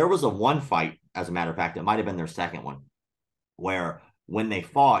 There was a one fight, as a matter of fact, it might have been their second one, where when they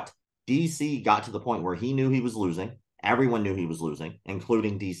fought, DC got to the point where he knew he was losing. Everyone knew he was losing,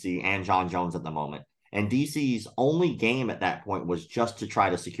 including DC and John Jones at the moment. And DC's only game at that point was just to try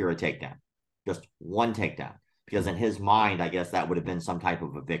to secure a takedown, just one takedown. Because in his mind, I guess that would have been some type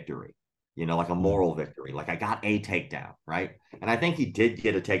of a victory, like a moral victory. Like, I got a takedown, right? And I think he did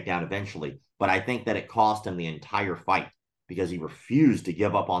get a takedown eventually, but I think that it cost him the entire fight because he refused to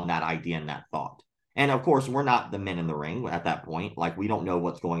give up on that idea and that thought. And of course, we're not the men in the ring at that point. Like, we don't know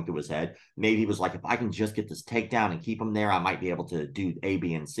what's going through his head. Maybe he was like, if I can just get this takedown and keep him there, I might be able to do A,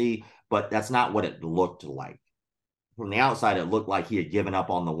 B, and C. But that's not what it looked like. From the outside, it looked like he had given up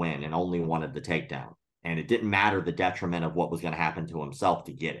on the win and only wanted the takedown. And it didn't matter the detriment of what was going to happen to himself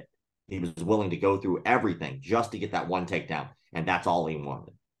to get it. He was willing to go through everything just to get that one takedown. And that's all he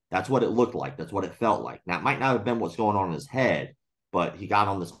wanted. That's what it looked like. That's what it felt like. Now, it might not have been what's going on in his head, but he got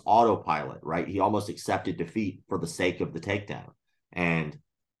on this autopilot, right? He almost accepted defeat for the sake of the takedown. And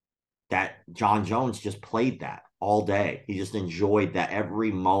that John Jones just played that all day. He just enjoyed that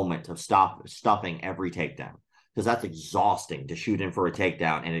every moment of stuffing every takedown, because that's exhausting to shoot in for a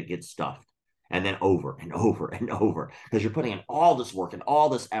takedown and it gets stuffed. And then over and over and over, because you're putting in all this work and all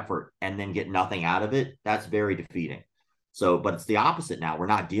this effort and then get nothing out of it. That's very defeating. So, but it's the opposite now. We're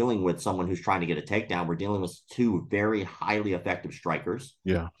not dealing with someone who's trying to get a takedown. We're dealing with two very highly effective strikers.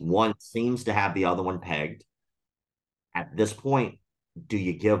 Yeah. One seems to have the other one pegged. At this point, do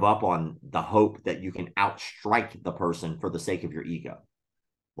you give up on the hope that you can outstrike the person for the sake of your ego?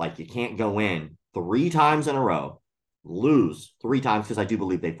 Like, you can't go in 3 times in a row, lose 3 times, because I do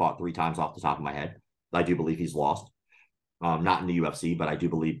believe they fought 3 times off the top of my head. I do believe he's lost. Not in the UFC, but I do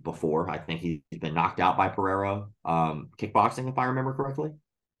believe before. I think he's been knocked out by Pereira. Kickboxing, if I remember correctly.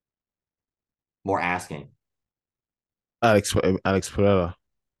 More asking. Alex Pereira.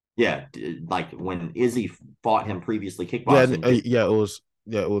 Yeah, like when Izzy fought him previously kickboxing. It was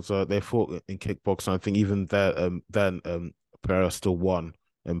they fought in kickboxing. I think even then Pereira still won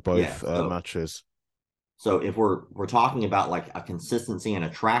in both matches. So if we're talking about like a consistency and a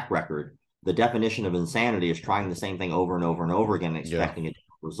track record, the definition of insanity is trying the same thing over and over and over again and expecting a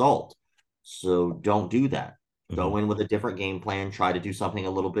different result. So don't do that. Go in with a different game plan. Try to do something a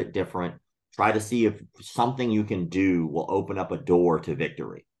little bit different. Try to see if something you can do will open up a door to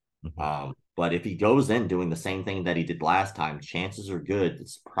victory. But if he goes in doing the same thing that he did last time, chances are good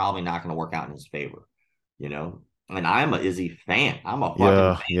it's probably not going to work out in his favor. And I'm a Izzy fan. I'm a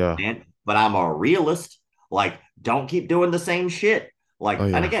fucking fan, but I'm a realist. Like, don't keep doing the same shit. Like,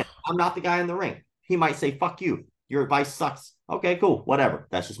 and again, I'm not the guy in the ring. He might say, fuck you. Your advice sucks. Okay, cool. Whatever.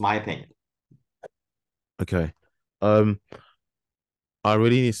 That's just my opinion. Okay. I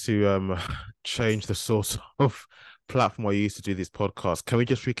really need to change the sort of platform I used to do this podcast. Can we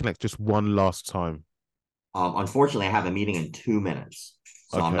just reconnect just one last time? Unfortunately, I have a meeting in 2 minutes,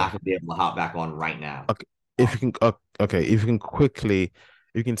 so I'm not going to be able to hop back on right now. Okay. If you can quickly, if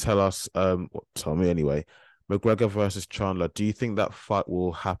you can tell us, tell me anyway, McGregor versus Chandler, do you think that fight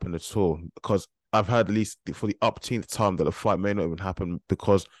will happen at all? Because I've heard at least for the upteenth time that the fight may not even happen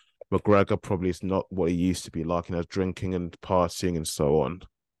because McGregor probably is not what he used to be like, drinking and partying and so on.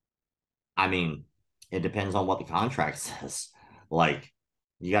 I mean, it depends on what the contract says. Like,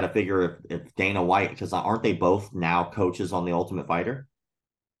 you got to figure if Dana White, because aren't they both now coaches on The Ultimate Fighter?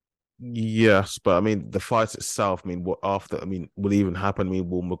 Yes, but I mean, the fight itself, what after, will it even happen?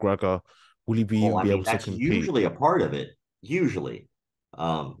 Will McGregor, will he be able to compete? That's usually a part of it. Usually.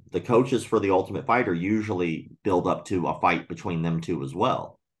 The coaches for The Ultimate Fighter usually build up to a fight between them two as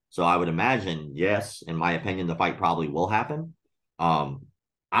well. So I would imagine, yes, in my opinion, the fight probably will happen.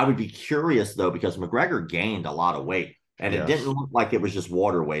 I would be curious, though, because McGregor gained a lot of weight, and it didn't look like it was just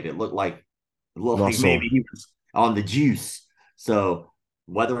water weight. It looked like maybe he was on the juice. So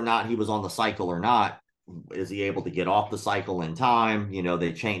whether or not he was on the cycle or not, is he able to get off the cycle in time?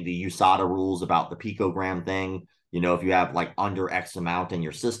 They changed the USADA rules about the picogram thing. You know, if you have like under X amount in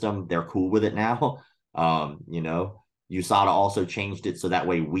your system, they're cool with it now. You know, USADA also changed it so that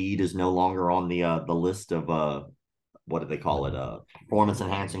way weed is no longer on the list of what do they call it? Performance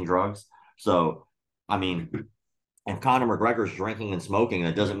enhancing drugs. So, I mean, if Conor McGregor's drinking and smoking,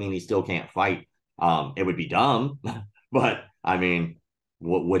 that doesn't mean he still can't fight. It would be dumb, but I mean,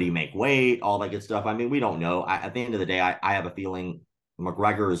 would he make weight? All that good stuff. I mean, we don't know. At the end of the day, I have a feeling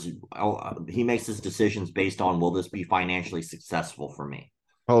McGregor is he makes his decisions based on will this be financially successful for me.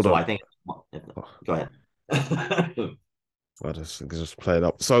 Hold So on. I think. Go ahead. I just play it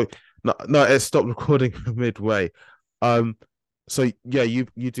up. So no, it stopped recording midway. So yeah, you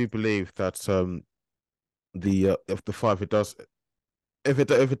do believe that the if the fight if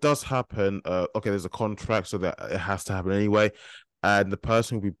it does happen, okay, there's a contract, so that it has to happen anyway, and the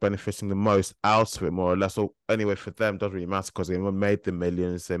person will be benefiting the most out of it, more or less. Or anyway, for them, doesn't really matter because they made the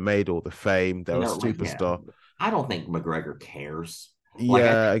millions, they made all the fame, they're a Like, yeah, superstar. I don't think McGregor cares. Like,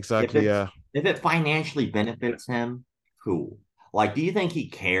 I Yeah, think exactly. Yeah, if it financially benefits him, cool. Like, do you think he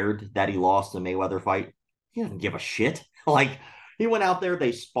cared that he lost the Mayweather fight? He doesn't give a shit. Like, he went out there,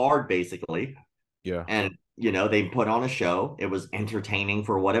 they sparred basically, yeah, and you know, they put on a show. It was entertaining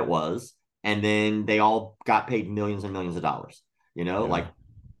for what it was, and then they all got paid millions and millions of dollars. You know, yeah. like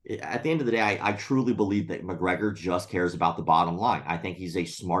at the end of the day, I truly believe that McGregor just cares about the bottom line. I think he's a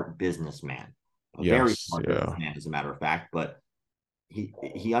smart businessman, a very Yes, smart yeah. businessman, as a matter of fact. But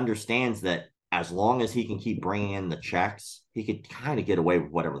he understands that as long as he can keep bringing in the checks, he could kind of get away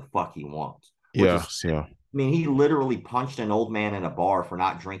with whatever the fuck he wants. Which is, Yes, yeah. I mean, he literally punched an old man in a bar for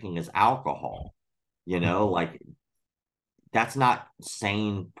not drinking his alcohol. You know, like that's not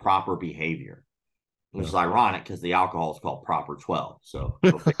sane, proper behavior, which Yeah. is ironic because the alcohol is called proper 12. So,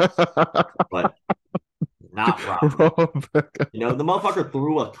 but not proper. Rob. You know, the motherfucker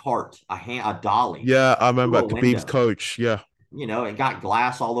threw a cart, a dolly Yeah, I through remember a Khabib's window. coach. Yeah, You know, it got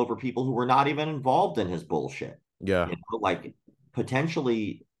glass all over people who were not even involved in his bullshit. yeah. You know, like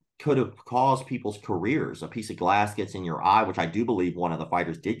potentially could have caused people's careers. A piece of glass gets in your eye, which I do believe one of the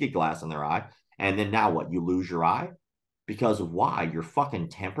fighters did get glass in their eye. And then now what? You lose your eye because of why? Your fucking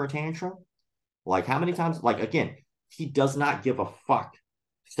temper tantrum? Like, how many times? Like, again, he does not give a fuck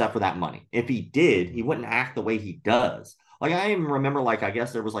except for that money. If he did, he wouldn't act the way he does. Like, I even remember, like, I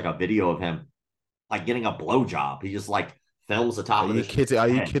guess there was like a video of him like getting a blowjob. He just like films the Are top of you his kidding? Are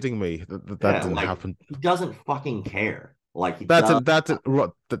you head. kidding me? That Yeah, didn't like happen. he doesn't fucking care. Like he does.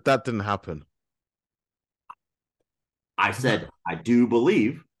 That didn't happen. I said I do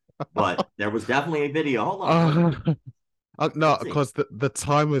believe, but there was definitely a video. Hold on, Uh, no, let's see. because the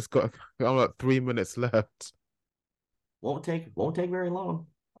timer's got I'm like 3 minutes left. Won't take very long.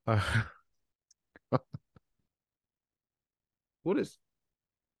 Uh, what is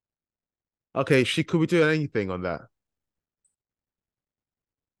okay? She could be doing anything on that.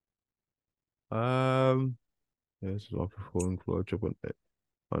 Yes, I'm performing for a job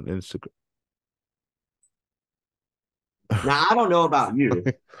on Instagram. Now I don't know about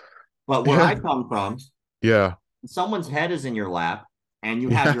you, but where I Yeah, come from, yeah, someone's head is in your lap and you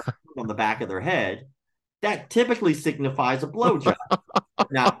have yeah. your hand on the back of their head. That typically signifies a blowjob.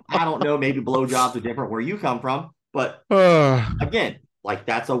 Now I don't know. Maybe blowjobs are different where you come from, but again, like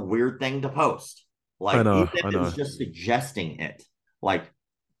that's a weird thing to post. I Like, know, even if I it was know. just suggesting it, like,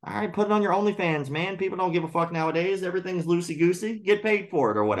 all right, put it on your OnlyFans, man. People don't give a fuck nowadays. Everything's loosey goosey. Get paid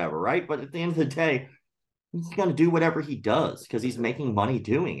for it or whatever, right? But at the end of the day, he's gonna do whatever he does because he's making money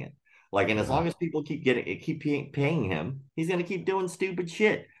doing it. Like, and as Yeah, long as people keep paying him, he's gonna keep doing stupid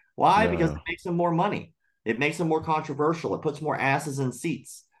shit. Why? Because yeah. it makes him more money. It makes him more controversial. It puts more asses in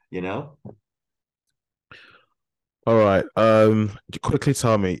seats. You know. All right. Quickly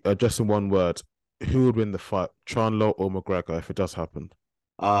tell me, just in one word, who would win the fight, Chandler or McGregor, if it does happen?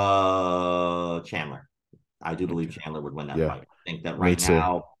 Chandler. I do believe Chandler would win that Yeah, fight. I think that me right too.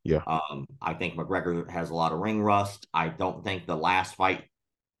 now, Yeah. I think McGregor has a lot of ring rust. I don't think the last fight,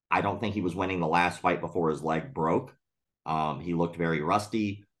 I don't think he was winning the last fight before his leg broke. He looked very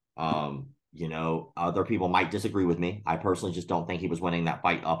rusty. You know, other people might disagree with me. I personally just don't think he was winning that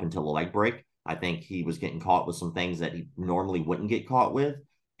fight up until the leg break. I think he was getting caught with some things that he normally wouldn't get caught with.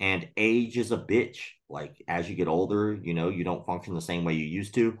 And age is a bitch. Like as you get older, you know, you don't function the same way you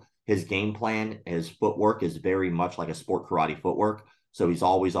used to. His game plan, his footwork is very much like a sport karate footwork. So he's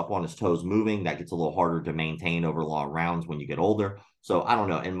always up on his toes moving. That gets a little harder to maintain over long rounds when you get older. So I don't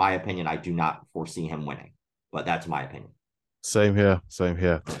know. In my opinion, I do not foresee him winning, but that's my opinion. Same here. Same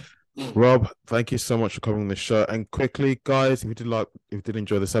here. Rob, thank you so much for coming on the show. And quickly, guys, if you did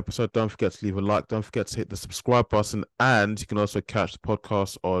enjoy this episode, don't forget to leave a like. Don't forget to hit the subscribe button, and you can also catch the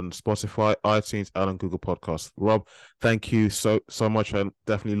podcast on Spotify, iTunes, and on Google Podcasts. Rob, thank you so much, and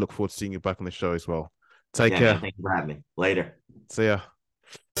definitely look forward to seeing you back on the show as well. Take Yeah, man. care. Thank you for having me. Later. See ya.